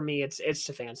names, but for me, it's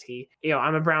Stefanski.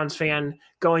 I'm a Browns fan.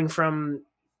 Going from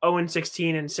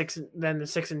 0-16 and 6, then the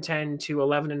 6-10 to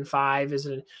 11-5 is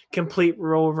a complete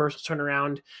role reversal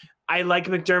turnaround. I like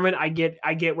McDermott. I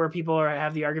get where people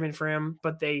have the argument for him,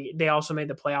 but they also made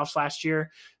the playoffs last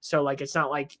year. So like, it's not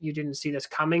like you didn't see this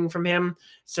coming from him.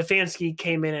 Stefanski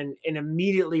came in and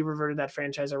immediately reverted that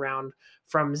franchise around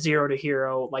from 0 to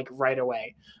hero, like right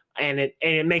away. And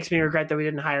it makes me regret that we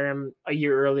didn't hire him a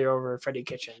year earlier over Freddie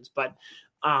Kitchens. But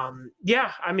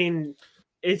yeah, I mean,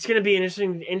 it's going to be an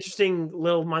interesting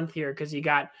little month here because you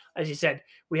got, as you said,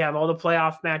 we have all the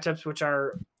playoff matchups, which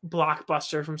are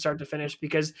blockbuster from start to finish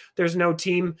because there's no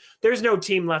team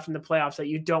left in the playoffs that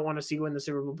you don't want to see win the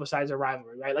Super Bowl besides a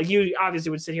rivalry, right? Like you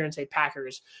obviously would sit here and say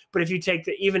Packers, but if you take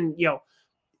the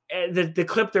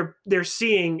clip they're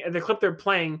seeing, the clip they're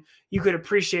playing, you could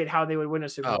appreciate how they would win a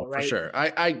Super Bowl, right? For sure.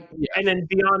 And then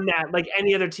beyond that, like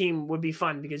any other team would be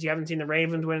fun because you haven't seen the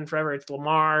Ravens win forever. It's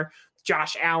Lamar,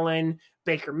 Josh Allen,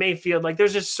 Baker Mayfield. Like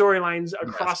there's just storylines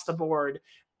across the board.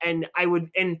 And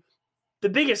the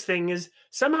biggest thing is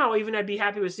somehow even I'd be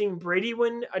happy with seeing Brady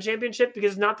win a championship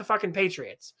because it's not the fucking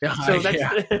Patriots. So that's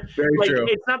very true.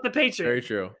 It's not the Patriots. Very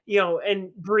true.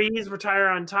 And Breeze retire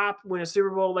on top, win a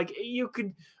Super Bowl. Like you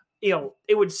could, it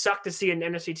would suck to see an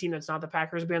NFC team that's not the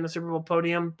Packers be on the Super Bowl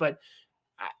podium, but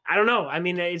I don't know. I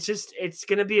mean, it's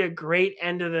going to be a great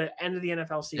end of the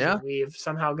NFL season. Yeah. We've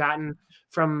somehow gotten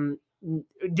from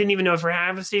didn't even know if we're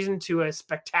having a season to a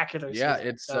spectacular season.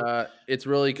 Yeah, it's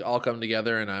really all come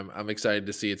together, and I'm excited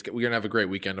to see. We're gonna have a great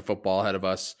weekend of football ahead of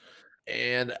us.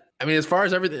 And I mean, as far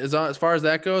as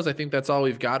that goes, I think that's all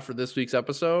we've got for this week's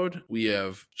episode. We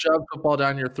have shoved football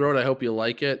down your throat. I hope you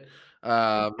like it.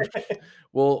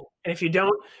 Well, and if you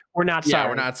don't, we're not sorry. Yeah,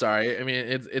 we're not sorry. I mean,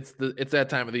 it's that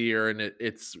time of the year, and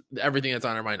it's everything that's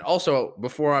on our mind. Also,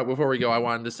 before we go, I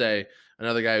wanted to say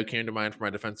another guy who came to mind for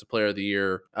my Defensive Player of the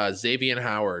Year, Xavier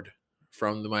Howard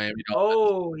from the Miami Dolphins.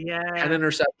 Oh yeah, 10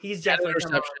 interceptions. He's definitely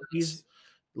He's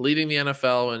leading the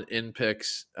NFL in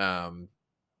picks. One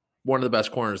of the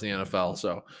best corners in the NFL.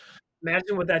 So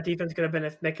imagine what that defense could have been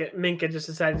if Minkah just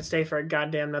decided to stay for a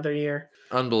goddamn another year.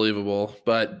 Unbelievable.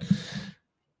 But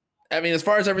I mean, as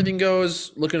far as everything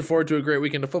goes, looking forward to a great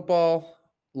weekend of football.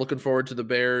 Looking forward to the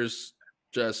Bears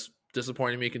just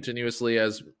disappointing me continuously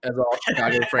as all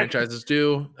Chicago franchises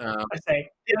do. I say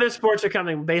the other sports are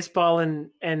coming: baseball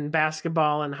and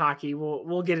basketball and hockey.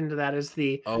 We'll get into that as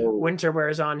the winter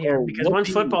wears on here because once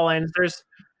football ends,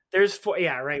 there's 4.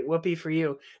 Yeah, right. Whoopee for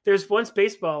you. Once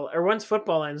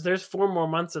football ends, there's 4 more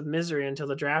months of misery until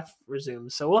the draft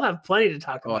resumes. So we'll have plenty to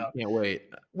talk about. I can't wait.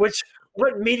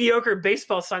 What mediocre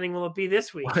baseball signing will it be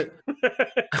this week?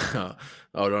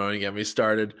 Don't get me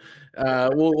started.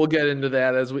 We'll get into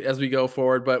that as we go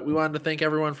forward. But we wanted to thank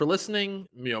everyone for listening.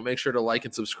 Make sure to like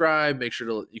and subscribe. Make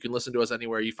sure you can listen to us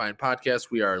anywhere you find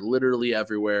podcasts. We are literally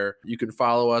everywhere. You can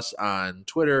follow us on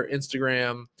Twitter,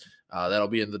 Instagram. That'll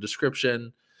be in the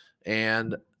description.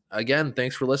 And again,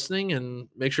 thanks for listening, and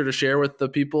make sure to share with the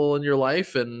people in your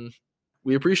life, and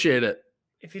we appreciate it.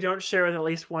 If you don't share with at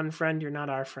least one friend, you're not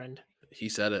our friend. He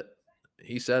said it.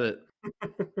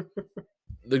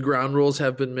 The ground rules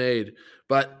have been made.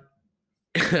 But,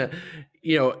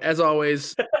 as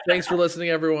always, thanks for listening,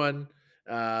 everyone.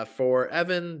 For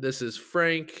Evan, this is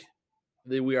Frank.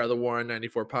 We are the War on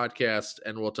 94 podcast,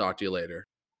 and we'll talk to you later.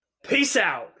 Peace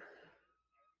out.